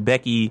account that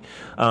Becky,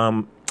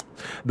 the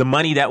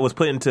money that was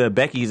put into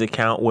Becky's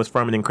account was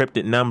from an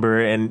encrypted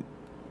number, and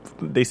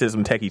they said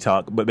some techie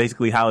talk, but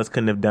basically Hollis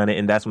couldn't have done it,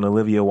 and that's when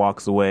Olivia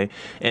walks away.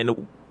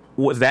 And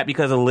was that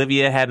because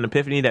Olivia had an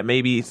epiphany that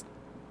maybe...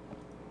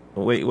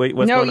 Wait,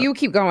 what's no, going on? You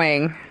keep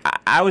going.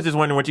 I was just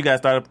wondering what you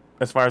guys thought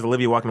as far as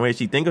Olivia walking away. Did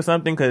she think of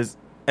something? Because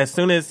as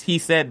soon as he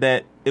said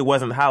that it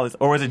wasn't Hollis,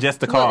 or was it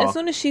just the call? Well, as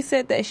soon as she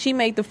said that, she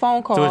made the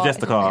phone call. So it's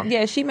just the call.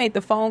 Yeah, she made the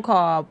phone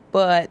call,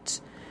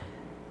 but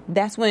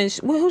that's when...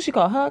 who she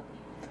called? Huck?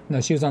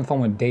 No, she was on the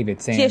phone with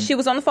David saying... Yeah, she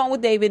was on the phone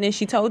with David, and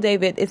she told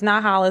David it's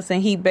not Hollis,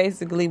 and he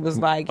basically was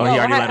like, "Oh,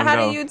 how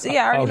do you... I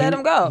already let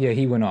him go." Yeah,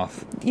 he went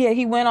off. Yeah,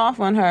 he went off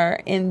on her,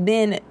 and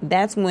then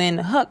that's when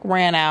Huck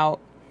ran out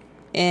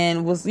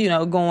and was,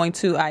 going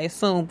to, I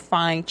assume,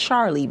 find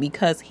Charlie,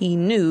 because he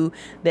knew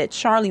that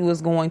Charlie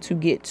was going to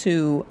get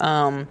to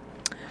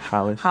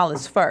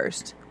Hollis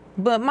first.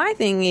 But my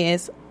thing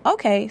is,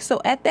 okay, so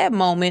at that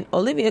moment,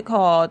 Olivia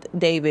called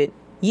David.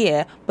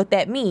 Yeah, but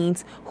that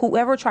means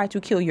whoever tried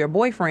to kill your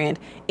boyfriend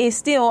is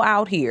still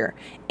out here.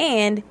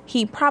 And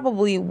he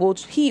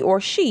or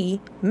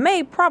she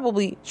may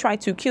probably try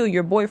to kill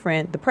your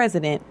boyfriend, the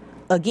president,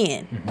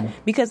 again. Mm-hmm.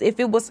 Because if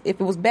it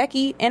was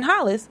Becky and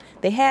Hollis,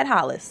 they had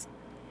Hollis.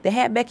 They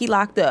had Becky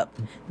locked up.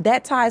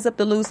 That ties up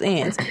the loose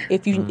ends.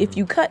 If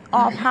you cut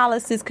off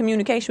Hollis's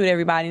communication with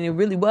everybody and it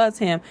really was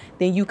him,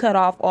 then you cut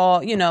off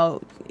all,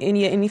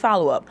 any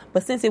follow-up.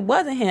 But since it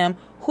wasn't him,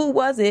 who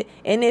was it?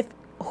 And if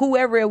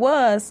whoever it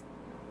was,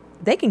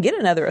 they can get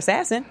another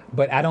assassin.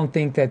 But I don't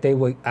think that they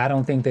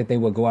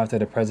would go after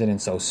the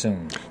president so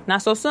soon.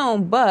 Not so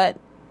soon, but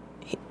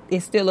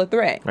it's still a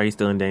threat. Are you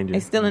still in danger?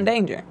 It's still in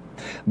danger.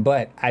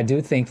 But I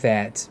do think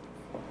that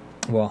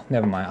Well,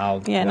 never mind.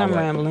 I'm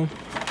rambling.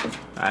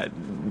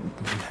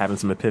 Having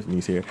some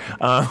epiphanies here.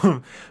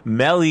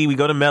 Melly, we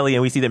go to Melly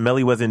and we see that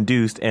Melly was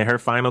induced, and her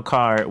final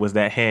card was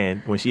that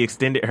hand when she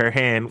extended her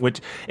hand,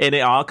 and it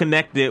all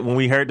connected when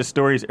we heard the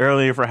stories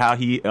earlier for how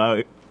he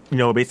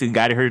basically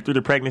guided her through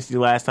the pregnancy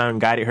last time,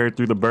 guided her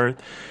through the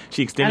birth.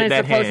 She extended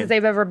that hand. And it's the closest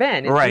they've ever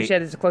been. Right. She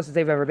said it's the closest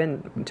they've ever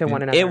been to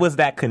one another. It was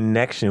that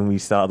connection we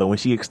saw, though. When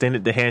she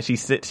extended the hand,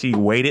 she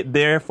waited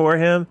there for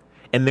him.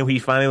 And then he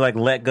finally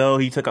let go.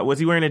 He took off. Was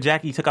he wearing a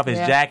jacket? He took off his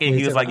jacket. And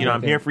he was like,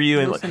 I'm here for you.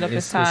 And loosened up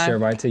his It's tie. your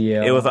right to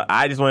yell. it was.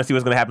 I just want to see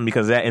what's going to happen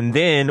because of that. And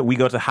then we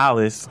go to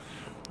Hollis,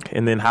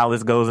 and then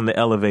Hollis goes in the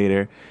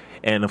elevator,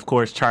 and of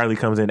course Charlie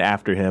comes in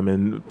after him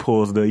and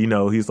pulls the.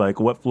 He's like,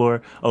 "What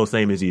floor? Oh,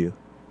 same as you."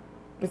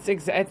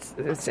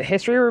 It's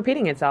history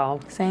repeating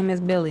itself. Same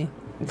as Billy.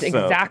 It's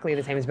exactly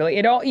the same as Billy.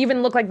 It don't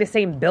even look like the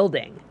same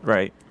building.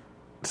 Right.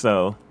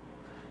 So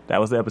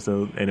that was the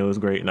episode, and it was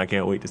great, and I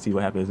can't wait to see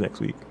what happens next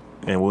week.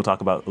 And we'll talk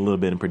about a little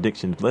bit in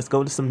predictions. Let's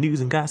go to some news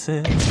and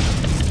gossip.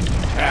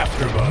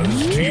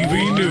 AfterBuzz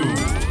TV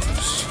News.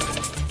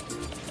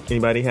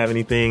 Anybody have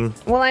anything?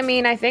 Well,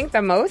 I think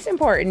the most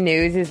important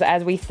news is,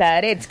 as we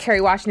said, it's Kerry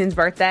Washington's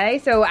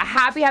birthday. So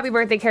happy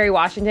birthday, Kerry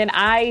Washington.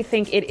 I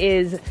think it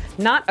is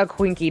not a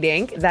quinky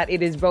dink that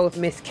it is both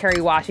Miss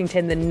Kerry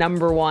Washington, the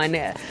number one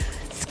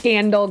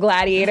Scandal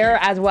gladiator,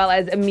 as well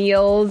as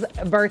Emil's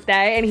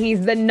birthday, and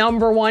he's the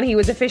number one. He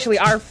was officially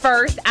our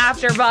first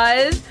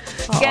AfterBuzz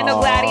Scandal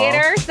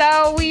gladiator.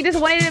 So we just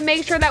wanted to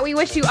make sure that we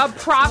wish you a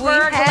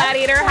proper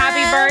gladiator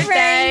happy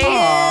birthday.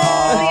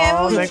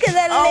 It's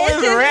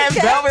red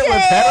velvet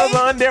with petals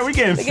on there. We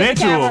getting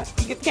sensual.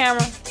 Get the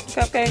camera.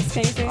 Cupcakes.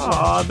 Can you see?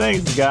 Oh,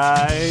 thanks,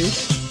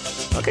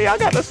 guys. Okay, y'all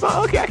got the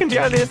song. Okay, I can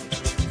jam this.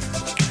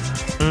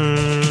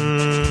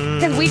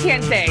 Because we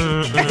can't sing.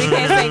 We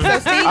can't sing. So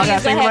Stevie I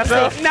gotta sing for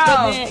myself?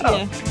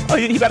 No. Oh,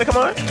 you gotta come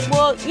on?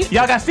 Well,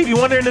 y'all got Stevie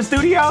Wonder in the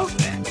studio?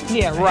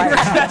 Yeah, right.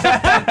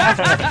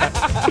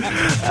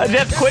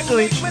 Just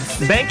quickly,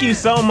 thank you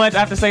so much. I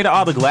have to say to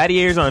all the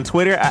gladiators on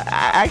Twitter,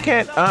 I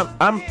can't.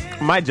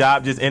 My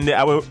job just ended.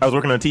 I was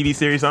working on a TV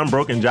series, so I'm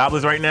broke and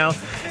jobless right now.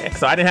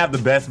 So I didn't have the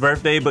best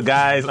birthday, but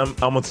guys, I'm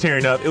almost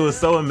tearing up. It was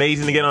so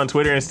amazing to get on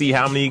Twitter and see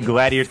how many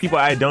gladiators, people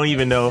I don't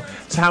even know,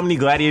 how many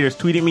gladiators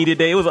tweeted me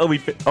today. It was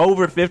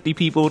over 50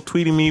 people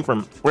tweeting me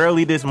from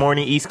early this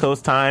morning, East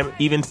Coast time,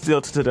 even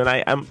still to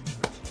tonight.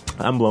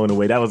 I'm blown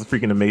away. That was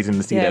freaking amazing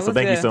to see that. So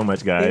thank you so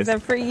much, guys. These are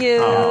for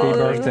you. Happy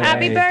birthday.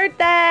 Happy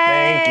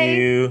birthday. Thank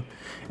you.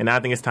 And now I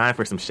think it's time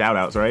for some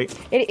shout-outs, right?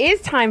 It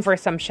is time for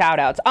some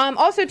shout-outs.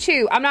 Also,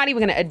 too, I'm not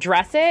even going to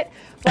address it,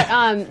 but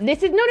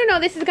this is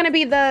this is going to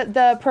be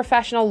the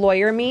professional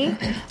lawyer me.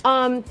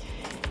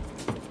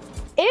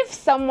 If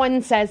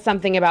someone says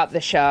something about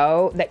the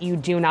show that you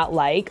do not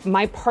like,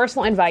 my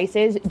personal advice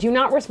is do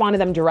not respond to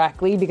them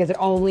directly because it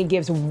only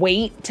gives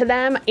weight to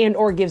them and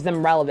or gives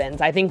them relevance.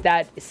 I think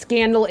that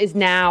Scandal is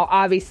now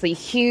obviously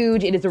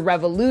huge. It is a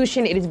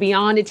revolution. It is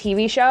beyond a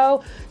TV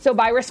show. So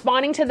by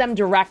responding to them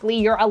directly,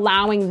 you're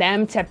allowing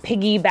them to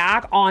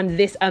piggyback on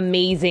this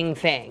amazing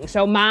thing.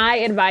 So my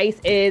advice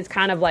is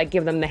kind of like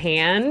give them the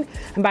hand.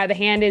 And by the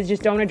hand is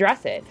just don't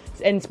address it.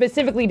 And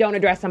specifically don't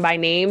address them by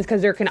names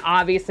because there can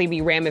obviously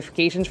be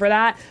ramifications for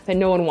that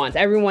no one wants.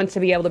 Everyone wants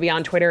to be able to be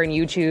on Twitter and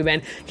YouTube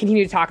and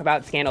continue to talk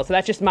about Scandal. So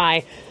that's just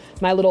my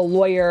little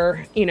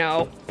lawyer,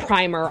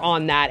 primer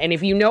on that. And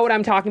if you know what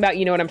I'm talking about,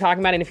 you know what I'm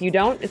talking about. And if you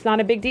don't, it's not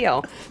a big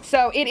deal.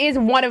 So it is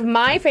one of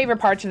my favorite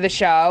parts of the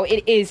show.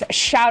 It is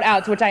shout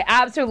outs, which I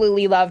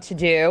absolutely love to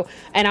do.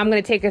 And I'm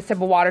going to take a sip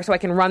of water so I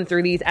can run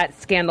through these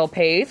at Scandal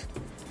pace.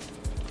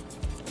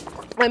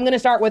 I'm going to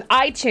start with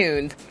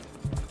iTunes.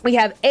 We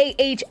have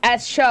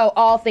AHS Show,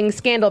 All Things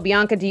Scandal,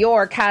 Bianca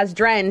Dior, Kaz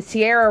Dren,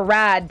 Sierra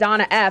Rad,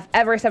 Donna F,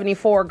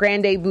 Ever74,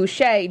 Grande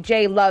Boucher,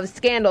 J Love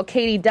Scandal,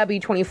 Katie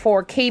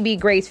W24, KB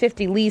Grace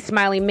 50, Lee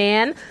Smiley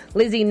Man,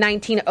 Lizzie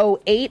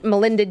 1908,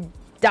 Melinda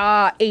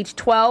Da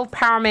H12,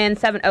 Powerman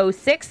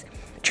 706,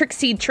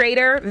 Trixie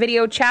Trader,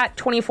 Video Chat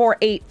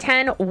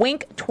 24810,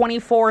 Wink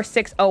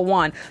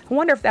 24601. I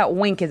wonder if that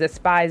wink is a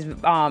spies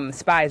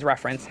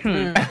reference.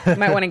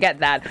 Might want to get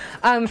that.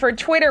 For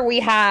Twitter, we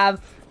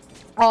have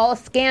All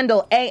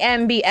Scandal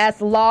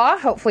AMBS Law.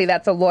 Hopefully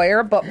that's a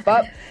lawyer.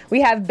 But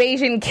we have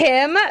Beijing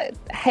Kim.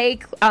 Hey,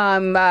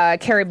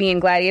 Caribbean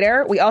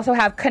Gladiator. We also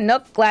have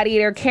Canuck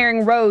Gladiator,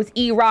 Karen Rose,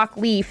 E Rock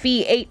Lee,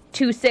 Fee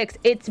 826.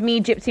 It's me,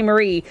 Gypsy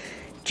Marie.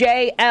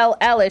 J.L.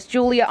 Ellis,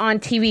 Julia on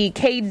TV,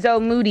 Kate Zoe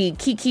Moody,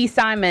 Kiki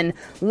Simon,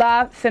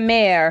 La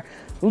Femere,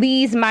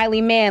 Lee's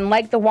Miley Man,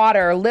 Like the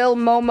Water, Lil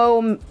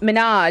Momo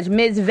Minaj,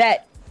 Ms.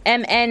 Vet,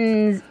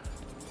 MNS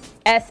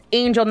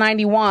Angel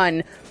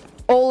 91,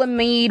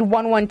 Olamide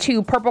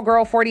 112, Purple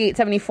Girl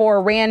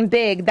 4874, Ran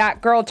Big,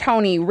 That Girl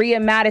Tony, Rhea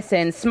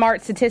Madison,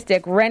 Smart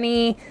Statistic,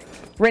 Renee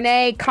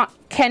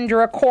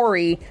Kendra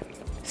Corey,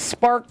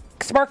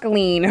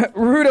 Sparkling,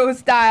 Rudo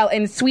Style,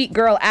 and Sweet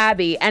Girl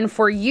Abby. And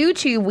for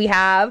YouTube, we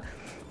have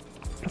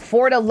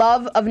For the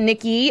Love of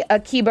Nikki,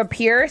 Akiba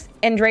Pierce,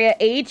 Andrea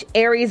H,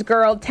 Aries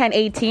Girl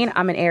 1018,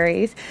 I'm an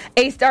Aries,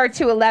 A-Star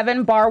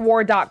 211,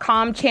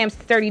 BarWar.com, Champs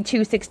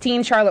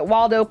 3216, Charlotte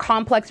Waldo,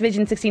 Complex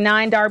Vision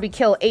 69, Darby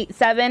Kill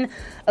 87,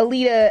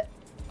 Alita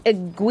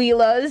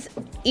Aguilas,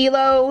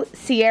 Elo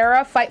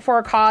Sierra, Fight for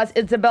a Cause,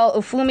 Isabel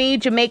Ufumi,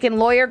 Jamaican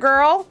Lawyer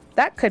Girl,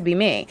 that could be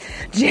me,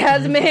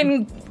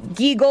 Jasmine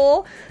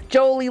Giggle,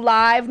 Jolie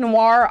Live,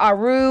 Noir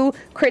Aru,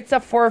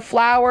 Kritza for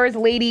Flowers,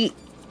 Lady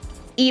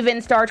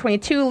Even Star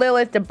 22,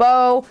 Lilith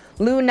DeBow,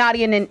 Lou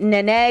Nadia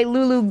Nene,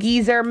 Lulu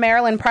Geezer,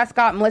 Marilyn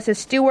Prescott, Melissa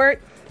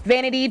Stewart,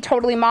 Vanity,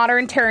 Totally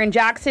Modern, Taryn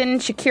Jackson,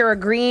 Shakira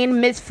Green,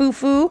 Ms.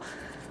 Fufu,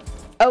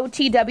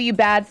 OTW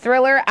Bad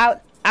Thriller,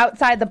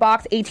 Outside the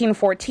Box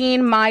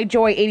 1814, My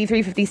Joy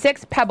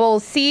 8356,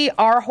 Pebbles C,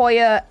 R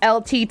Hoya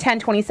LT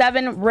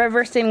 1027,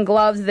 Riverson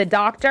Gloves The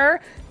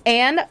Doctor,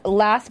 and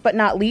last but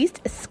not least,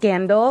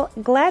 Scandal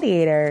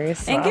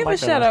Gladiators. And give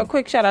a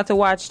quick shout out to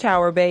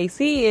Watchtower Base.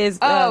 He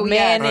is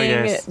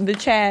manning the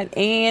chat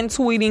and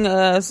tweeting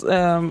us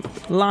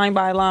line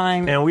by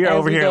line. And we are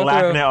over here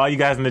laughing at all you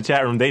guys in the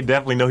chat room. They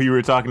definitely know who you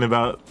were talking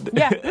about.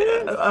 Yeah.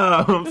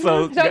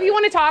 So if you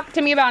want to talk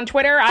to me about on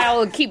Twitter,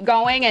 I'll keep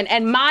going.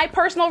 And my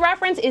personal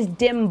reference is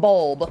Dim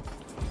Bulb.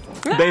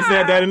 They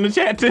said that in the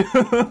chat too.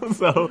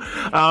 So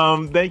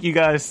thank you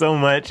guys so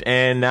much.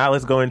 And now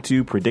let's go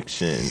into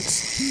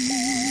predictions.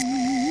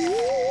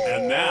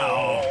 And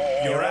now,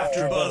 your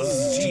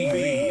AfterBuzz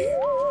TV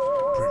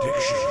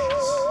predictions.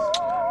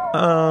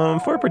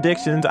 For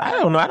predictions, I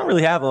don't know. I don't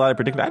really have a lot of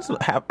predictions.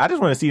 I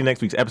just want to see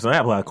next week's episode. I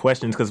have a lot of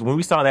questions because when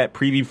we saw that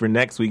preview for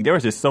next week, there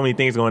was just so many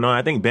things going on.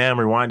 I think Bam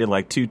rewinded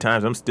like 2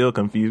 times. I'm still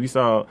confused. We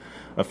saw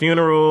a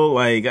funeral.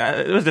 Like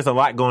it was just a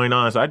lot going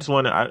on. So I just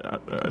want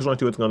to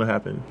see what's going to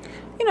happen.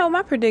 You know,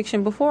 my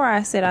prediction before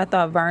I said I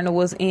thought Verna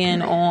was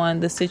in on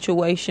the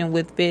situation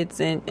with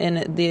Fitz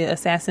and the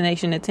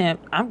assassination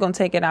attempt. I'm going to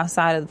take it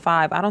outside of the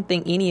 5. I don't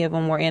think any of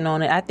them were in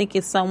on it. I think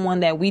it's someone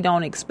that we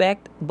don't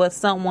expect, but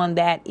someone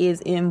that is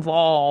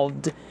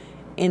involved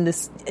in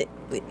this.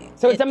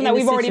 So it's something that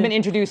we've already been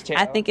introduced to.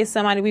 I think it's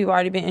somebody we've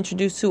already been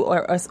introduced to,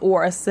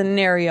 or a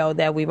scenario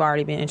that we've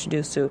already been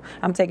introduced to.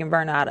 I'm taking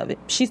Verna out of it.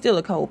 She's still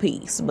a cold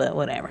piece, but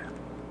whatever.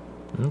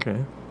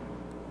 Okay.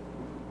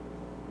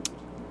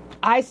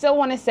 I still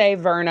want to say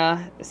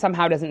Verna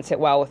somehow doesn't sit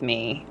well with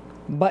me.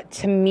 But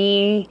to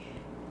me,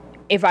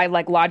 if I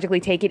logically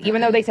take it,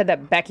 even though they said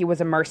that Becky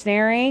was a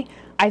mercenary,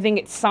 I think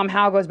it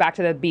somehow goes back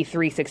to the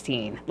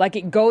B316.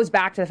 It goes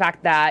back to the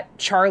fact that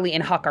Charlie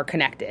and Huck are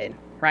connected,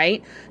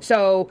 right?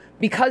 So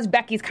because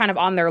Becky's kind of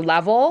on their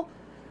level,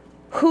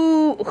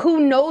 who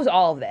knows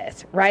all of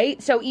this,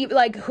 right? So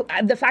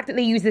the fact that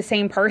they use the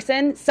same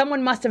person,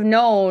 someone must have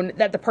known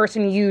that the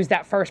person used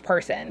that first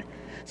person.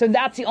 So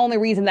that's the only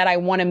reason that I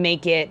want to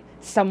make it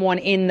someone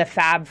in the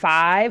Fab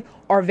Five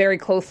or very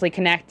closely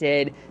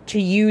connected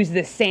to use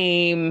the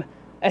same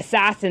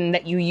assassin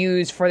that you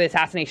use for the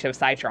assassination of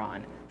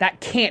Citron. That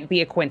can't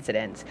be a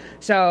coincidence.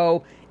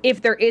 So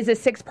if there is a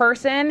 6th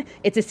person,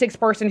 it's a 6th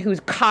person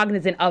who's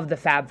cognizant of the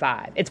Fab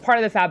Five. It's part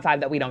of the Fab Five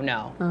that we don't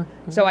know.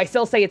 Mm-hmm. So I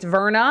still say it's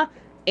Verna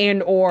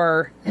and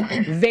or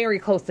very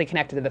closely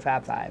connected to the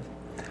Fab Five.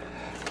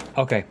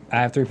 Okay, I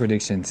have 3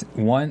 predictions.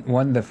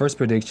 One, the first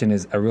prediction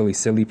is a really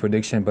silly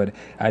prediction, but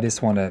I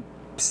just want to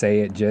say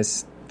it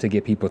just to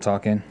get people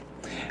talking.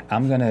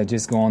 I'm going to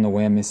just go on the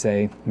whim and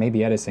say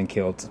maybe Edison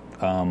killed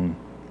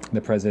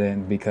the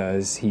president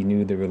because he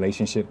knew the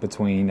relationship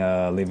between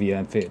Olivia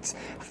and Fitz.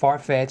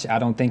 Far-fetched, I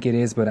don't think it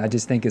is, but I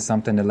just think it's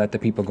something to let the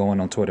people go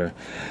on Twitter.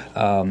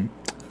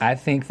 I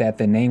think that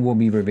the name will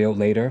be revealed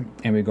later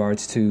in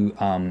regards to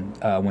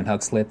when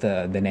Huck slid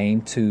the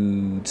name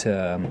to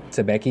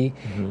Becky.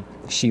 Mm-hmm.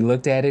 She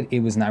looked at it. It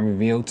was not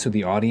revealed to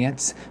the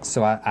audience.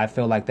 So I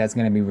feel like that's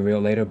going to be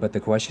revealed later. But the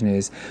question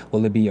is,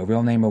 will it be a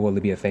real name or will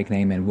it be a fake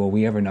name? And will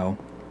we ever know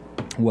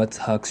what's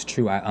Huck's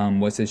true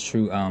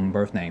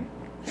birth name?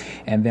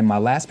 And then my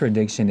last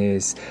prediction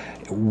is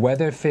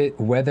whether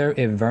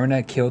if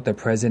Verna killed the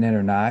president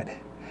or not,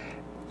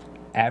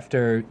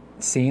 after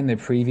seeing the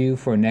preview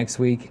for next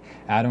week,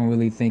 I don't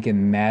really think it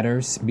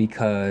matters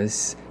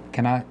because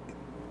can I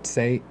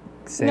say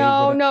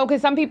no,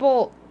 because some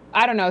people,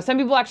 I don't know, some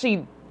people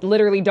actually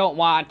literally don't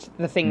watch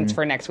the things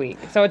for next week.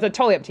 So it's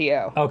totally up to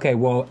you. Okay,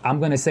 well, I'm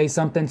going to say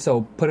something,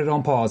 so put it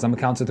on pause. I'm going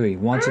to count to 3.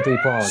 1, 2, 3,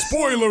 pause.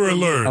 Spoiler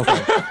alert.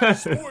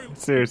 Okay.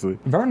 Seriously.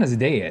 Verna's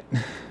dead.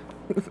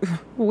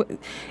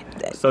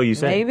 So you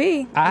say?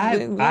 Maybe.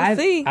 We'll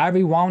see. I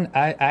rewound.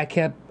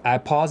 I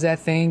paused that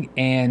thing,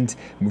 and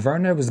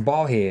Verna was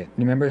bald head.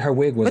 Remember, her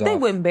wig was off. But they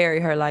wouldn't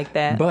bury her like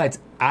that. But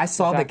I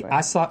saw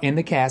in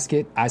the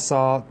casket.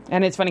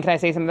 And it's funny. Can I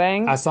say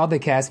something? I saw the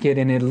casket,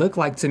 and it looked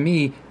like to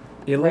me.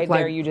 It right looked like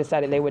there, you just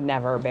said it. They would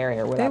never bury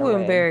her without a wig. They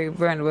wouldn't bury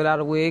Verna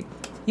without a wig.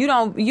 You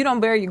don't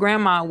bury your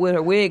grandma with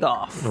her wig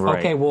off. Right.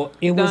 Okay, well,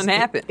 it doesn't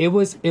happen. It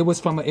was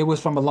from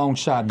a long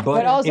shot,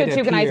 but also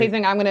too. Can I say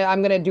something? I'm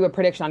gonna do a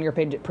prediction on your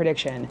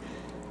prediction.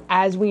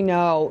 As we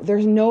know,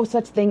 there's no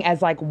such thing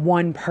as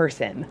one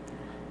person,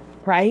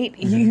 right?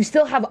 Mm-hmm. You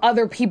still have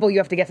other people you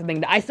have to get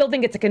something. I still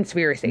think it's a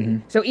conspiracy.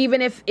 Mm-hmm. So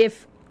even if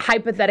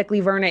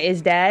hypothetically Verna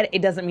is dead,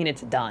 it doesn't mean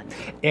it's done.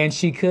 And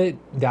she could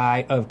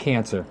die of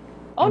cancer.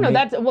 Oh, no,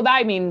 I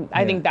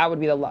think that would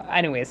be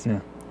anyways. Yeah.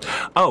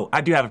 Oh,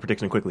 I do have a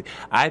prediction quickly.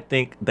 I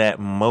think that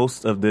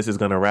most of this is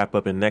going to wrap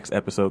up in next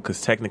episode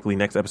because technically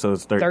next episode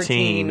is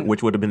 13,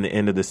 which would have been the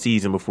end of the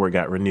season before it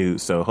got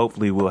renewed. So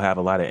hopefully we'll have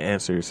a lot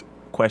of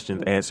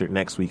questions answered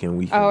next week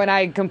and Oh, and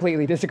I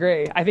completely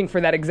disagree. I think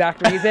for that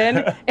exact reason,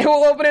 it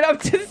will open it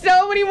up to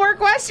so many more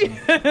questions.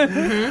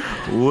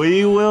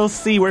 We will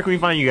see. Where can we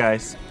find you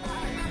guys?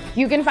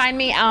 You can find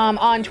me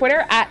on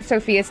Twitter at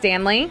Sophia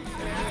Stanley.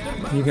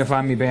 You can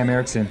find me, Bam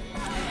Erickson.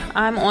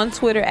 I'm on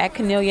Twitter at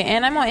Cornelia,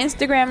 and I'm on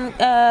Instagram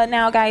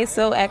now, guys,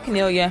 so at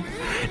Cornelia.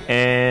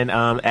 And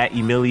at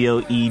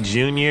Emilio E.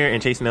 Jr.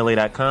 and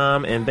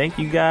ChasingLA.com. And thank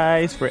you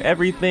guys for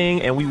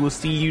everything, and we will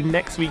see you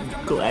next week.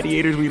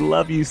 Gladiators, we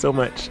love you so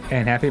much.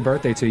 And happy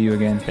birthday to you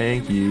again.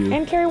 Thank you.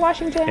 And Kerry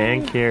Washington.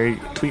 And Kerry.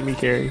 Tweet me,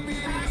 Kerry.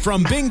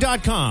 From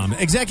Bing.com,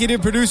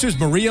 executive producers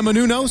Maria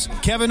Menounos,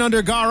 Kevin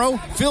Undergaro,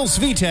 Phil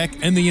Svitek,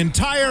 and the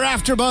entire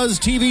AfterBuzz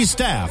TV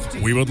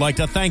staff, we would like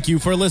to thank you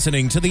for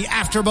listening to the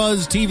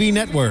AfterBuzz TV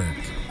network.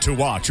 To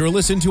watch or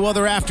listen to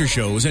other after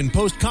shows and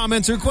post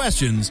comments or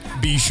questions,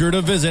 be sure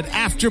to visit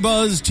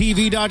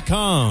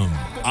AfterBuzzTV.com.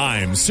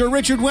 I'm Sir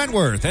Richard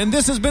Wentworth, and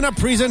this has been a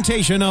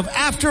presentation of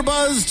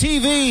AfterBuzz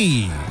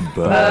TV.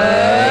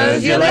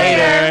 Buzz you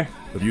later.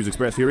 The views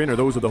expressed herein are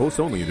those of the hosts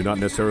only and do not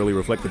necessarily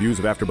reflect the views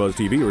of AfterBuzz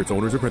TV or its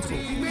owners or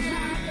principals.